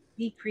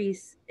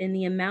decrease in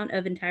the amount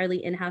of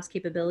entirely in-house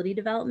capability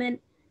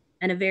development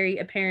and a very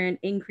apparent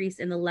increase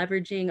in the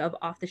leveraging of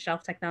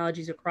off-the-shelf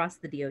technologies across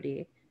the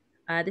DoD.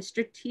 The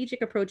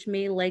strategic approach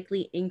may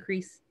likely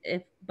increase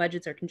if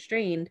budgets are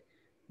constrained.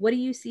 What do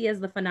you see as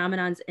the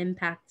phenomenon's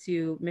impact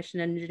to mission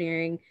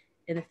engineering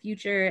in the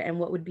future, and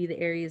what would be the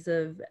areas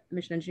of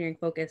mission engineering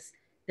focus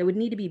that would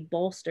need to be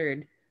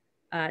bolstered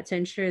to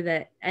ensure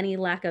that any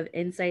lack of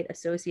insight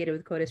associated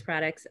with CODIS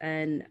products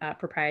and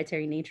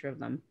proprietary nature of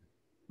them?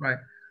 Right.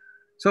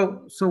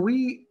 So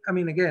we, I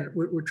mean, again,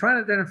 we're trying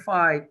to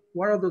identify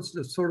what are those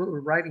the sort of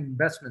right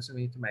investments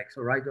we need to make.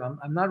 So, right,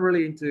 I'm not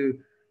really into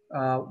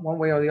one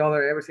way or the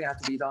other. Everything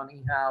has to be done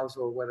in-house,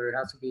 or whether it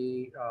has to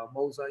be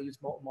use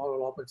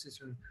model open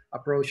system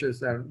approaches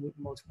that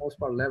most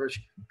part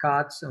leverage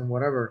COTS and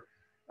whatever.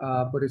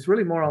 But it's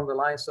really more on the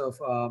lines of,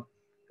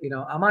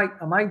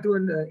 am I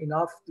doing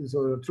enough to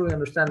sort of truly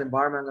understand the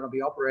environment I'm going to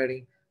be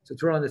operating, to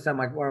truly understand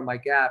what are my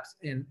gaps,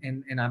 and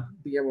I'm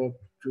be able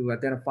to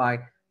identify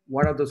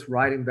what are those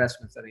right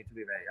investments that need to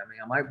be made? I mean,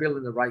 am I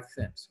building the right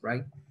things,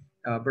 right?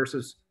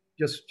 Versus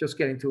just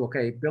getting to,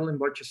 okay, building a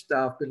bunch of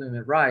stuff, building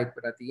it right,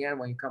 but at the end,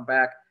 when you come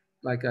back,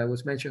 like I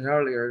was mentioning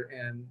earlier,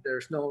 and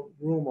there's no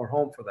room or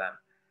home for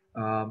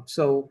them.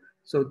 So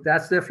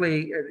that's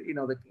definitely,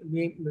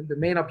 the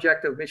main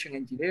objective of mission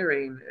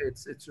engineering.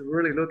 It's to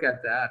really look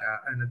at that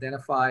and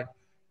identify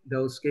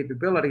those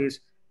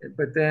capabilities,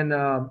 but then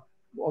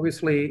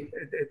obviously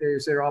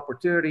there are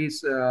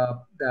opportunities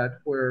that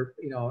where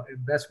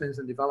investments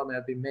and development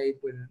have been made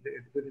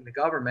within the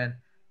government.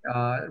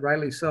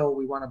 Rightly so,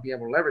 we want to be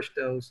able to leverage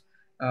those.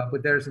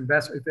 But there's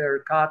investment, there are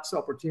COTS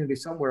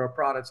opportunities somewhere, or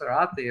products that are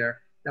out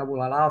there that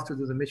will allow us to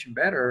do the mission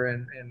better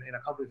and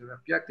accomplish the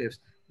objectives.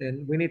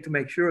 And we need to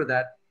make sure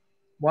that,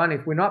 one,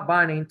 if we're not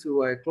buying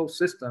into a closed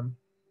system,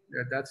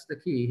 that's the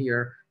key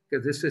here,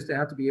 because this system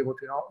has to be able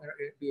to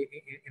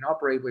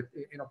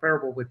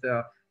interoperable with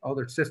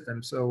other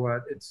systems. So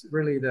it's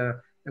really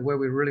the way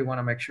we really want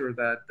to make sure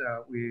that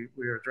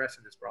we're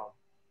addressing this problem.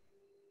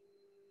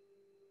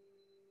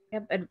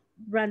 Yep, and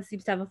Ron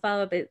seems to have a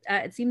follow-up.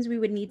 It seems we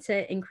would need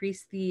to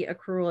increase the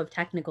accrual of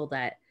technical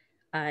debt.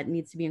 It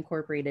needs to be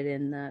incorporated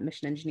in the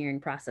mission engineering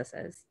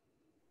processes.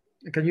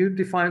 Can you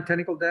define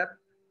technical debt?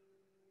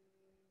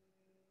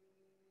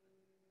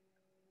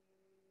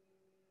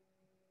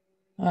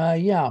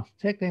 Yeah,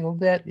 technical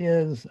debt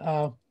is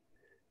a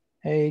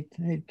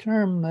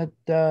term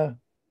that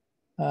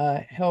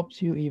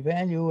helps you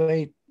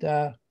evaluate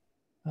how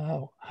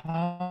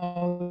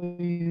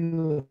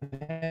you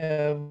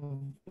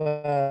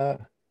have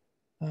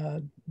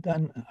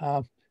done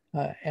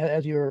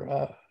as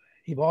you're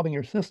evolving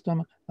your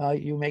system.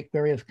 You make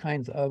various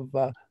kinds of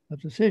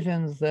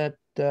decisions that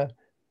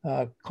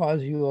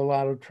cause you a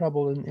lot of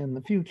trouble in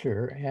the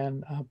future,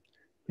 and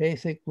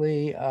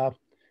basically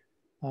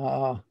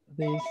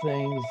these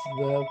things,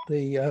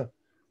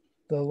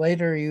 the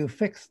later you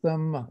fix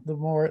them, the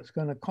more it's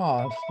going to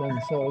cost.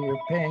 And so you're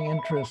paying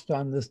interest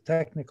on this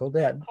technical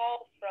debt.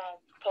 Call from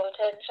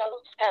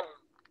potential M.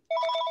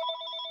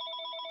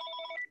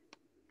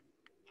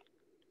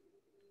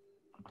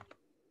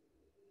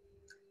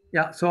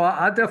 Yeah, so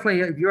I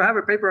definitely, if you have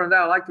a paper on that,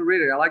 I like to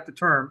read it. I like the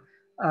term.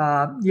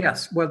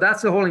 Yes, well,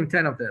 that's the whole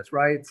intent of this,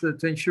 right? So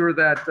to ensure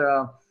that,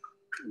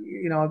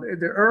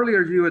 the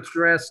earlier you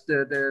address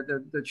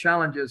the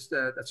challenges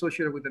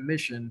associated with the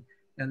mission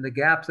and the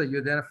gaps that you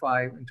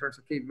identify in terms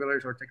of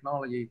capabilities or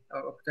technology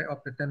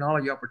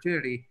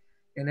opportunity,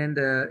 and then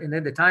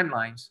the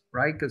timelines,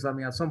 right? Because I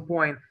mean, at some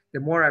point, the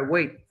more I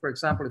wait, for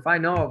example, if I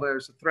know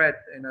there's a threat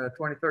in a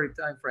 2030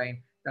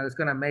 timeframe that is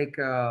going to make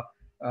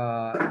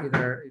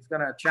either it's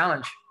going to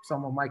challenge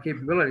some of my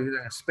capabilities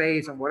in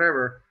space and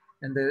whatever,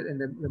 and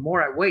the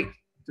more I wait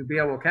to be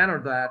able to counter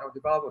that or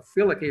develop a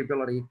field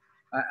capability,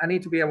 I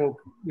need to be able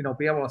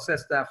to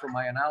assess that from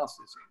my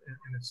analysis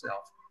in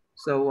itself.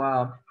 So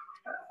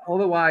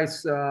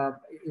otherwise,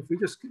 if we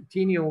just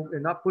continue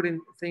and not putting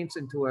things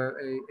into a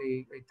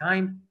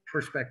time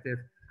perspective,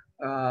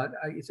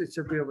 it's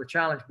a bit of a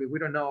challenge. But we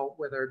don't know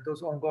whether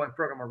those ongoing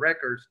program of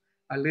records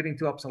are leading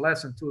to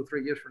obsolescence 2 or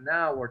 3 years from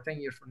now or 10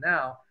 years from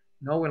now,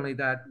 knowing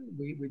that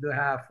we do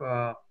have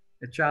a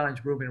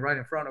challenge moving right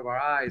in front of our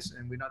eyes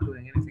and we're not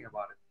doing anything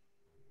about it.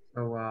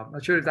 So I'm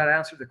not sure if that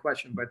answered the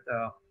question, but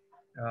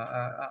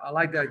I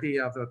like the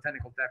idea of the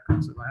technical debt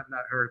concept. I have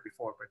not heard it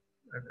before, but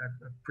I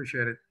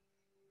appreciate it.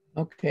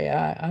 Okay,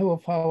 I will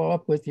follow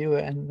up with you.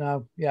 And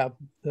yeah,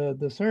 the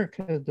SERC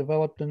has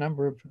developed a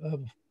number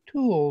of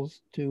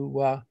tools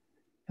to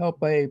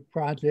help a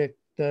project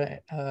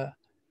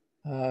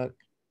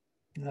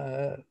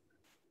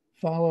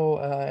follow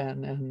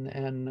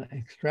and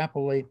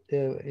extrapolate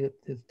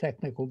its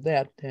technical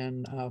debt.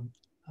 And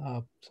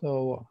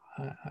so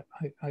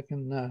I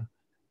can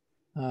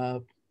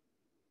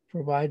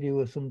provide you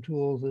with some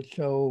tools that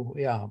show,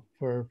 yeah,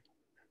 for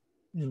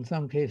in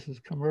some cases,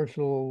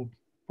 commercial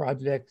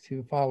projects.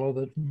 You follow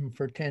them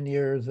for 10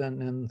 years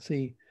and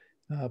see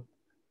uh,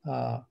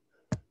 uh,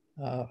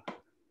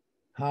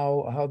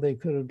 how they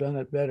could have done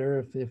it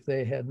better if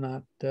they had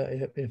not,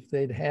 if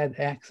they'd had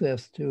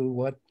access to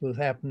what was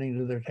happening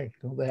to their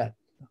technical debt.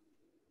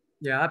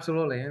 Yeah,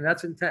 absolutely. And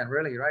that's intent,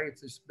 really, right?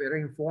 It's just better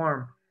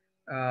inform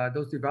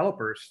those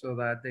developers so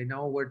that they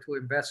know where to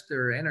invest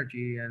their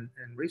energy and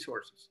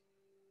resources.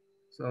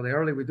 So the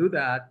earlier we do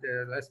that,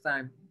 the less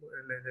time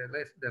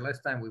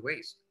we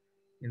waste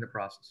in the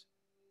process.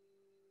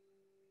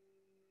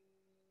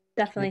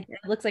 Definitely.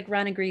 It looks like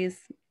Ron agrees,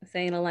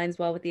 saying it aligns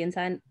well with the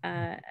intent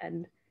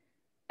and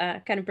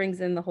kind of brings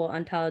in the whole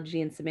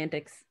ontology and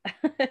semantics.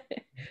 Yeah,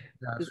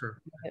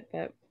 sure.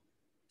 But,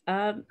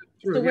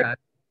 True, so yeah.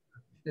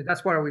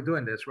 That's why we're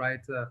doing this, right?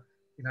 You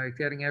know,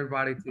 getting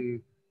everybody to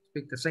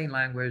speak the same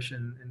language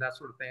and that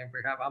sort of thing.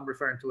 I'm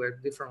referring to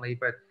it differently,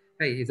 but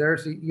hey, if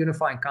there's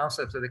unifying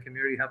concepts that the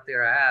community up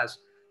there has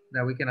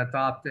that we can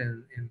adopt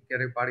and get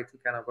everybody to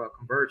kind of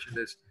converge in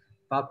this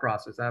thought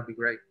process, that'd be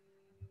great.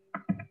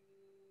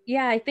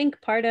 yeah, I think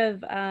part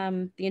of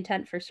the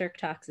intent for SERC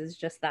Talks is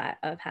just that,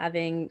 of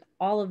having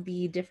all of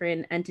the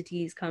different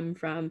entities come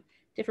from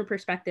different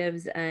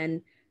perspectives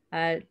and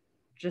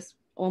just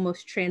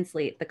almost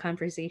translate the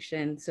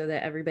conversation so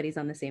that everybody's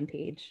on the same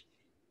page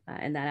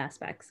in that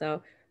aspect.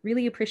 So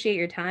really appreciate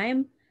your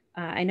time.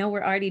 I know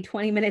we're already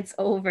 20 minutes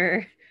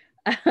over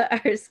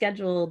our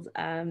scheduled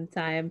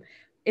time.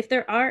 If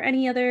there are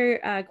any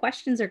other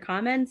questions or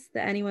comments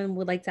that anyone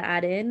would like to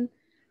add in,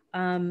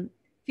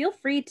 feel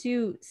free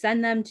to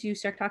send them to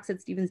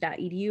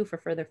serctalks@stevens.edu for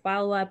further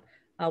follow-up.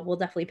 We'll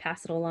definitely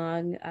pass it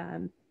along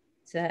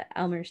to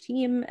Elmer's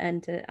team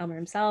and to Elmer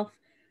himself.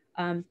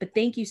 But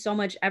thank you so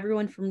much,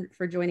 everyone,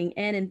 for joining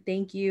in. And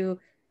thank you,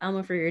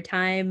 Elmer, for your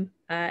time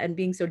and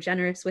being so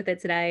generous with it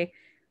today.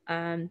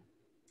 And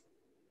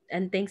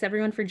thanks,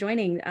 everyone, for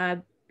joining.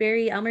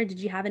 Barry, Elmer, did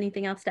you have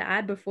anything else to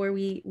add before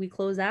we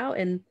close out?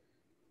 And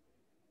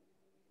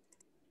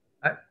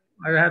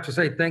I have to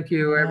say thank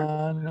you.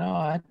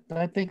 No,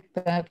 I think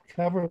that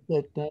covers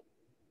it.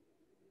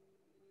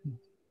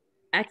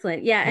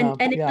 Excellent. Yeah.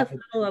 And in Yeah. the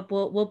follow-up,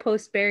 we'll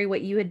post, Barry,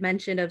 what you had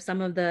mentioned of some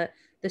of the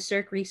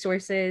SERC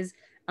resources,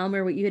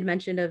 Elmer, what you had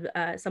mentioned of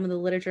some of the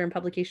literature and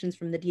publications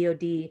from the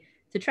DoD,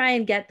 to try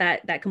and get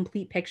that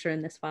complete picture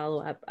in this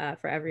follow-up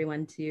for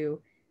everyone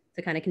to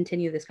kind of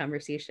continue this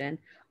conversation.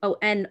 Oh,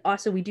 and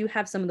also we do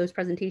have some of those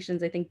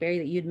presentations, I think, Barry,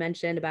 that you'd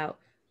mentioned about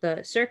the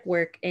SERC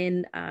work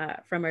in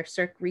from our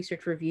SERC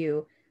research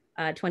review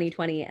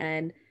 2020.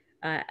 And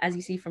as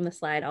you see from the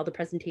slide, all the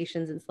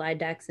presentations and slide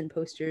decks and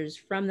posters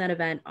from that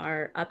event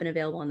are up and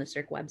available on the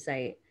SERC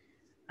website.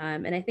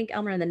 And I think,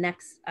 Elmer, on the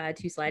next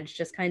two slides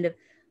just kind of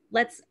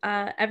lets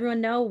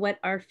everyone know what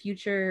our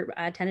future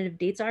tentative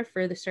dates are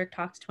for the SERC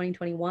Talks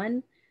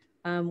 2021,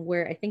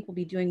 where I think we'll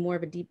be doing more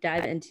of a deep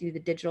dive into the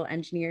digital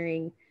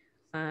engineering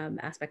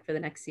aspect for the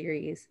next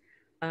series.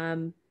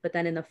 But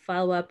then in the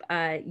follow-up,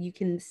 you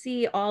can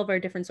see all of our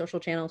different social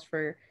channels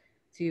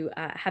to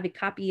have a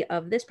copy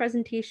of this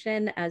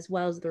presentation, as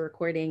well as the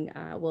recording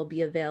will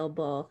be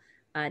available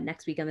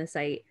next week on the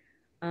site.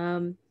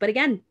 But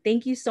again,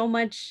 thank you so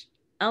much,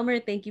 Elmer.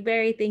 Thank you,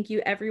 Barry. Thank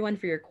you, everyone,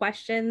 for your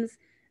questions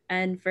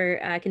and for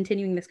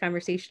continuing this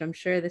conversation. I'm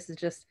sure this is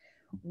just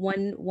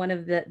one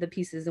of the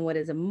pieces in what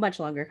is a much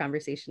longer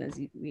conversation, as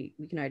we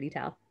can already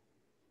tell.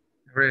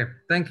 Great.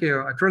 Thank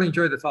you. I truly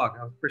enjoyed the talk.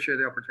 I appreciate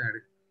the opportunity.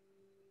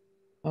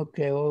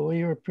 Okay, well,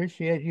 we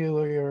appreciate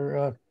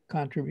your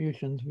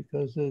contributions,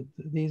 because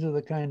these are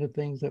the kind of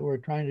things that we're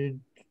trying to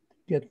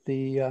get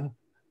the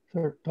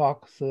SERC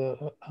Talks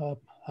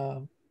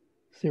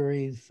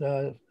series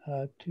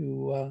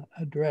to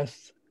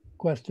address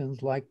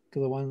questions like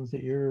the ones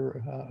that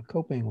you're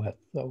coping with.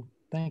 So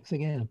thanks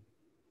again.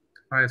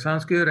 All right,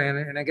 sounds good.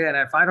 And again,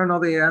 if I don't know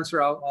the answer,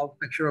 I'll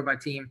make sure my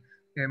team,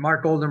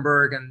 Mark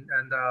Goldenberg and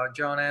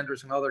John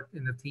Andrews and other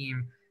in the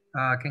team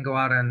can go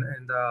out and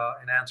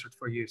answer it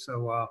for you.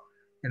 So,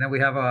 and then we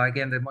have,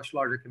 again, the much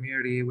larger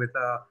community with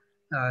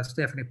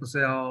Stephanie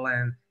Puzel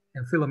and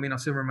Philomeno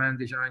Zimmerman,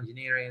 digital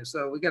engineering.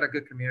 So we got a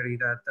good community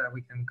that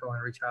we can go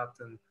and reach out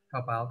and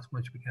help out as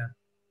much as we can.